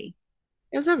happy. everybody.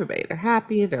 It was everybody. They're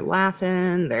happy, they're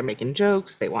laughing, they're making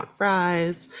jokes, they want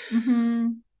fries. Mm-hmm.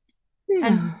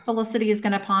 And Yeah. Felicity is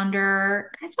going to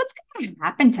ponder, guys, what's going to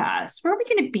happen to us? Where are we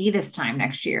going to be this time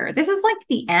next year? This is like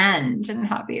the end. And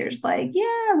Javier's like,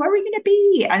 yeah, where are we going to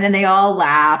be? And then they all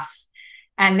laugh,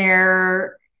 and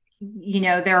they're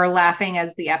laughing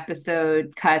as the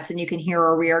episode cuts, and you can hear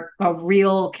a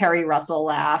real Carrie Russell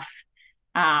laugh,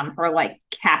 or like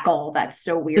cackle that's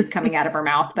so weird coming out of her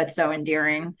mouth, but so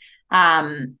endearing.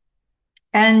 Um,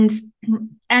 and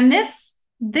and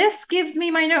this gives me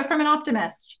my note from an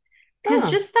optimist, because Oh,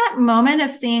 just that moment of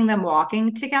seeing them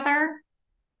walking together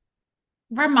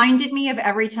reminded me of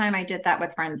every time I did that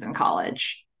with friends in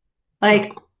college.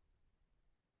 Like, oh.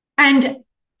 and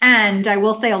and I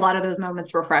will say a lot of those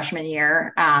moments were freshman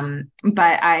year.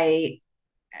 But a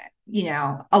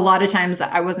lot of times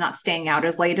I was not staying out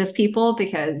as late as people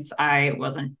because I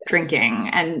wasn't Yes. drinking,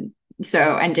 and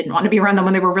didn't want to be around them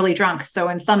when they were really drunk. So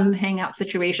in some hangout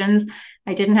situations,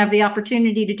 I didn't have the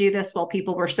opportunity to do this while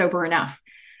people were sober enough.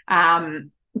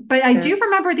 But I do There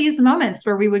remember these moments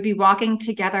where we would be walking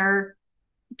together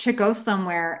to go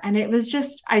somewhere, and it was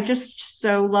just, I just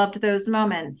so loved those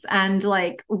moments. And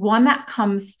like one that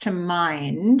comes to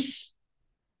mind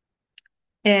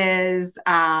is,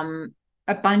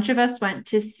 a bunch of us went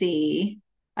to see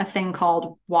a thing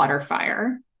called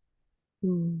Waterfire,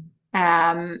 hmm,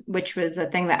 which was a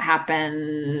thing that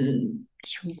happened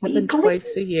happened weekly.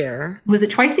 twice a year. Was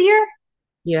it twice a year?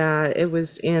 Yeah, it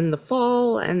was in the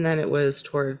fall and then it was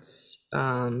towards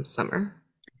summer.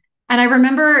 And I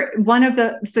remember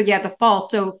so yeah, the fall.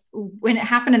 So when it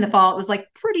happened in the fall, it was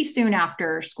like pretty soon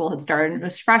after school had started. It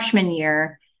was freshman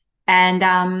year. And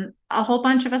a whole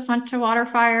bunch of us went to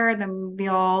Waterfire. Then we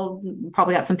all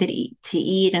probably got something to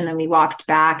eat, and then we walked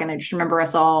back. And I just remember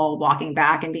us all walking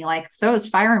back and being like, "So is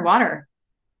fire and water."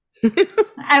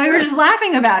 And we were just Nice.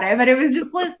 laughing about it, but it was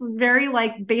just this very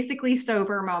like basically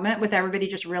sober moment with everybody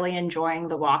just really enjoying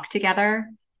the walk together.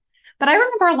 But I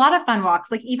remember a lot of fun walks,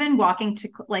 like even walking to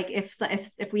like if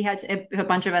we had to, if a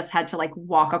bunch of us had to like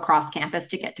walk across campus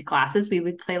to get to classes, we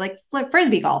would play like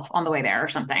frisbee golf on the way there or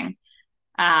something.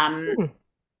 Um, Hmm,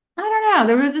 I don't know.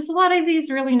 There was just a lot of these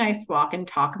really nice walk and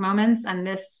talk moments, and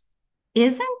this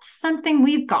isn't something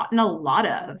we've gotten a lot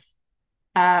of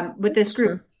with this that's true.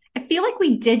 group. I feel like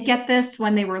we did get this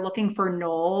when they were looking for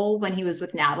Noel when he was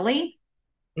with Natalie,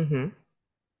 Hmm.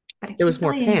 but I It can't was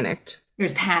more really. panicked. It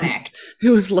was panicked. It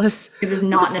was It was less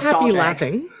not happy nostalgic.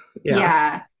 laughing. Yeah.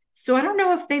 Yeah. So I don't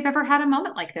know if they've ever had a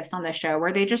moment like this on the show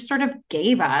where they just sort of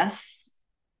gave us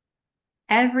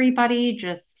everybody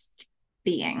just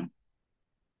being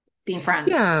being friends.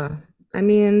 Yeah. I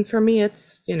mean, for me,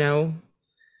 it's,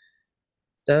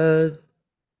 the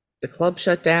the club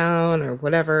shut down or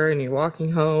whatever, and you're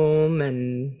walking home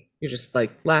and you're just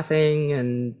like laughing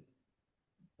and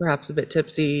perhaps a bit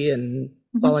tipsy and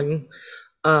Mhm. falling,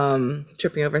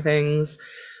 tripping over things.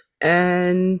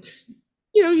 And,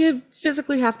 you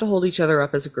physically have to hold each other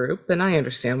up as a group. And I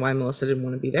understand why Melissa didn't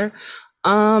want to be there.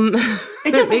 Um, it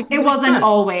made It complete wasn't sense.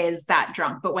 always that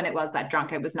drunk, but when it was that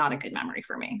drunk, it was not a good memory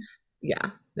for me. Yeah,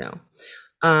 no.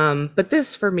 But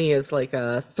this for me is like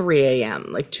a 3 a.m.,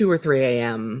 like 2 or 3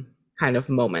 a.m. kind of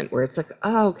moment where it's like,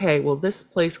 oh, okay, well, this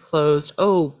place closed.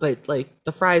 Oh, but like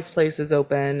the fries place is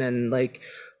open and like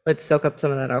let's soak up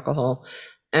some of that alcohol.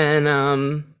 And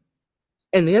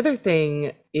and the other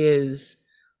thing is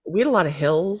we had a lot of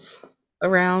hills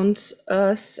around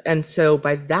us. And so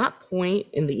by that point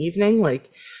in the evening, like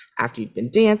after you'd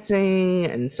been dancing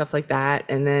and stuff like that,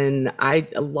 and then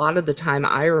a lot of the time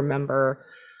I remember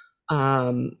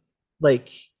um like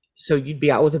so you'd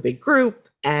be out with a big group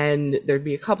and there'd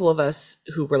be a couple of us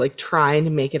who were like trying to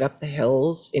make it up the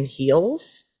hills in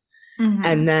heels, and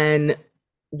Hmm. then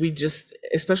we just,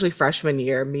 especially freshman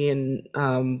year, me and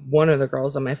one of the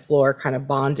girls on my floor kind of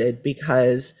bonded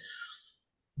because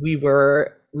we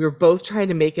were both trying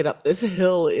to make it up this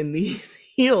hill in these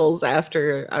heels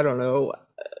after, I don't know,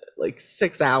 like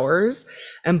 6 hours.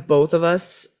 And both of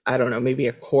us, I don't know, maybe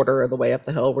a quarter of the way up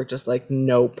the hill, were just like,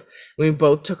 nope. We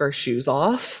both took our shoes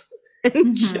off and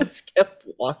Hmm. just kept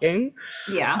walking.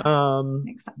 Yeah, Um,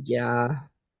 makes sense. yeah.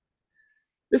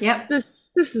 This Yep.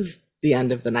 this this is the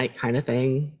end of the night kind of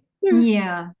thing. Yeah.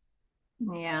 Yeah.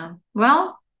 Yeah.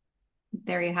 Well,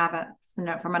 there you have it. It's a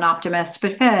note from an optimist,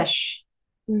 but fish.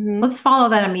 Hmm. Let's follow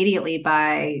that immediately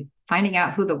by finding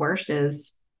out who the worst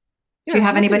is. Yeah, Do you there's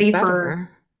have nothing anybody for better.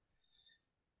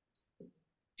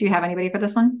 do you have anybody for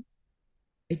this one?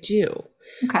 I do.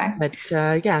 Okay. But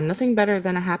yeah, nothing better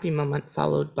than a happy moment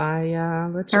followed by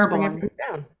let's just Terrible bring one. everyone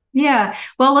down. Yeah.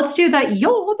 Well, let's do that.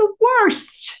 You're the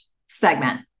worst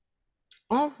segment.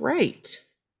 All right.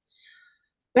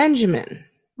 Benjamin,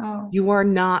 Oh. you are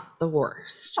not the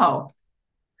worst. Oh.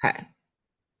 Okay.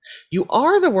 You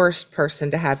are the worst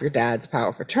person to have your dad's power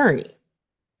of attorney.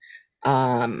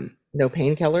 No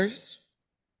painkillers.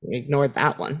 Ignored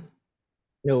that one.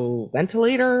 No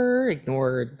ventilator.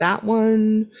 Ignored that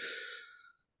one.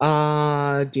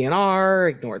 DNR.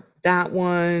 Ignored that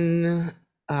one.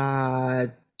 Uh,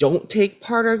 don't take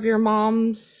part of your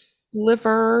mom's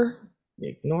liver.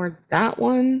 Ignored that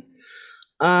one.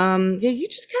 Yeah, you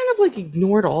just kind of like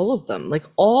ignored all of them. Like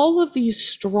all of these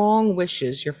strong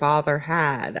wishes your father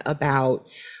had about,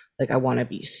 like, I want to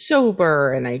be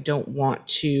sober and I don't want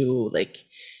to like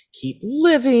keep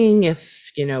living if,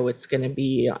 it's going to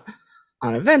be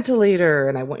on a ventilator,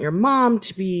 and I want your mom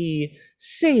to be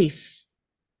safe.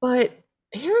 But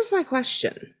here's my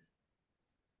question.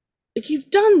 Like, you've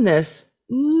done this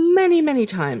many, many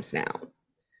times now,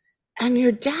 and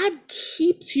your dad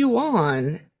keeps you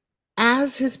on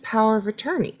as his power of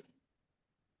attorney.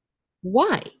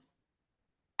 Why?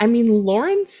 I mean,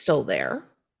 Lauren's still there.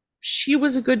 She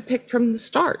was a good pick from the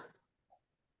start,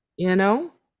 you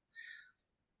know?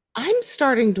 I'm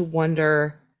starting to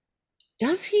wonder,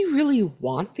 does he really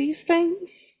want these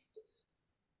things?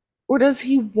 Or does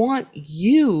he want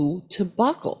you to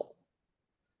buckle?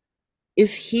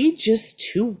 Is he just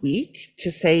too weak to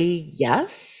say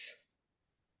yes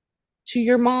to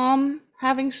your mom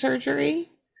having surgery?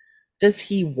 Does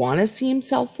he want to seem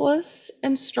selfless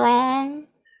and strong?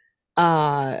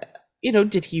 Uh,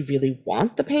 did he really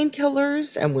want the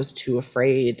painkillers and was too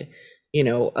afraid,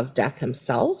 of death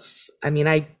himself? I mean,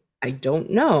 I don't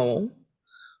know.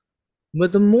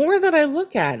 But the more that I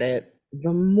look at it,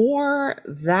 the more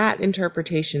that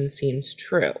interpretation seems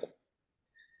true.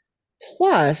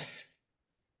 Plus,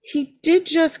 he did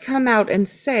just come out and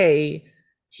say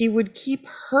he would keep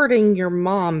hurting your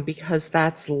mom because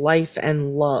that's life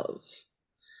and love.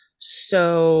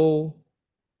 So,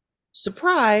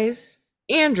 surprise,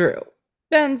 Andrew,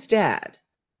 Ben's dad.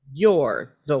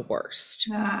 You're the worst.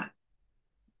 Ah,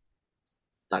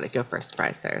 Thought I'd go for a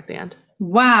surprise there at the end.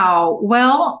 wow.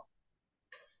 Well,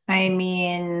 I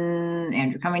mean,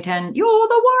 Andrew Cummington, you're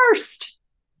the worst.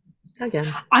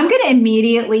 Again. I'm going to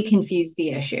immediately confuse the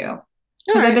issue All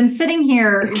because I've right. been sitting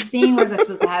here seeing where this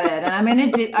was headed,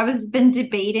 and I was been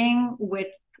debating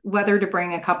whether to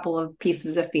bring a couple of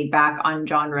pieces of feedback on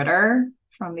John Ritter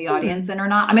from the audience Hmm. in or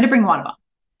not. I'm going to bring one of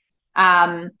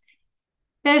them.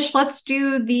 Fish, let's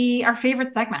do the our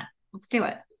favorite segment. Let's do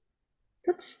it.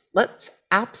 Let's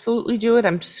absolutely do it.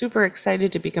 I'm super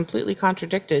excited to be completely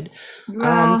contradicted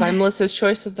Well, by Melissa's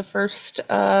choice of the first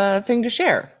thing to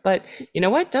share. But you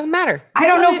know what? Doesn't matter. I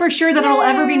don't Love know it. for sure that it'll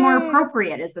ever be more Yay!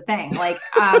 appropriate is the thing. Like,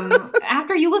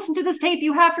 after you listen to this tape,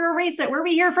 you have to erase it where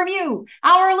we hear from you,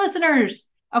 our listeners.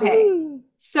 Okay. Woo.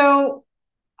 So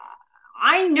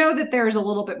I know that there's a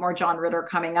little bit more John Ritter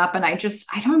coming up, and I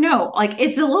don't know. Like,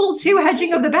 it's a little too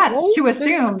hedging of the bets to Won't this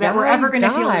assume that we're guy ever going to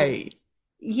feel, die?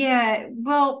 yeah,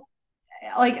 well,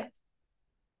 like,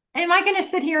 am I going to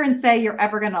sit here and say you're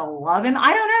ever going to love him?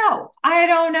 I don't know. I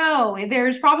don't know.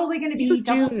 There's probably going to You be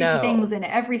double do speaky things know. in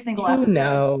every single You episode.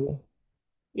 know.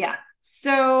 Yeah.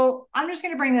 So I'm just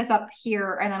going to bring this up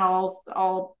here, and then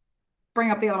I'll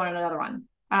bring up the other one and another one.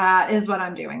 Is what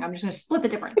I'm doing. I'm just going to split the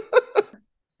difference.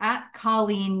 At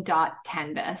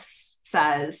Colleen.Tenbus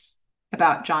says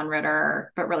about John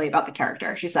Ritter, but really about the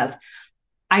character. She says,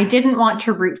 I didn't want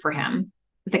to root for him,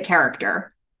 the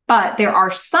character, but there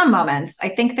are some moments, I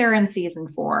think they're in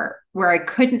season 4, where I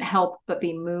couldn't help but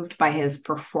be moved by his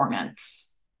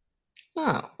performance.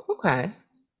 Oh, okay.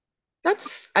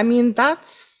 I mean,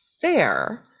 that's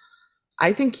fair.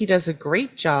 I think he does a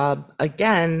great job.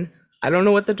 Again, I don't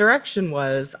know what the direction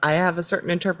was. I have a certain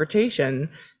interpretation.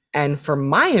 And for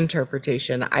my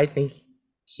interpretation, I think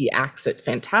he acts it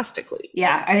fantastically.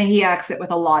 Yeah, I think he acts it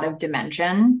with a lot of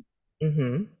dimension.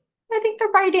 Hmm. I think the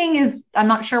writing is, I'm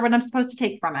not sure what I'm supposed to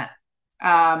take from it.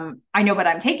 I know what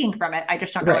I'm taking from it. I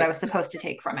just don't know what I Right. was supposed to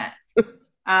take from it.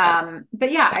 Yes.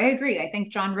 But yeah, I Yes. agree. I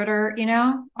think John Ritter,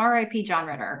 RIP John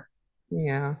Ritter.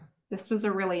 Yeah. This was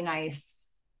a really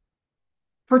nice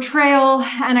portrayal.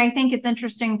 And I think it's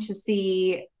interesting to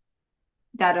see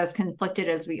that as conflicted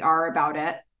as we are about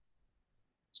it,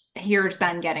 here's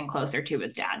Ben getting closer to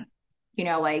his dad.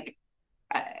 Like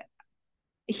uh,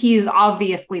 he's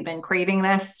obviously been craving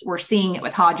this. We're seeing it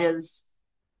with Hodges,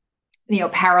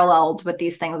 paralleled with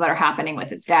these things that are happening with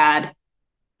his dad.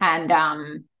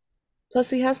 And Plus,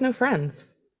 he has no friends.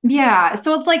 yeah,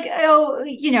 so it's like, oh,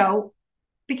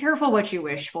 be careful what you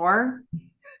wish for.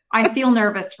 I feel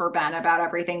nervous for Ben about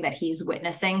everything that he's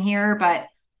witnessing here, but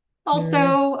Yeah.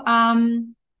 also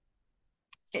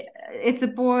it's a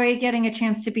boy getting a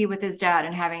chance to be with his dad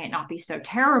and having it not be so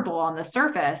terrible on the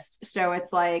surface. So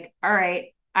it's like, all right,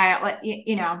 I like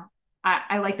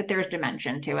I like that there's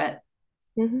dimension to it.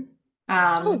 Hmm.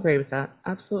 I'll Um, agree with that.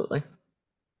 Absolutely.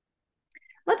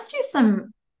 let's do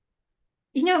some,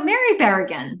 Mary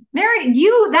Berrigan.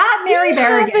 We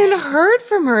haven't heard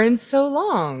from her in so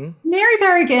long. Mary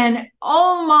Berrigan.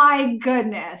 Oh my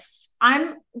goodness.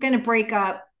 I'm going to break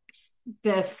up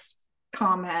this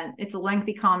comment. It's a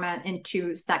lengthy comment in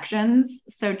 2 sections.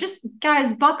 So just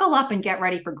guys, buckle up and get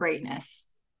ready for greatness.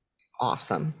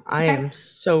 Awesome. I Okay. am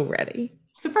so ready.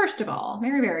 So, first of all,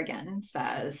 Mary Berrigan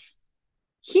says,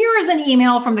 here is an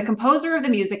email from the composer of the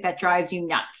music that drives you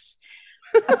nuts.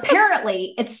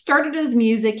 Apparently, it started as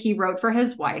music he wrote for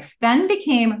his wife, then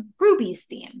became Ruby's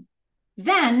theme,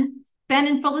 then Ben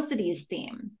and Felicity's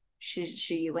theme.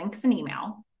 She links an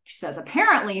email. She says,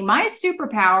 apparently, my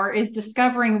superpower is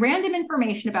discovering random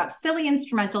information about silly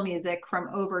instrumental music from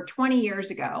over 20 years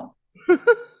ago.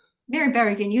 Mary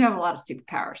Berrigan, you have a lot of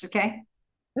superpowers, okay?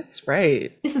 That's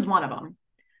right. This is one of them.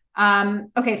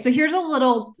 Okay, so here's a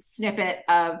little snippet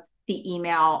of the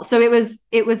email. So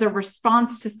it was a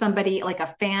response to somebody, like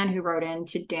a fan who wrote in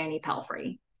to Danny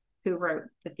Pelfrey, who wrote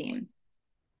the theme.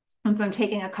 And so I'm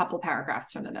taking a couple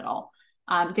paragraphs from the middle.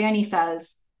 Danny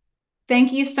says,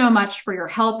 thank you so much for your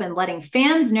help in letting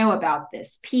fans know about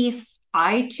this piece.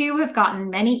 I too have gotten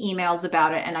many emails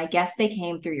about it, and I guess they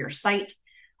came through your site.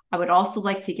 I would also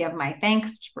like to give my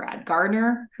thanks to Brad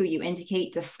Gardner, who you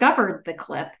indicate discovered the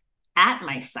clip at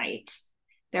my site.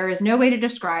 There is no way to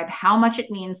describe how much it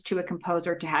means to a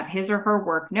composer to have his or her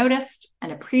work noticed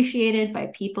and appreciated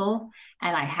by people,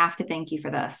 and I have to thank you for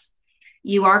this.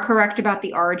 You are correct about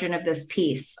the origin of this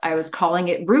piece. I was calling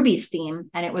it Ruby's theme,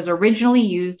 and it was originally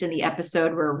used in the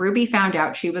episode where Ruby found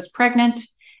out she was pregnant,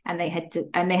 and they had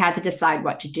to decide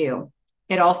what to do.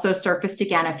 It also surfaced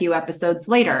again a few episodes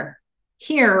later.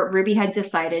 Here, Ruby had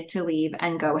decided to leave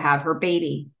and go have her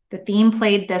baby. The theme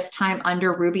played this time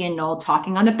under Ruby and Noel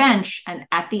talking on a bench, and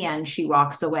at the end, she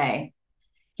walks away.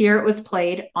 Here it was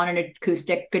played on an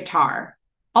acoustic guitar.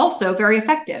 Also very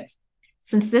effective.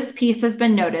 Since this piece has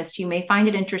been noticed, you may find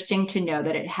it interesting to know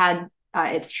that it had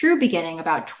its true beginning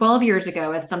about 12 years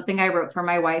ago as something I wrote for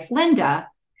my wife, Linda,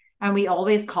 and we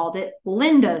always called it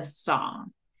Linda's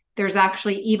song. There's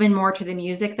actually even more to the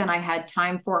music than I had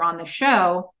time for on the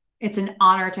show. It's an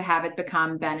honor to have it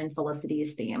become Ben and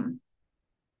Felicity's theme.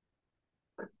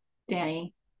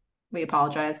 Danny, we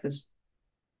apologize because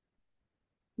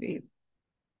we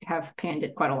have panned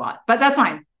it quite a lot, but that's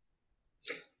fine.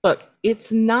 Look,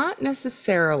 it's not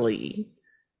necessarily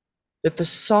that the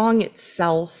song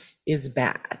itself is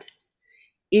bad.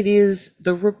 It is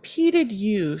the repeated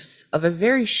use of a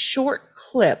very short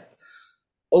clip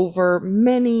over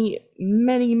many,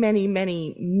 many, many,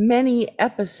 many, many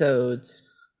episodes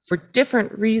for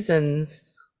different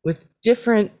reasons with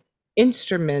different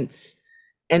instruments.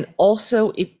 And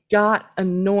also, it got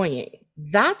annoying.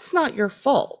 That's not your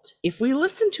fault. If we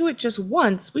listened to it just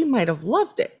once, we might have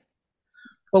loved it.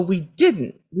 But we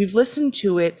didn't. We've listened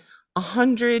to it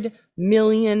 100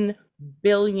 million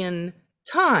billion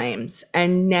times,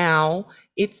 and now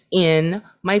it's in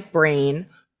my brain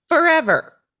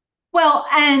forever. Well,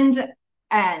 and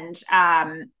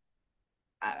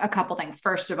a couple things.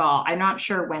 First of all, I'm not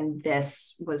sure when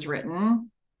this was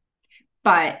written,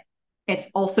 but it's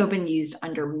also been used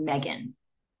under Megan.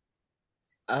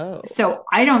 Oh. So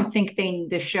I don't think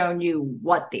the show knew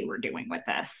what they were doing with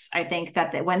this. I think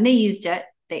that when they used it,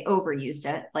 they overused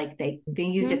it. Like they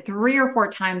used it 3 or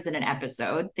 4 times in an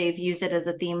episode. They've used it as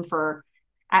a theme for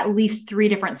at least 3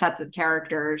 different sets of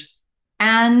characters.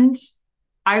 And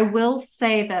I will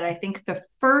say that I think the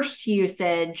first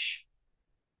usage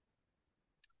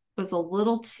was a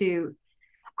little too.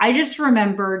 I just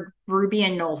remembered Ruby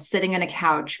and Noel sitting on a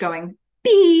couch going,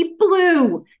 "Be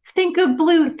blue, think of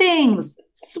blue things,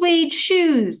 suede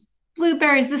shoes,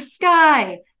 blueberries, the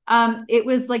sky." It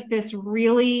was like this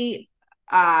really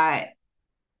a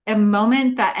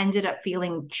moment that ended up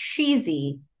feeling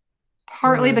cheesy,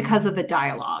 partly because of the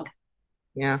dialogue.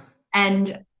 Yeah.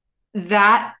 And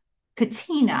that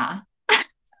patina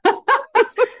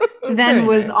then Very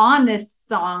was nice. on this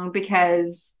song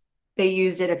because they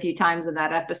used it a few times in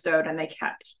that episode and they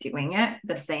kept doing it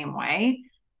the same way.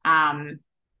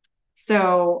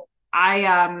 So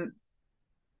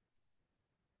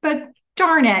but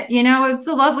darn it, it's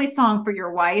a lovely song for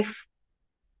your wife.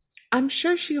 I'm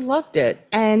sure she loved it.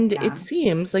 And Yeah. it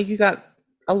seems like you got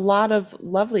a lot of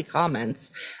lovely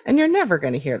comments. And you're never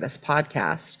going to hear this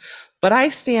podcast. But I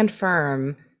stand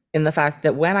firm in the fact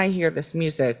that when I hear this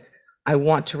music, I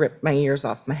want to rip my ears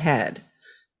off my head.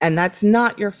 And that's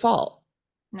not your fault.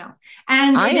 No.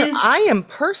 And I it am I is, am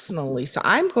personally, so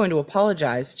I'm going to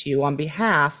apologize to you on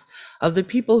behalf of the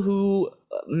people who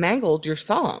mangled your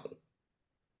song.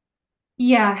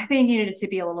 yeah, they needed to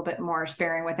be a little bit more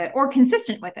sparing with it or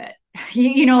consistent with it.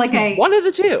 Like One of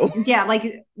the two, yeah,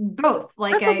 like both.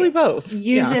 Like preferably I both.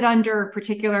 use Yeah. it under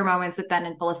particular moments with Ben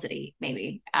and Felicity,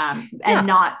 maybe, and Yeah.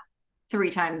 not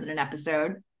 3 times in an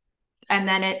episode. And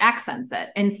then it accents it.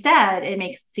 Instead, it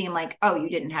makes it seem like, oh, you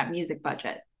didn't have music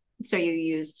budget, so you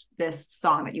used this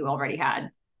song that you already had.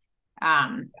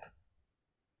 Um,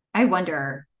 I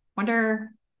wonder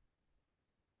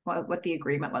what the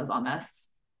agreement was on this.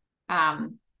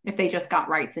 If they just got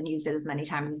rights and used it as many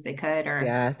times as they could, or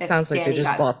Yeah, it if sounds like they Danny just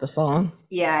got, bought the song.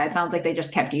 yeah, it sounds like they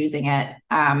just kept using it.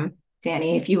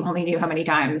 Danny, if you only knew how many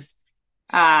times.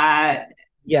 Uh,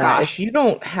 Yeah, gosh,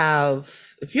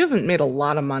 if you haven't made a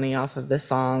lot of money off of this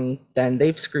song, then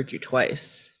they've screwed you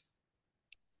twice.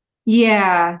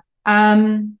 yeah.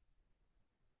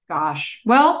 Gosh.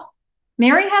 Well,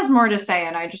 Mary has more to say,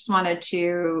 and I just wanted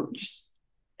to just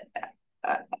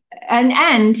uh,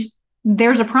 and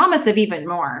there's a promise of even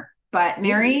more. But Ooh,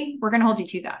 Mary, we're going to hold you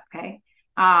to that, okay?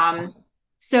 Um, awesome.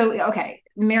 so okay,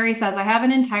 Mary says, I have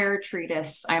an entire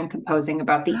treatise I'm composing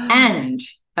about the end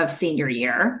of senior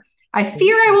year. I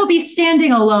fear I will be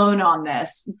standing alone on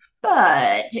this,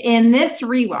 but in this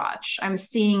rewatch, I'm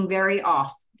seeing very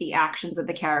off the actions of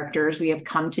the characters we have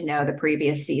come to know the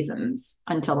previous seasons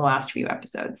until the last few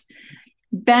episodes.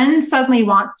 Ben suddenly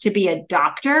wants to be a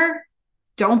doctor.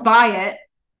 Don't buy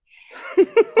it.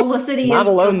 Felicity Not is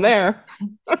alone there.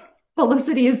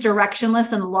 Felicity is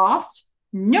directionless and lost.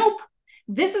 Nope.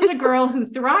 This is a girl who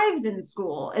thrives in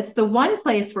school. It's the one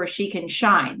place where she can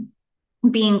shine.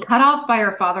 Being cut off by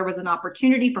her father was an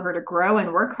opportunity for her to grow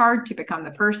and work hard to become the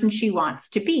person she wants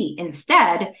to be.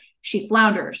 Instead, she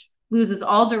flounders, loses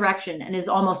all direction, and is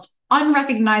almost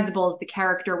unrecognizable as the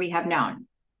character we have known.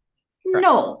 Correct.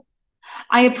 No.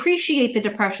 I appreciate the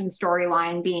depression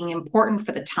storyline being important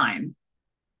for the time,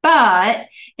 but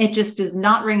it just does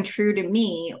not ring true to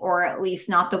me, or at least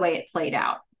not the way it played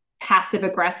out. Passive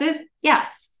aggressive?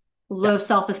 Yes. Yeah. Low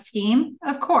self esteem?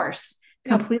 Of course.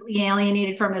 Yep. Completely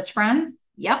alienated from his friends?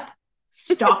 Yep.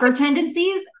 Stalker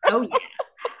tendencies? Oh, yeah.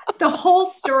 The whole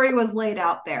story was laid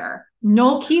out there.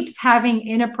 Noel keeps having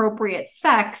inappropriate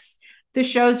sex, the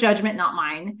show's judgment, not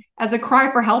mine, as a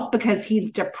cry for help because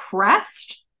he's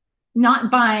depressed,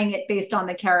 not buying it based on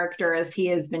the character as he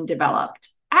has been developed.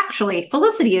 Actually,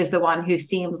 Felicity is the one who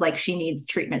seems like she needs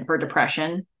treatment for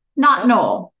depression, not Yep.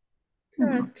 Noel. Hmm.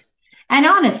 Correct. And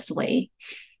honestly,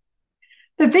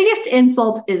 the biggest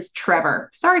insult is Trevor.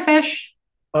 Sorry, Fish.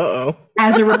 Uh-oh.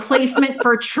 As a replacement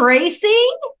for Tracy,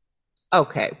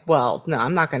 Okay. Well, no,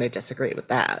 I'm not going to disagree with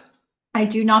that. I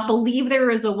do not believe there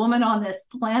is a woman on this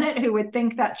planet who would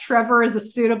think that Trevor is a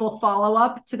suitable follow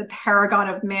up to the paragon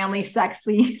of manly,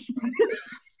 sexy,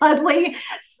 cuddly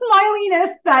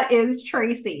smiliness that is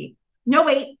Tracy. No,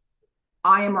 wait,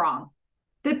 I am wrong.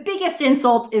 The biggest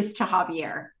insult is to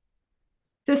Javier.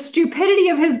 The stupidity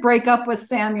of his breakup with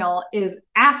Samuel is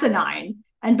asinine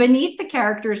and beneath the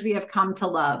characters we have come to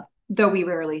love, though we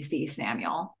rarely see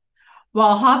Samuel.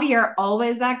 While Javier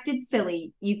always acted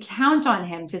silly, you count on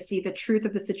him to see the truth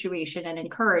of the situation and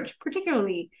encourage,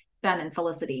 particularly Ben and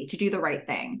Felicity, to do the right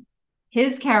thing.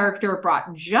 His character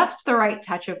brought just the right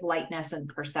touch of lightness and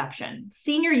perception.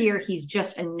 Senior year, he's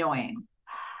just annoying.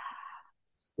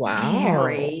 Wow.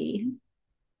 Very.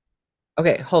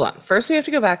 Okay, hold on. First, we have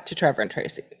to go back to Trevor and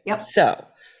Tracy. Yep. So,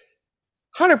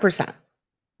 100%.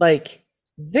 Like,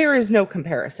 there is no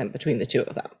comparison between the two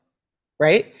of them,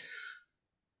 right?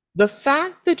 The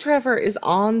fact that Trevor is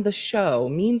on the show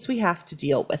means we have to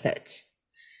deal with it.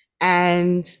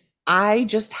 And I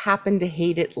just happen to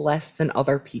hate it less than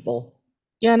other people.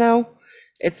 You know?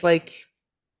 It's like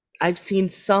I've seen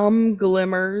some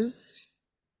glimmers,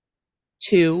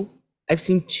 two. I've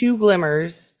seen two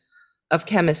glimmers of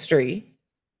chemistry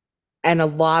and a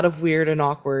lot of weird and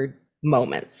awkward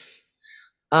moments.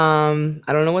 I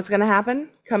don't know what's going to happen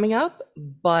coming up,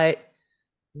 but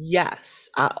yes,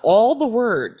 all the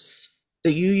words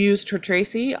that you used for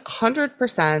Tracy,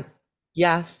 100%,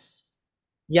 yes,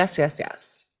 yes, yes,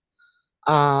 yes.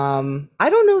 I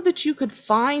don't know that you could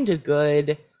find a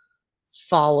good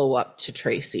follow up to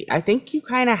Tracy. I think you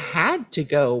kind of had to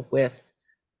go with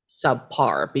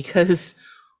subpar because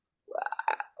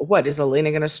what is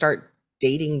Elena going to start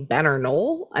dating Ben or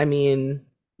Noel? I mean,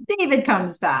 David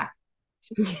comes back.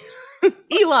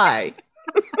 Eli.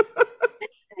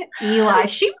 Eli.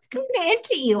 She was kind of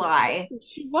into Eli.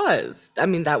 She was. I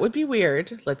mean, that would be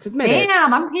weird. Let's admit it.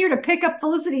 Damn, I'm here to pick up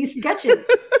Felicity's sketches.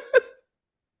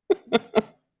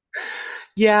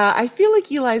 Yeah, I feel like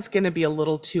Eli's going to be a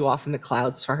little too off in the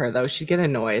clouds for her, though. She'd get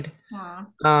annoyed. Aw.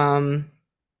 Um,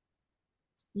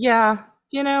 yeah,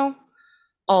 you know,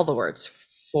 all the words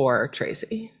for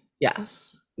Tracy.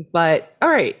 Yes. But all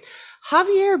right,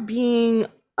 Javier being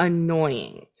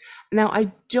annoying. Now,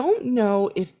 I don't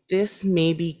know if this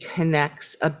maybe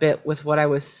connects a bit with what I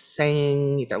was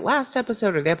saying either last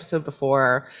episode or the episode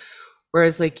before.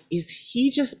 Whereas, like, is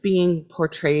he just being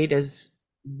portrayed as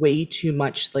way too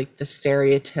much like the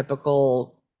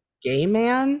stereotypical gay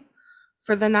man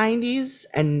for the 90s?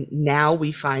 And now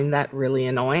we find that really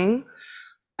annoying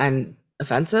and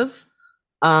offensive?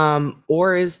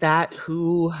 Or is that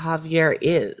who Javier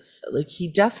is? Like, he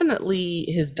definitely,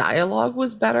 his dialogue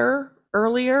was better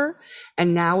earlier,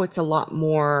 and now it's a lot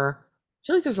more, I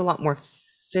feel like there's a lot more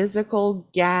physical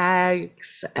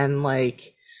gags and,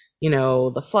 like,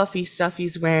 the fluffy stuff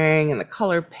he's wearing and the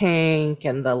color pink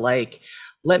and the, like,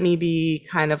 let me be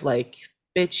kind of like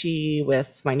bitchy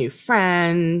with my new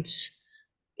friend.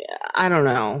 I don't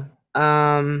know.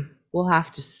 We'll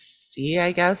have to see,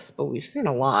 I guess, but we've seen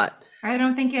a lot. I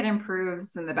don't think it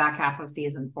improves in the back half of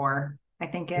season 4. I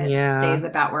think it Yeah. stays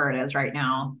about where it is right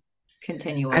now, I mean, it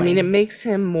continually. makes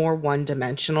him more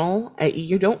one-dimensional.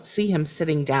 You don't see him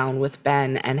sitting down with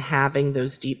Ben and having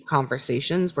those deep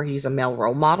conversations where he's a male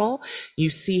role model.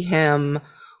 You see him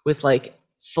with, like,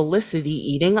 Felicity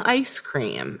eating ice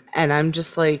cream. And I'm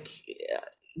just like,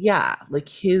 yeah, like,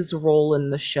 his role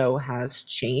in the show has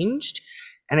changed.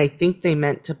 And I think they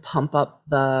meant to pump up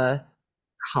the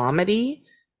comedy.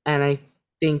 And I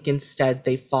think instead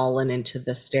they've fallen into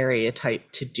the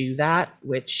stereotype to do that,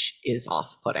 which is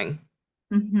off-putting.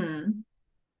 Hmm.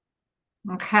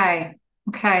 Okay.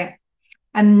 Okay.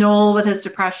 And Noel with his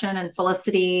depression and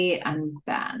Felicity and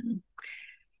Ben.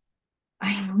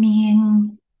 I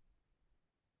mean,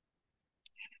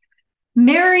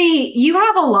 Mary, you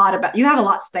have a lot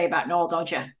to say about Noel,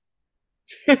 don't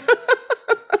you?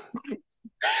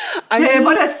 I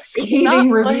What mean, a it's not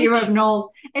scathing review like, of Knowles.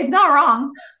 It's not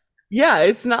wrong. yeah,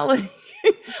 it's not like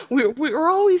we're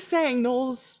always saying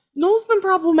Noel's been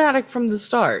problematic from the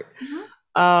start.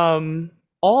 Mhm. Um,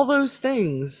 all those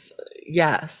things,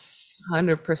 yes,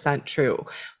 100% true.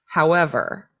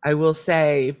 However, I will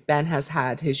say Ben has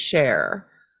had his share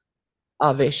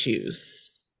of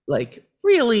issues, like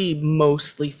really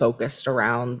mostly focused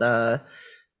around the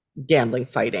gambling,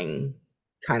 fighting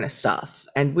kind of stuff,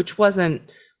 and which wasn't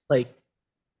like,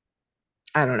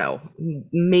 I don't know,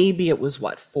 maybe it was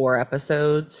what, 4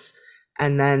 episodes?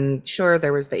 And then, sure,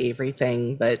 there was the Avery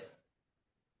thing, but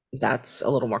that's a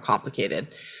little more complicated.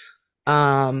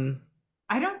 Um,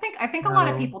 I think a lot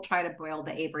of so people try to boil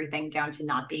the Avery thing down to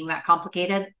not being that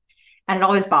complicated. And it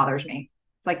always bothers me.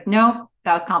 It's like, no,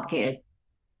 that was complicated.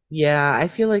 yeah, I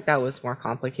feel like that was more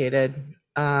complicated.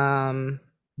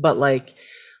 But like,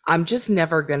 I'm just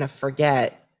never gonna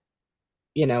forget,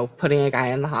 putting a guy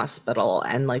in the hospital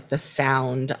and like the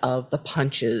sound of the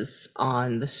punches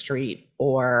on the street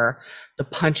or the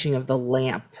punching of the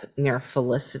lamp near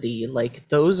Felicity. Like,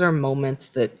 those are moments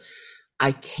that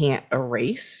I can't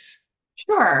erase.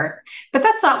 Sure. But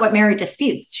that's not what Mary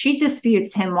disputes. She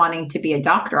disputes him wanting to be a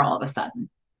doctor all of a sudden.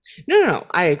 No, no, no,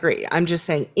 I agree. I'm just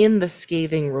saying, in the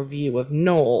scathing review of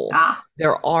Noel, Ah,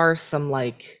 there are some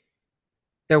like,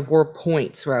 there were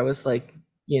points where I was like,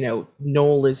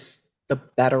 Noel is the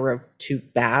better of two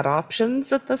bad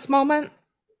options at this moment.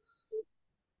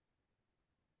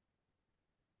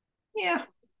 yeah,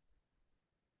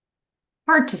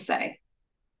 hard to say.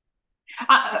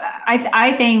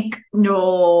 I think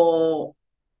Noel,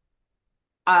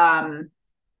 um,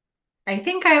 I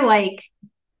think I like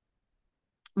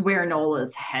where Noel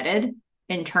is headed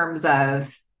in terms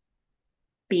of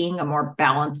being a more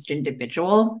balanced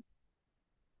individual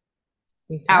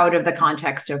Okay. out of the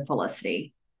context of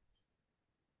Felicity.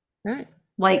 All right.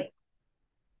 Like,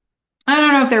 I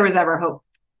don't know if there was ever hope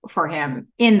for him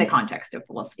in the context of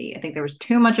Felicity. I think there was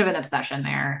too much of an obsession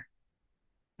there.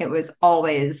 It was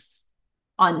always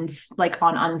like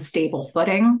on unstable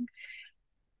footing.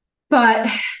 But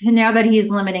now that he's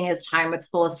limiting his time with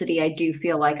Felicity, I do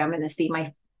feel like I'm going to see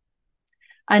my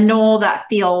a Noel that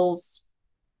feels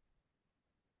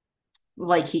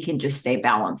like he can just stay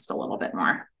balanced a little bit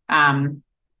more. And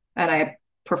I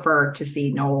prefer to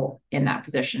see Noel in that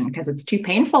position because it's too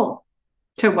painful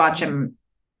to watch Mhm. him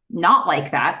not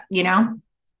like that, you know?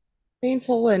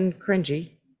 Painful and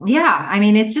cringy. Yeah. I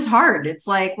mean, it's just hard. It's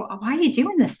like, why are you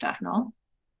doing this stuff, Noel?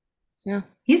 Yeah.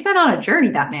 He's been on a journey,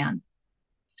 that man.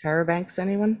 Tyra Banks,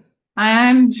 anyone?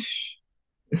 I'm,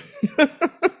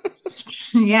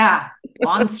 yeah,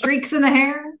 blonde streaks in the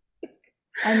hair,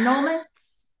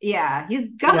 annulments. Yeah,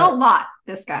 he's got Yeah. a lot,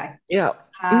 this guy. Yeah.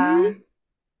 Uh, Hmm.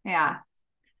 yeah.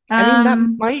 I mean, that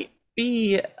Um, might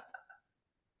be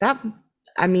that.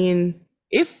 I mean,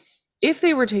 if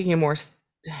they were taking a more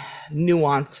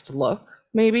nuanced look,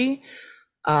 maybe,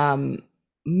 um,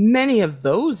 many of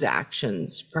those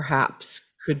actions perhaps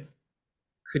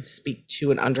could speak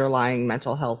to an underlying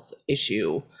mental health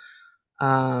issue,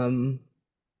 um,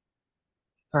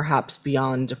 perhaps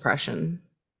beyond depression,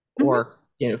 mhm, or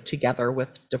together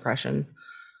with depression.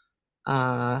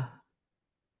 Uh,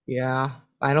 yeah,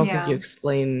 I don't think you yeah,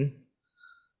 explain.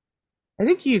 I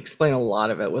think you explain a lot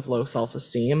of it with low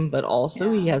self-esteem, but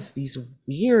also he yeah. has these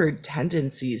weird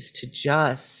tendencies to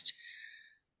just,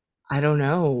 I don't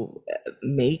know,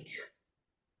 make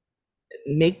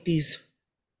these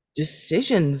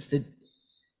decisions that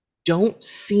don't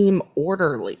seem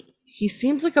orderly. He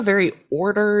seems like a very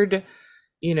ordered,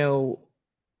 you know,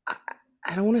 I,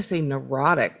 I don't want to say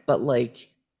neurotic, but like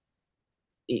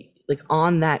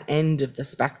on that end of the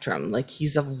spectrum. Like,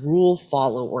 he's a rule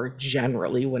follower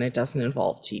generally when it doesn't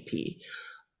involve TP.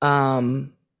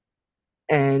 Um,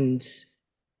 and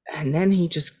and then he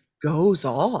just goes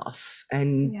off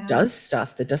and Yeah. does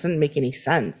stuff that doesn't make any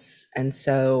sense. And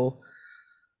so,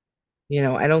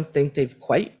 I don't think they've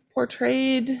quite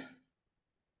portrayed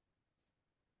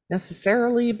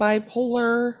necessarily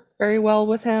bipolar very well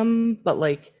with him, but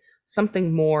like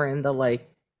something more in the like,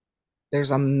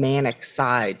 there's a manic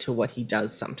side to what he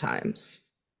does sometimes.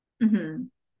 Hmm.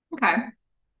 Okay.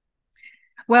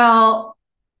 Well,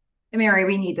 Mary,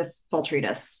 we need this full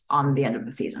treatise on the end of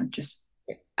the season. Just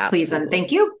please and Absolutely.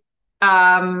 thank you.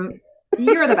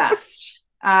 You're the best.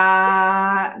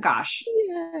 Gosh,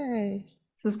 Yay.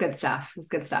 this is good stuff. This is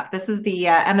good stuff. This is the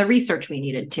and the research we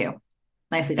needed too.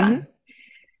 Nicely Hmm. done.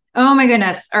 Oh my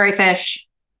goodness. All right, Fish.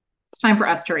 It's time for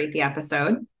us to rate the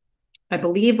episode. I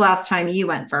believe last time you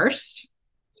went first.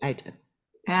 I did.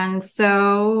 And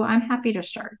so I'm happy to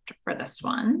start for this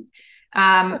one.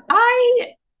 Perfect.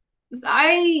 I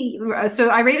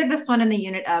I rated this one in the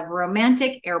unit of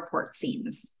romantic airport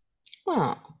scenes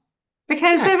Oh,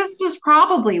 because nice. it was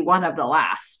probably one of the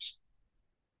last,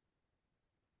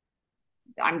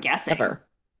 I'm guessing. Ever.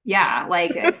 Yeah,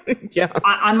 like Yeah.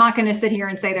 I'm not going to sit here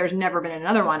and say there's never been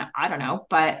another one. I don't know,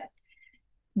 but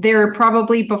they're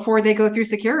probably before they go through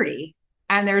security,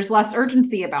 and there's less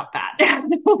urgency about that.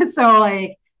 So,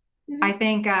 like, I Mhm.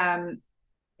 think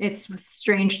it's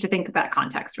strange to think of that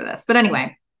context for this. But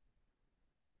anyway,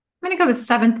 I'm going to go with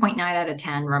 7.9 out of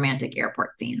 10 romantic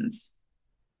airport scenes.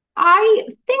 I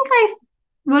think I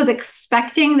was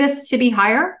expecting this to be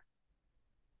higher.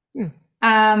 Hmm.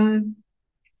 Um,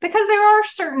 because there are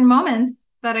certain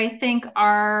moments that I think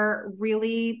are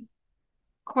really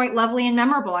quite lovely and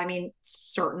memorable. I mean,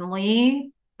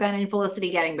 certainly Ben and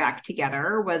Felicity getting back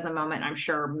together was a moment I'm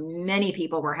sure many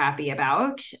people were happy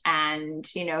about. And,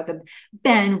 the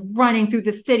Ben running through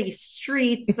the city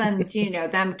streets and,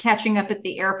 them catching up at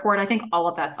the airport. I think all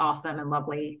of that's awesome and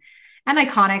lovely and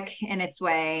iconic in its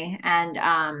way.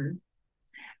 And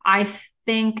I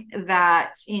think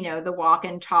that, the walk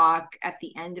and talk at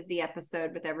the end of the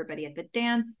episode with everybody at the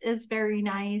dance is very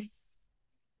nice.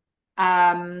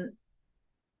 But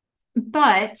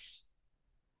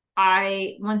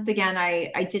once again,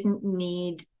 I didn't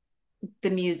need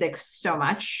the music so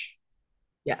much.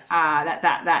 Yes.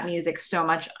 That music so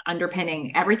much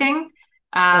underpinning everything.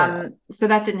 Oh no. So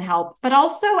that didn't help. But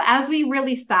also, as we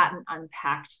really sat and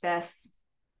unpacked this,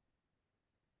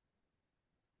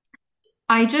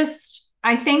 I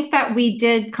think that we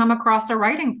did come across a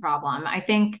writing problem. I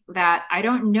think that I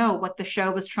don't know what the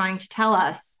show was trying to tell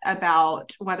us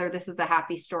about whether this is a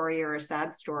happy story or a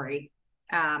sad story,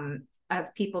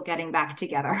 of people getting back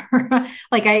together.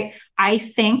 Like I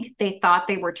think they thought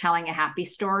they were telling a happy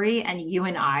story, and you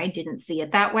and I didn't see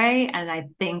it that way. And I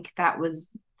think that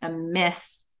was a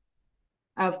miss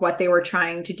of what they were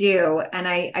trying to do. And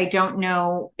I don't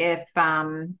know if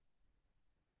I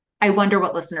wonder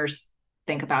what listeners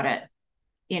think about it.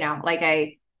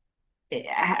 Like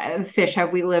fish,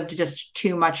 have we lived just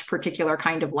too much particular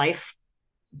kind of life?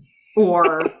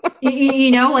 Or,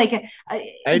 like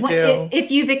I do. if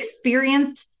you've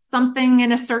experienced something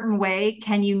in a certain way,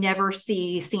 can you never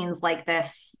see scenes like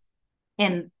this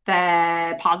in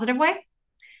the positive way?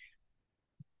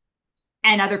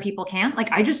 And other people can't?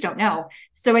 Like, I just don't know.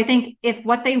 So I think if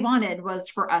what they wanted was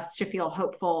for us to feel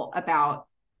hopeful about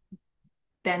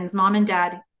Ben's mom and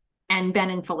dad and Ben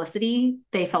and Felicity,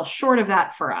 they fell short of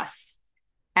that for us.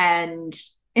 And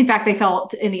in fact, they fell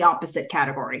in the opposite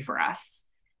category for us.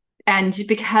 And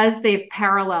because they've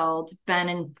paralleled Ben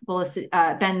and Felicity,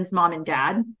 Ben's mom and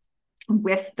dad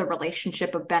with the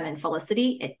relationship of Ben and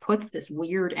Felicity, it puts this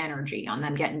weird energy on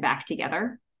them getting back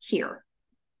together here.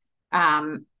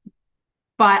 Um,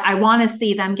 but I want to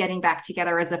see them getting back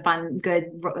together as a fun, good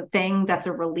thing that's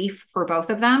a relief for both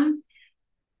of them.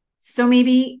 So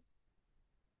maybe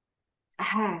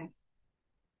I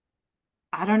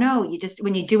don't know. You just,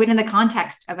 when you do it in the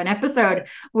context of an episode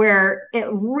where it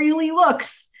really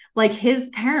looks like his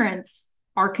parents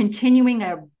are continuing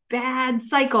a bad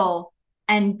cycle,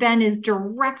 and Ben is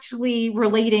directly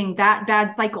relating that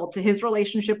bad cycle to his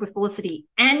relationship with Felicity,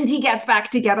 and he gets back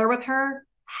together with her,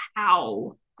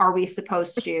 how are we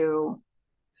supposed to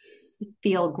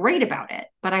feel great about it?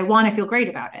 But I want to feel great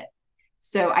about it.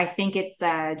 So I think it's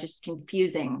just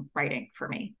confusing writing for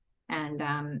me.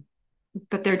 And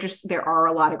but there are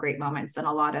a lot of great moments and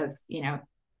a lot of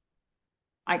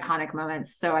iconic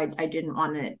moments, so I didn't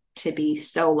want it to be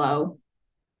so low.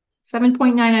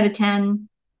 7.9 out of 10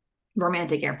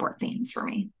 romantic airport scenes for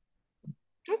me.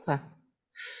 Okay.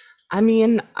 I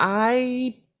mean,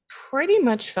 I pretty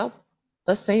much felt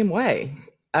the same way.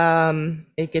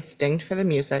 It gets dinged for the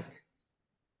music,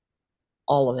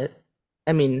 all of it.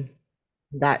 I mean,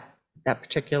 that that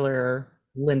particular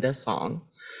Linda song.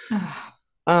 Oh,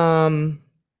 Um,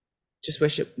 just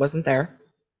wish it wasn't there.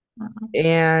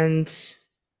 And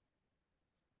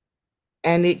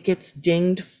it gets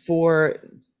dinged for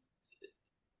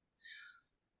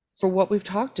what we've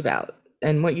talked about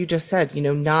and what you just said,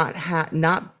 not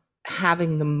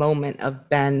having the moment of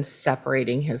Ben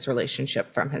separating his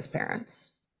relationship from his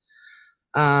parents.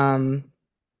 Um,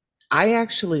 I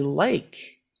actually like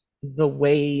the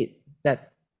way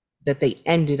that they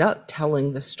ended up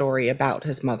telling the story about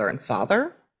his mother and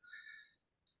father.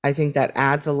 I think that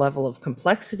adds a level of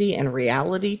complexity and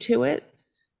reality to it.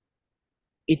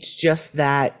 It's just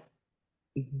that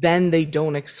then they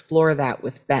don't explore that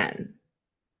with Ben.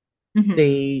 mm-hmm.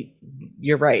 They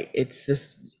You're right.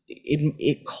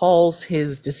 It calls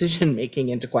his decision making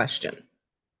into question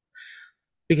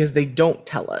because they don't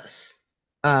tell us.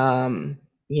 Um,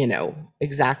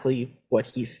 exactly what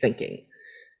he's thinking.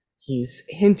 He's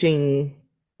hinting,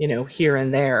 here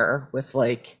and there with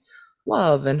like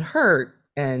love and hurt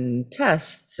and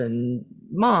tests and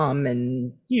mom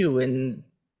and you and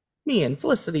me and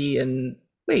Felicity and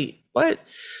wait, what?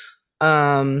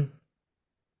 Um,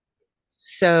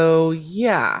 so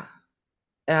yeah,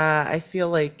 I feel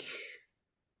like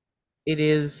it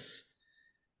is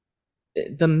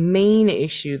the main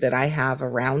issue that I have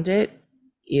around it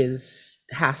is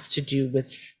has to do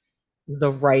with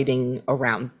the writing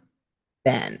around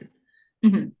Ben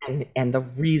Mhm. and the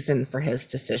reason for his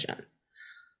decision.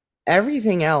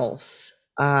 Everything else,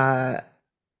 I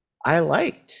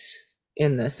liked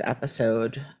in this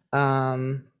episode.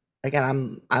 Um,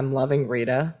 Again, I'm loving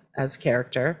Rita as a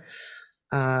character,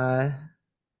 uh,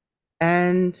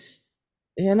 and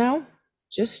you know,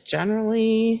 just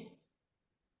generally,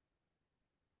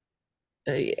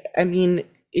 I mean,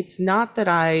 it's not that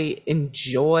I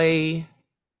enjoy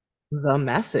the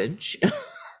message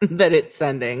that it's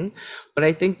sending, but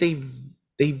I think they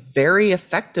very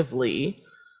effectively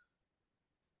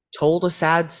told a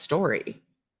sad story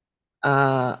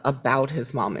about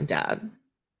his mom and dad.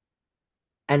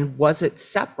 And was it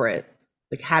separate?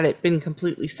 Like, had it been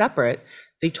completely separate,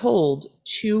 they told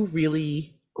two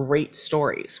really great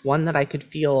stories. One that I could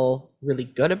feel really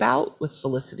good about with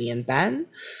Felicity and Ben,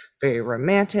 very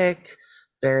romantic,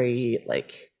 very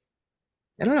like,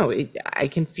 I don't know, I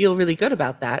can feel really good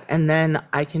about that. And then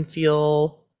I can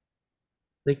feel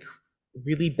like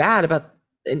really bad about,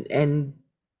 and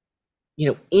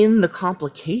in the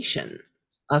complication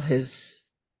of his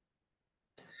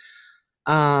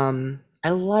I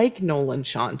like Nolan and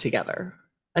Sean together.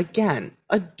 Again,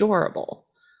 adorable.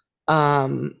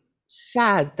 Um,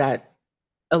 Sad that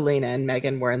Elena and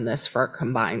Megan were in this for a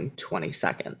combined 20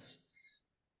 seconds.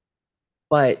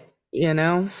 But,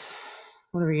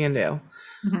 what are we gonna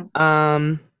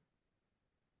Mhm. do?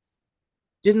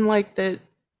 Didn't like that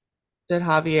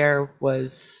Javier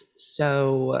was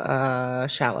so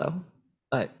shallow.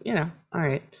 But, all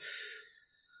right.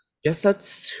 Guess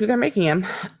that's who they're making him.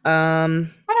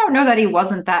 Um I don't know that he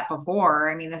wasn't that before.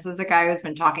 I mean, this is a guy who's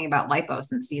been talking about lipo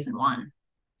since season one.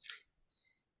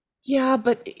 Yeah,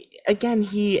 but again,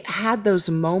 he had those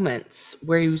moments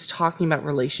where he was talking about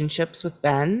relationships with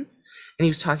Ben, and he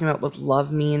was talking about what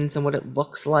love means and what it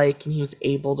looks like, and he was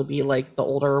able to be like the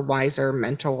older, wiser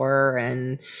mentor,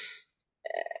 and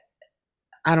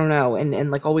I don't know, and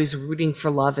like always rooting for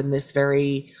love in this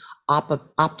very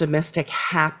optimistic,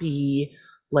 happy,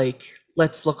 like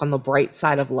let's look on the bright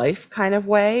side of life kind of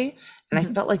way. And I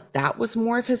Mhm. felt like that was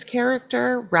more of his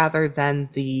character rather than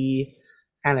the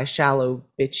kind of shallow,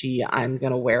 bitchy, I'm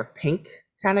gonna wear pink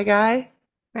kind of guy.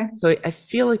 Okay. So I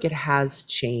feel like it has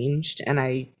changed, and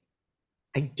I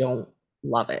don't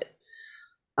love it.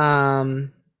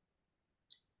 Um,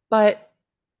 but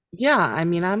yeah, I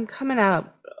mean, I'm coming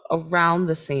out around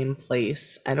the same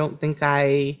place. I don't think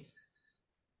I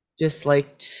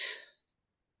disliked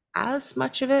as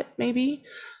much of it, maybe.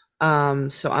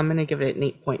 So I'm gonna give it an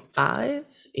 8.5,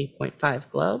 8.5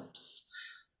 globes.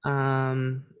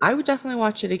 I would definitely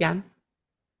watch it again.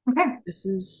 Okay. This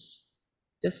is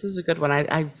this is a good one.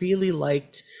 I really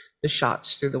liked the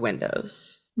shots through the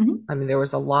windows. Mhm. I mean, there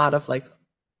was a lot of like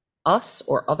us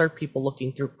or other people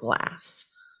looking through glass.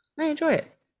 I enjoy it.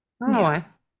 I don't know Yeah. why,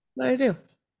 but I do.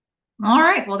 All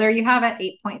right. Well, there you have it.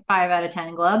 8.5 out of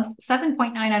 10 gloves,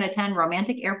 7.9 out of 10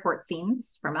 romantic airport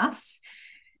scenes from us.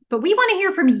 But we want to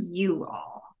hear from you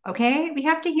all. Okay. We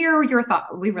have to hear your thoughts.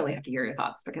 We really have to hear your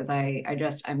thoughts because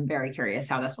I'm very curious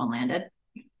how this one landed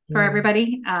for Mm.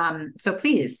 everybody. So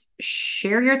please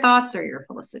share your thoughts or your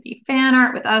Felicity fan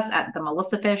art with us at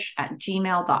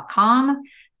themelissafish@gmail.com.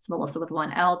 It's Melissa with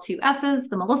one L, two S's,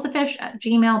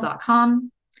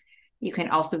 themelissafish@gmail.com. You can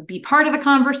also be part of the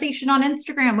conversation on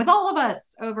Instagram with all of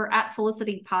us over at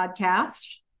Felicity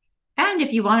Podcast. And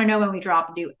if you want to know when we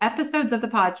drop new episodes of the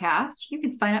podcast, you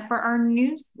can sign up for our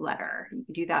newsletter. You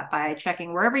can do that by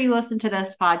checking wherever you listen to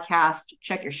this podcast,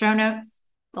 check your show notes.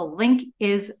 The link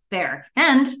is there.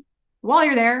 And while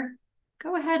you're there,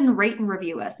 go ahead and rate and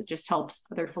review us. It just helps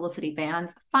other Felicity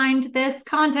fans find this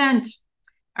content.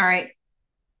 All right,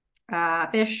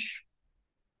 Fish,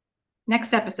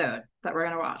 next episode that we're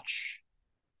going to watch.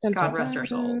 Dun, dun, God rest our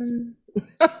dun, souls.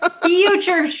 dun.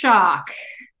 Future Shock.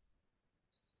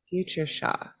 Future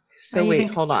shock. What So do you wait,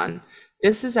 think? hold on.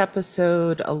 This is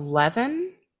episode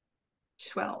 11?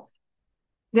 12.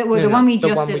 No, The no, one we the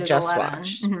just one did we is just 11.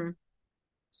 watched. Mm-hmm.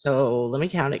 So let me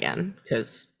count again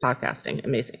because podcasting,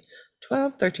 amazing.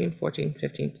 12, 13, 14,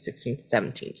 15, 16,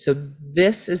 17. So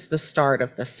this is the start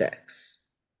of the six,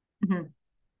 Mm-hmm.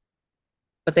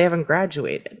 but they haven't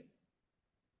graduated.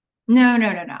 No,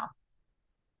 no, no, no.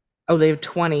 Oh, they have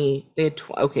 20.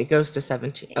 Okay, it goes to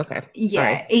 17. Okay,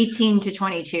 sorry. Yeah, 18 to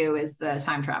 22 is the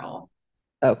time travel.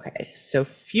 Okay, so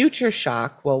future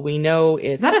shock. Well, we know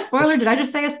Is that a it's spoiler? Did I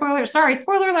just say a spoiler? Sorry,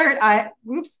 spoiler alert.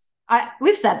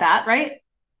 We've said that, right?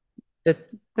 the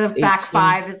The back 18.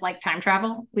 five is like time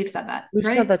travel. We've said that, We've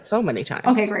said right? that so many Okay,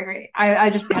 times. great, great. I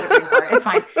just had a brain fart. It's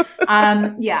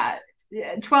fine. Yeah,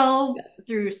 12 Yes.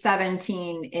 through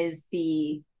 17 is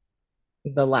the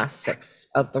The last six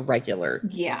of the regular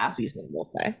yeah, season, we'll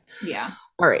say. yeah.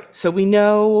 All right, so we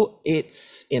know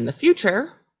it's in the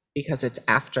future because it's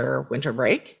after winter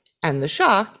break, and the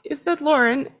shock is that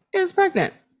Lauren is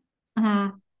pregnant.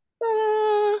 Mhm.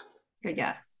 Ta-da! Good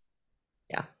guess.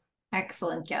 Yeah,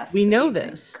 Excellent guess we that know you've been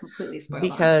this completely spoiled on.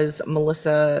 because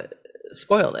Melissa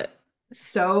spoiled it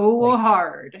So like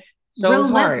hard, so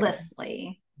hard.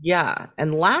 relentlessly. Yeah,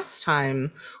 and last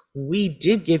time we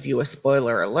did give you a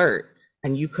spoiler alert,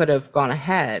 and you could have gone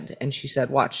ahead and she said,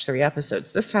 watch 3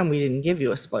 episodes. This time we didn't give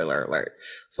you a spoiler alert.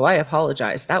 So I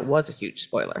apologize. That was a huge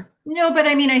spoiler. No, but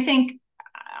I mean,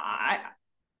 I,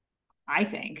 I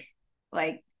think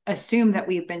like assume that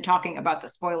we've been talking about the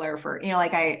spoiler for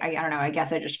like I don't know. I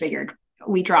guess I just figured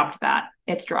we dropped that.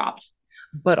 It's dropped.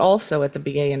 But also at the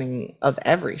beginning of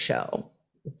every show,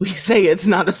 we say it's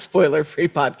not a spoiler free We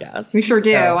podcast. sure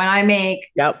do, So, and I make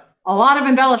yep. a lot of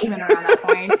embellishment around that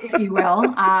point, if you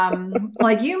will.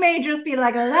 Like you may just be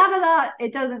like la la la.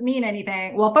 It doesn't mean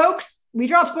anything. Well, folks, we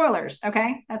drop spoilers.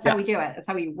 Okay, that's how Yeah. we do it. That's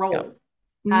how we Yeah. roll.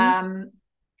 Mhm. Um,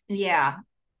 yeah.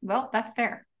 Well, that's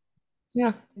fair.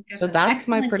 Yeah. That's So an that's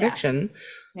my excellent guess. prediction,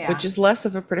 which Yeah. is less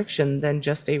of a prediction than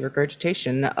just a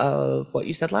regurgitation of what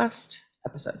you said last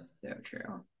episode. So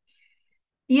true.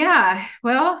 Yeah.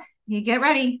 Well, you get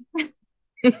ready.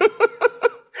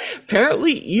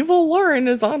 Apparently, evil Lauren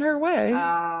is on her way.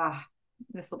 Uh,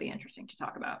 this will be interesting to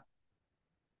talk about.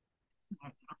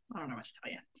 I don't know what to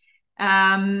tell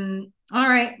you. All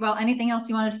right. Well, anything else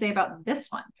you wanted to say about this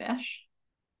one, Fish?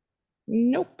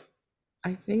 Nope.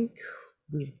 I think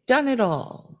we've done it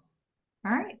all.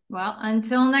 All right. Well,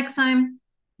 until next time,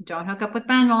 don't hook up with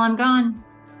Ben while I'm gone.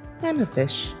 I'm a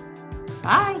fish.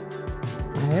 Bye.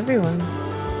 Bye, everyone.